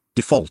navigation.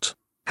 Default.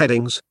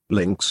 Headings.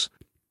 Links.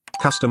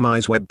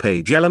 Customize web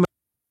page element.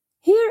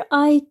 Here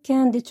I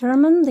can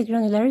determine the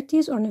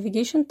granularities or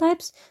navigation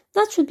types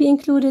that should be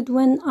included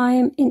when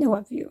I'm in a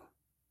web view.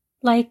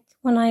 Like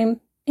when I'm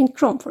in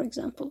Chrome, for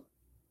example.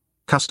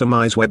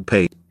 Customize web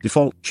page.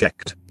 Default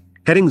checked.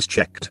 Headings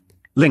checked.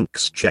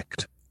 Links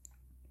checked.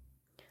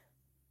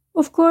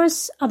 Of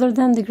course, other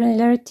than the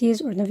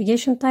granularities or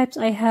navigation types,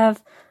 I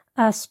have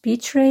a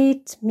speech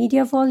rate,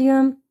 media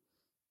volume.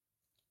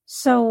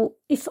 So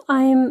if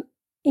I'm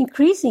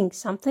increasing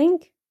something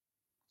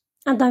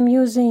and I'm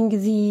using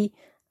the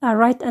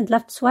right and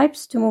left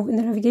swipes to move in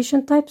the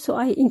navigation type, so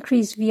I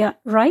increase via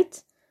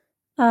right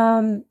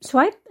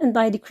swipe and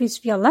I decrease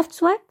via left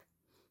swipe.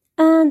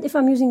 And if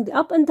I'm using the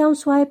up and down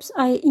swipes,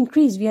 I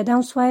increase via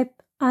down swipe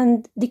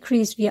and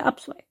decrease via up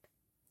swipe.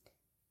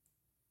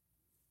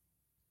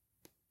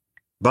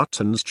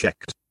 Buttons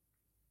checked.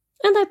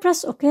 And I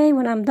press OK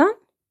when I'm done.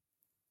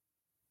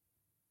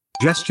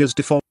 Gestures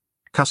default.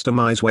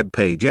 Customize web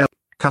page.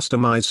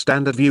 Customize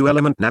standard view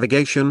element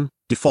navigation.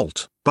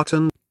 Default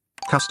button.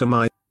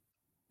 Customize.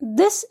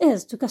 This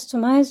is to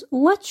customize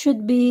what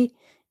should be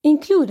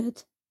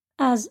included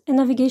as a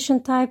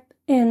navigation type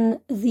in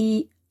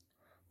the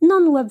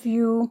non-web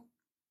view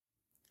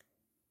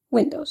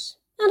windows.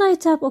 And I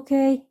tap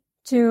OK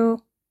to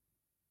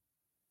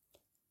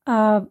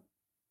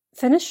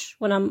finish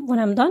when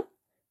I'm done.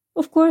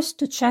 Of course,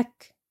 to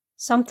check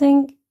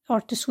something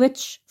or to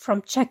switch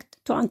from checked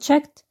to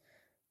unchecked,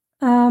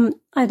 I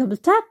double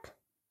tap,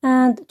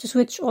 and to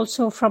switch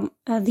also from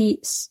the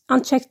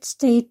unchecked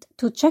state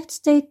to checked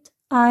state,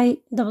 I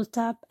double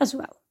tap as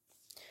well.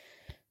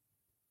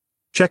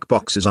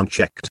 Checkboxes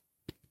unchecked.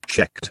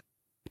 Checked.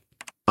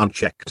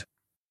 Unchecked.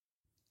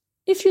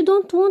 If you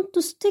don't want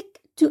to stick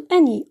to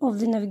any of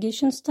the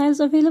navigation styles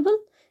available,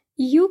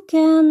 you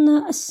can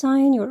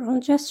assign your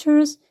own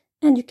gestures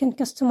and you can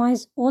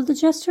customize all the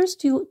gestures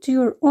to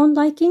your own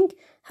liking.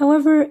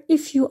 However,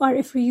 if you are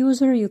a free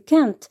user, you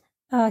can't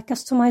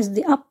customize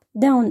the up,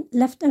 down,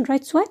 left, and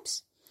right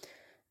swipes.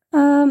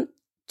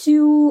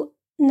 To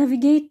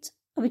navigate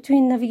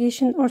between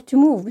navigation or to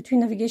move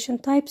between navigation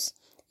types,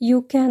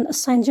 you can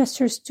assign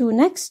gestures to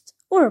next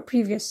or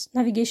previous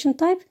navigation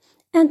type.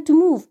 And to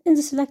move in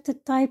the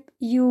selected type,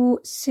 you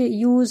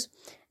use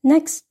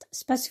next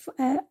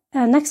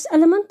next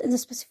element in the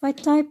specified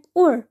type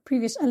or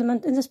previous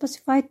element in the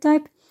specified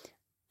type.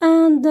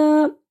 And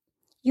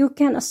you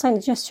can assign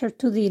a gesture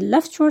to the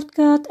left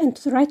shortcut and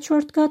to the right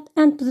shortcut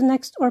and to the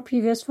next or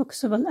previous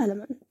focusable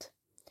element.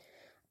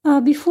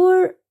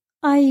 Before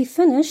I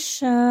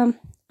finish, I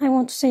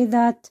want to say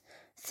that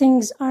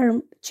things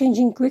are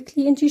changing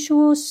quickly in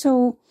GShow,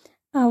 so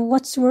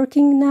what's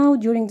working now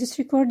during this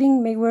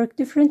recording may work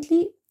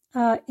differently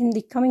in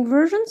the coming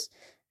versions.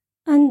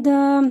 And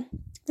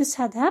this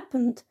had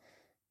happened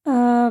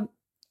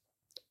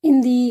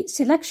in the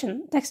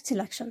selection, text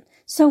selection.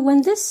 So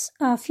when this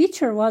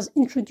feature was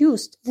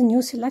introduced, the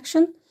new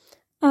selection,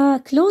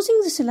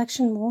 closing the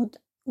selection mode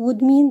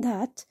would mean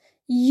that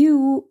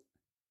you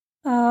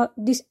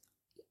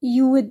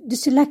would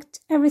deselect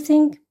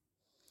everything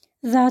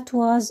that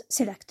was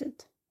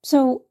selected.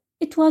 So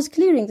it was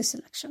clearing the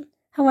selection.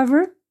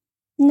 However,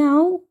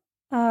 now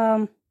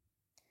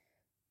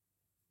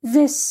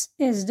this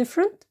is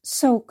different.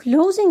 So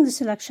closing the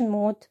selection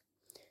mode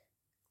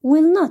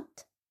will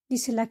not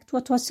deselect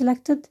what was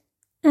selected,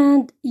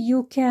 and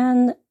you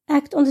can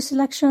act on the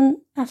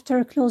selection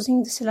after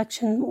closing the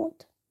selection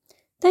mode.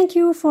 Thank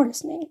you for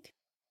listening.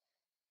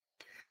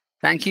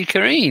 Thank you,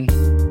 Karine.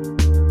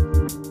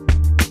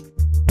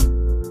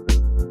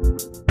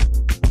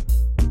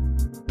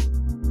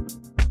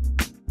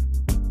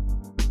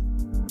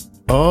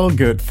 All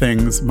good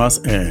things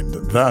must end.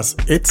 Thus,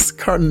 it's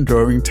curtain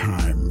drawing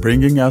time,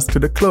 bringing us to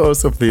the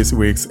close of this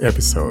week's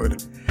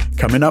episode.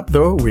 Coming up,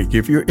 though, we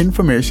give you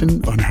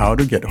information on how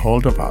to get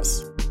hold of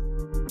us.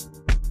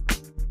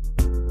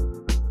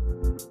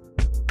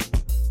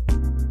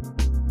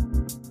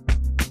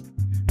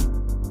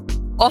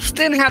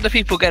 Austin, how do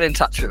people get in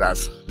touch with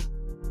us?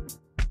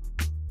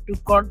 To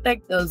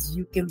contact us,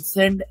 you can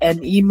send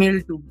an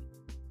email to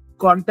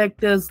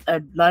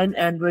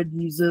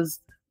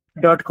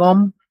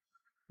contactus@blindandroidusers.com.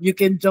 You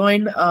can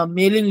join our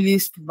mailing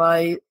list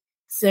by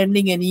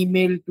sending an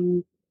email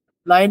to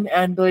Blind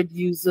Android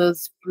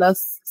Users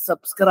plus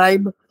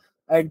subscribe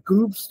at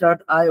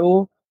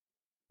groups.io.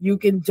 You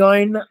can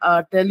join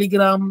our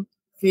Telegram,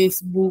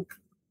 Facebook,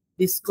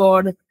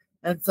 Discord,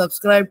 and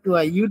subscribe to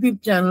our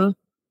YouTube channel.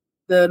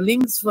 The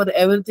links for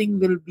everything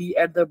will be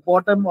at the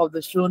bottom of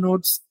the show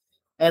notes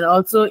and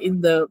also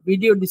in the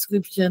video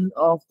description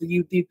of the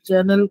YouTube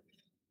channel.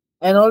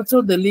 And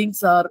also the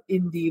links are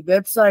in the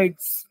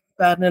websites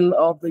panel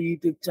of the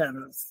YouTube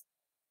channels.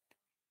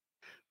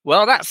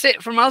 Well, that's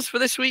it from us for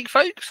this week,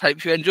 folks.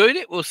 Hope you enjoyed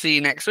it. We'll see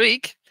you next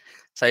week.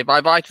 Say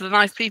bye-bye to the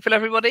nice people,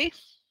 everybody.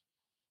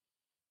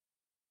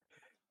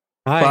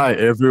 Bye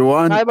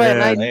everyone. Bye-bye,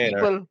 nice Later.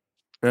 people.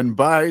 And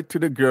bye to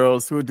the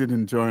girls who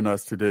didn't join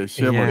us today.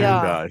 Shame on you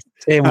Yeah. guys.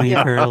 Shame on you,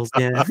 Yeah. girls.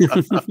 Yeah.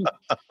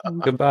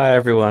 Goodbye,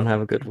 everyone. Have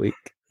a good week.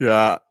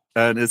 Yeah,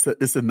 and it's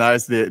a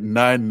nice day.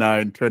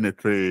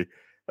 9/9/23.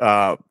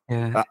 Yeah.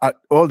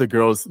 All the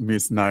girls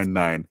miss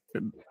 9/9.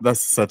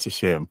 That's such a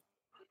shame.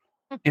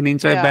 And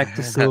enjoy Yeah. back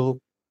to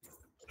school.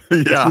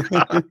 Yeah.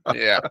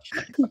 Yeah.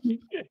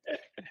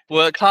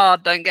 Work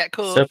hard, don't get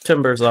caught.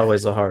 September's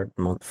always a hard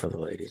month for the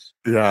ladies.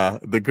 Yeah,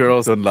 the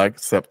girls don't like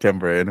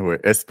September anyway,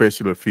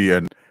 especially Fee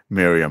and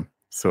Miriam.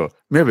 So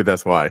maybe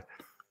that's why.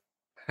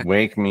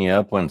 Wake me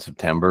up when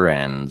September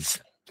ends.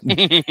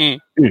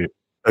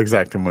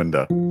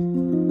 Exactamundo.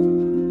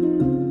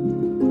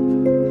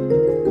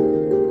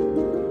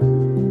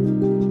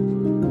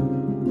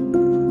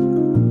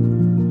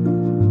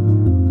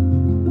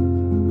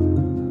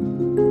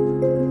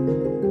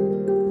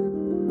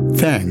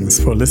 Thanks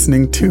for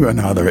listening to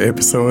another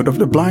episode of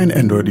the Blind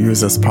Android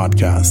Users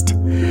Podcast.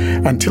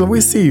 Until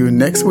we see you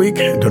next week,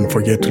 don't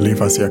forget to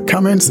leave us your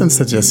comments and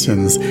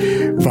suggestions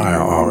via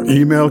our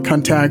email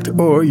contact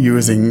or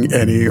using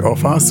any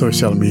of our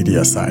social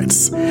media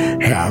sites.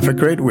 Have a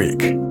great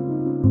week.